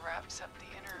about wraps up the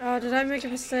interview. Oh, did I make a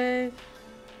mistake?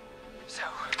 So,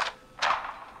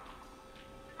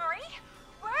 Marie?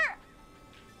 Where?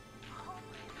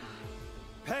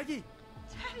 Peggy!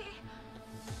 Teddy!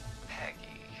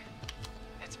 Peggy,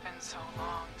 it's been so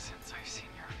long since I've seen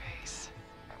your face.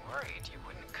 I worried you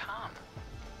wouldn't come.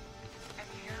 And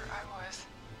here I was,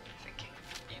 thinking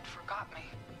you'd forgot me.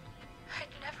 I'd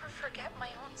never forget my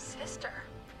own sister.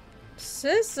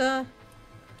 Sister?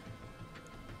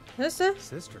 Sister?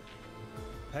 Sister?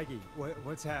 Peggy,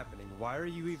 what's happening? Why are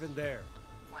you even there?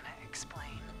 Wanna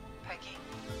explain, Peggy?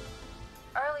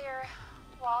 Earlier,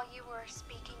 while you were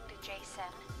speaking to Jason,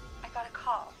 I got a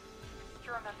call. Do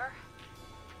you remember?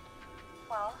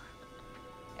 Well,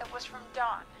 it was from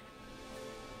Dawn.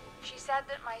 She said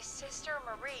that my sister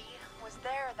Marie was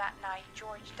there that night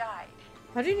George died.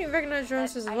 I didn't even recognize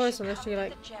Jones's I voice should unless come you to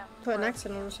like the gym put an for a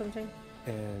accent on or something.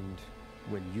 And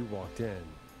when you walked in,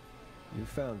 you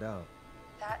found out.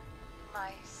 That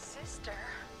my sister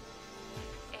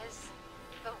is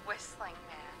the Whistling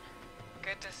Man.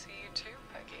 Good to see you too,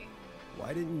 Peggy.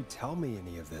 Why didn't you tell me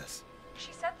any of this?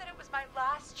 She said that it was my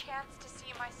last chance to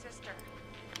see my sister.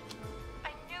 I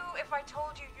knew if I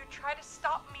told you, you'd try to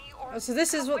stop me or Oh, so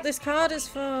this is come what with this me card or is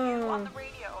leave you on for. the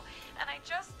radio, and I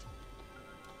just...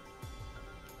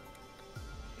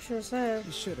 Should have said.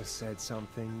 You should have said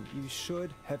something. You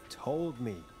should have told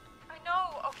me. I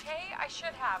know, okay? I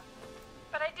should have.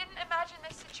 But I didn't imagine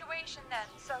this situation then,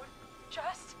 so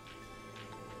just...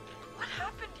 What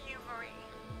happened to you, Marie?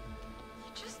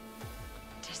 You just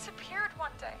disappeared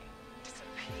one day.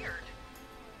 Disappeared?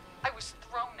 I was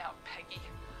thrown out, Peggy.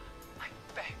 I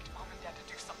begged Mom and Dad to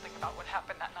do something about what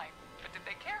happened that night, but did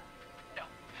they care? No,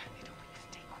 they told me to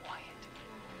stay quiet.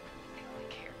 They only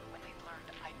cared when they learned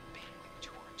I'd been with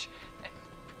George, and...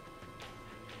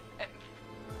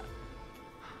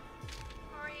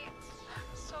 Marie,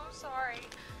 I'm so sorry.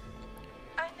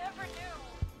 I never knew.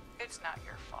 It's not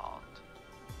your fault.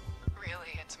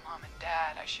 Really, it's Mom and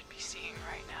Dad I should be seeing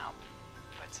right now.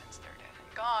 But since they're dead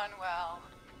and gone, well...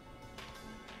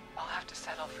 I'll have to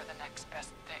settle for the next best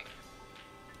thing.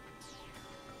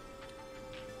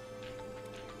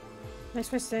 Next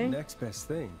best thing? Next best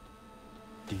thing?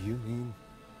 Do you mean?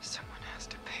 Someone has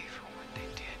to pay for what they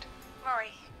did.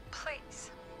 Marie,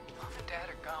 please. Mom and Dad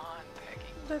are gone, Peggy.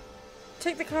 Look,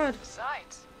 take the card.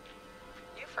 Besides,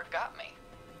 you forgot me.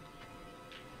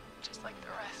 Just like the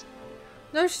rest.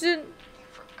 No, she didn't. You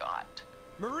forgot.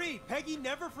 Marie, Peggy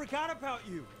never forgot about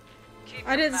you. Keep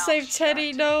I your didn't mouth save shut.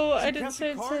 Teddy. No, I She didn't kept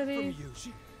save the card from Teddy. you.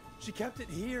 She kept it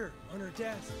here on her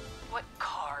desk. What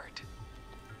card?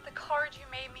 The card you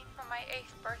made me for my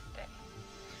 8th birthday.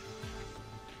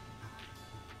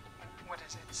 What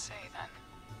does it say then?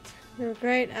 You're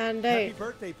great and Happy 8.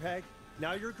 birthday, Peg.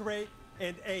 Now you're great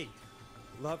and 8.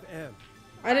 Love, M.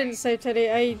 I didn't save Teddy.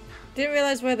 I didn't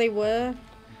realize where they were.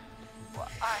 Well,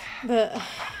 But Police!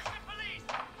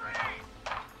 Freeze!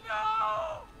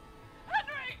 No!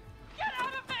 Henry! Get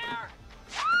out of there!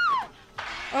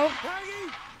 oh,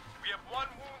 Peggy! We have one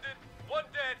wounded, one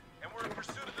dead, and we're in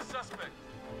pursuit of the suspect.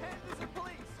 Hey, this is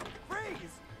police.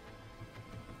 Freeze!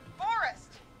 Forrest!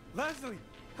 Leslie,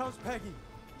 how's Peggy?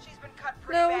 She's been cut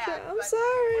pretty no, bad. I'm but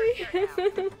sorry. we're here now.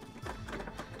 It'll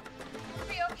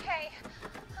be okay.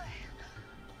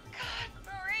 God,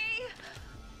 Marie!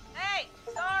 Hey,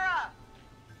 Zara!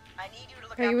 I need you to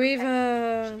look Hey, out for we've,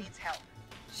 Peggy. She needs help.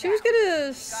 She was gonna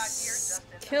just in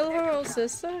the kill her nick of old time.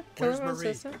 sister. Kill Where's her old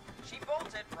Marie? sister. She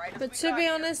bolted right as But we to got be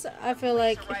here. honest, I feel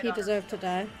Police like are right he on her deserved to heels.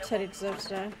 die. It Teddy won't deserved to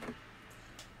die.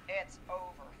 It's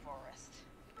over, Forrest.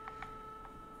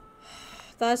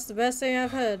 That's the best thing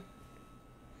I've heard.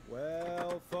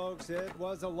 Well, folks, it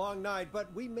was a long night, but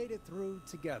we made it through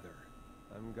together.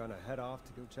 I'm gonna head off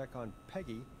to go check on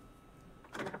Peggy.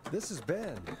 This is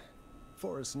Ben,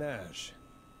 Forrest Nash.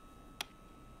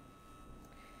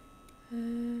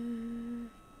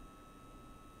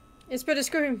 It's better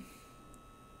scream.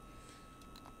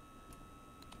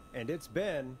 And it's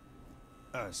been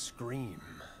a scream.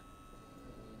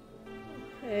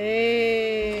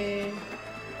 Hey.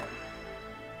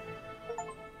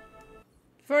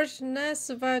 First Nest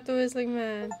survived the Whistling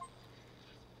Man.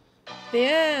 The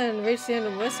end. Reached the end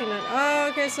of Whistling Man. Oh,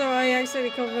 okay, so I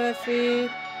accidentally killed Murphy.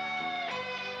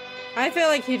 I feel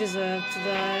like he deserved to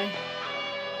die.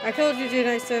 I killed Eugene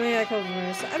accidentally, I killed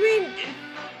Marissa. I mean,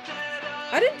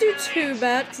 I didn't do too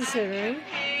bad considering.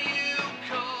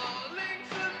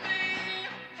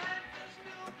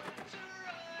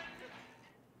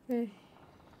 Okay.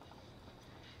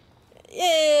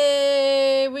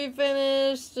 Yay! We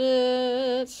finished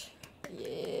it!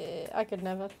 Yeah, I could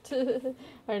never.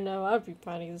 I know, I'd be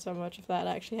panicking so much if that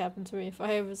actually happened to me, if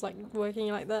I was like working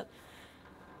like that.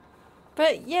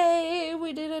 But yay,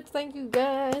 we did it. Thank you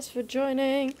guys for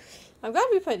joining. I'm glad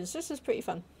we played this. This is pretty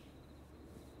fun.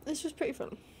 This was pretty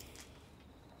fun.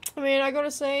 I mean, I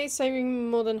gotta say, saving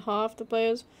more than half the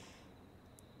players.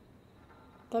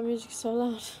 That music's so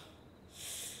loud.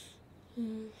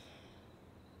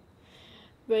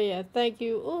 But yeah, thank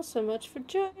you all so much for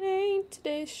joining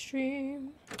today's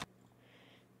stream.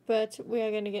 But we are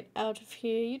gonna get out of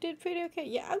here. You did pretty okay.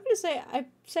 Yeah, I'm gonna say I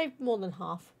saved more than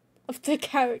half of the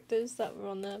characters that were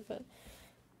on there, but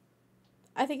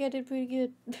I think I did pretty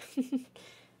good.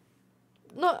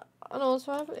 Not on all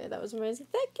time, but yeah, that was amazing.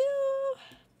 Thank you!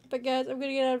 But guys, I'm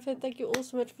gonna get out of here. Thank you all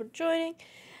so much for joining,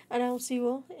 and I will see you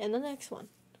all in the next one.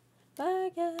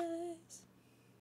 Bye, guys!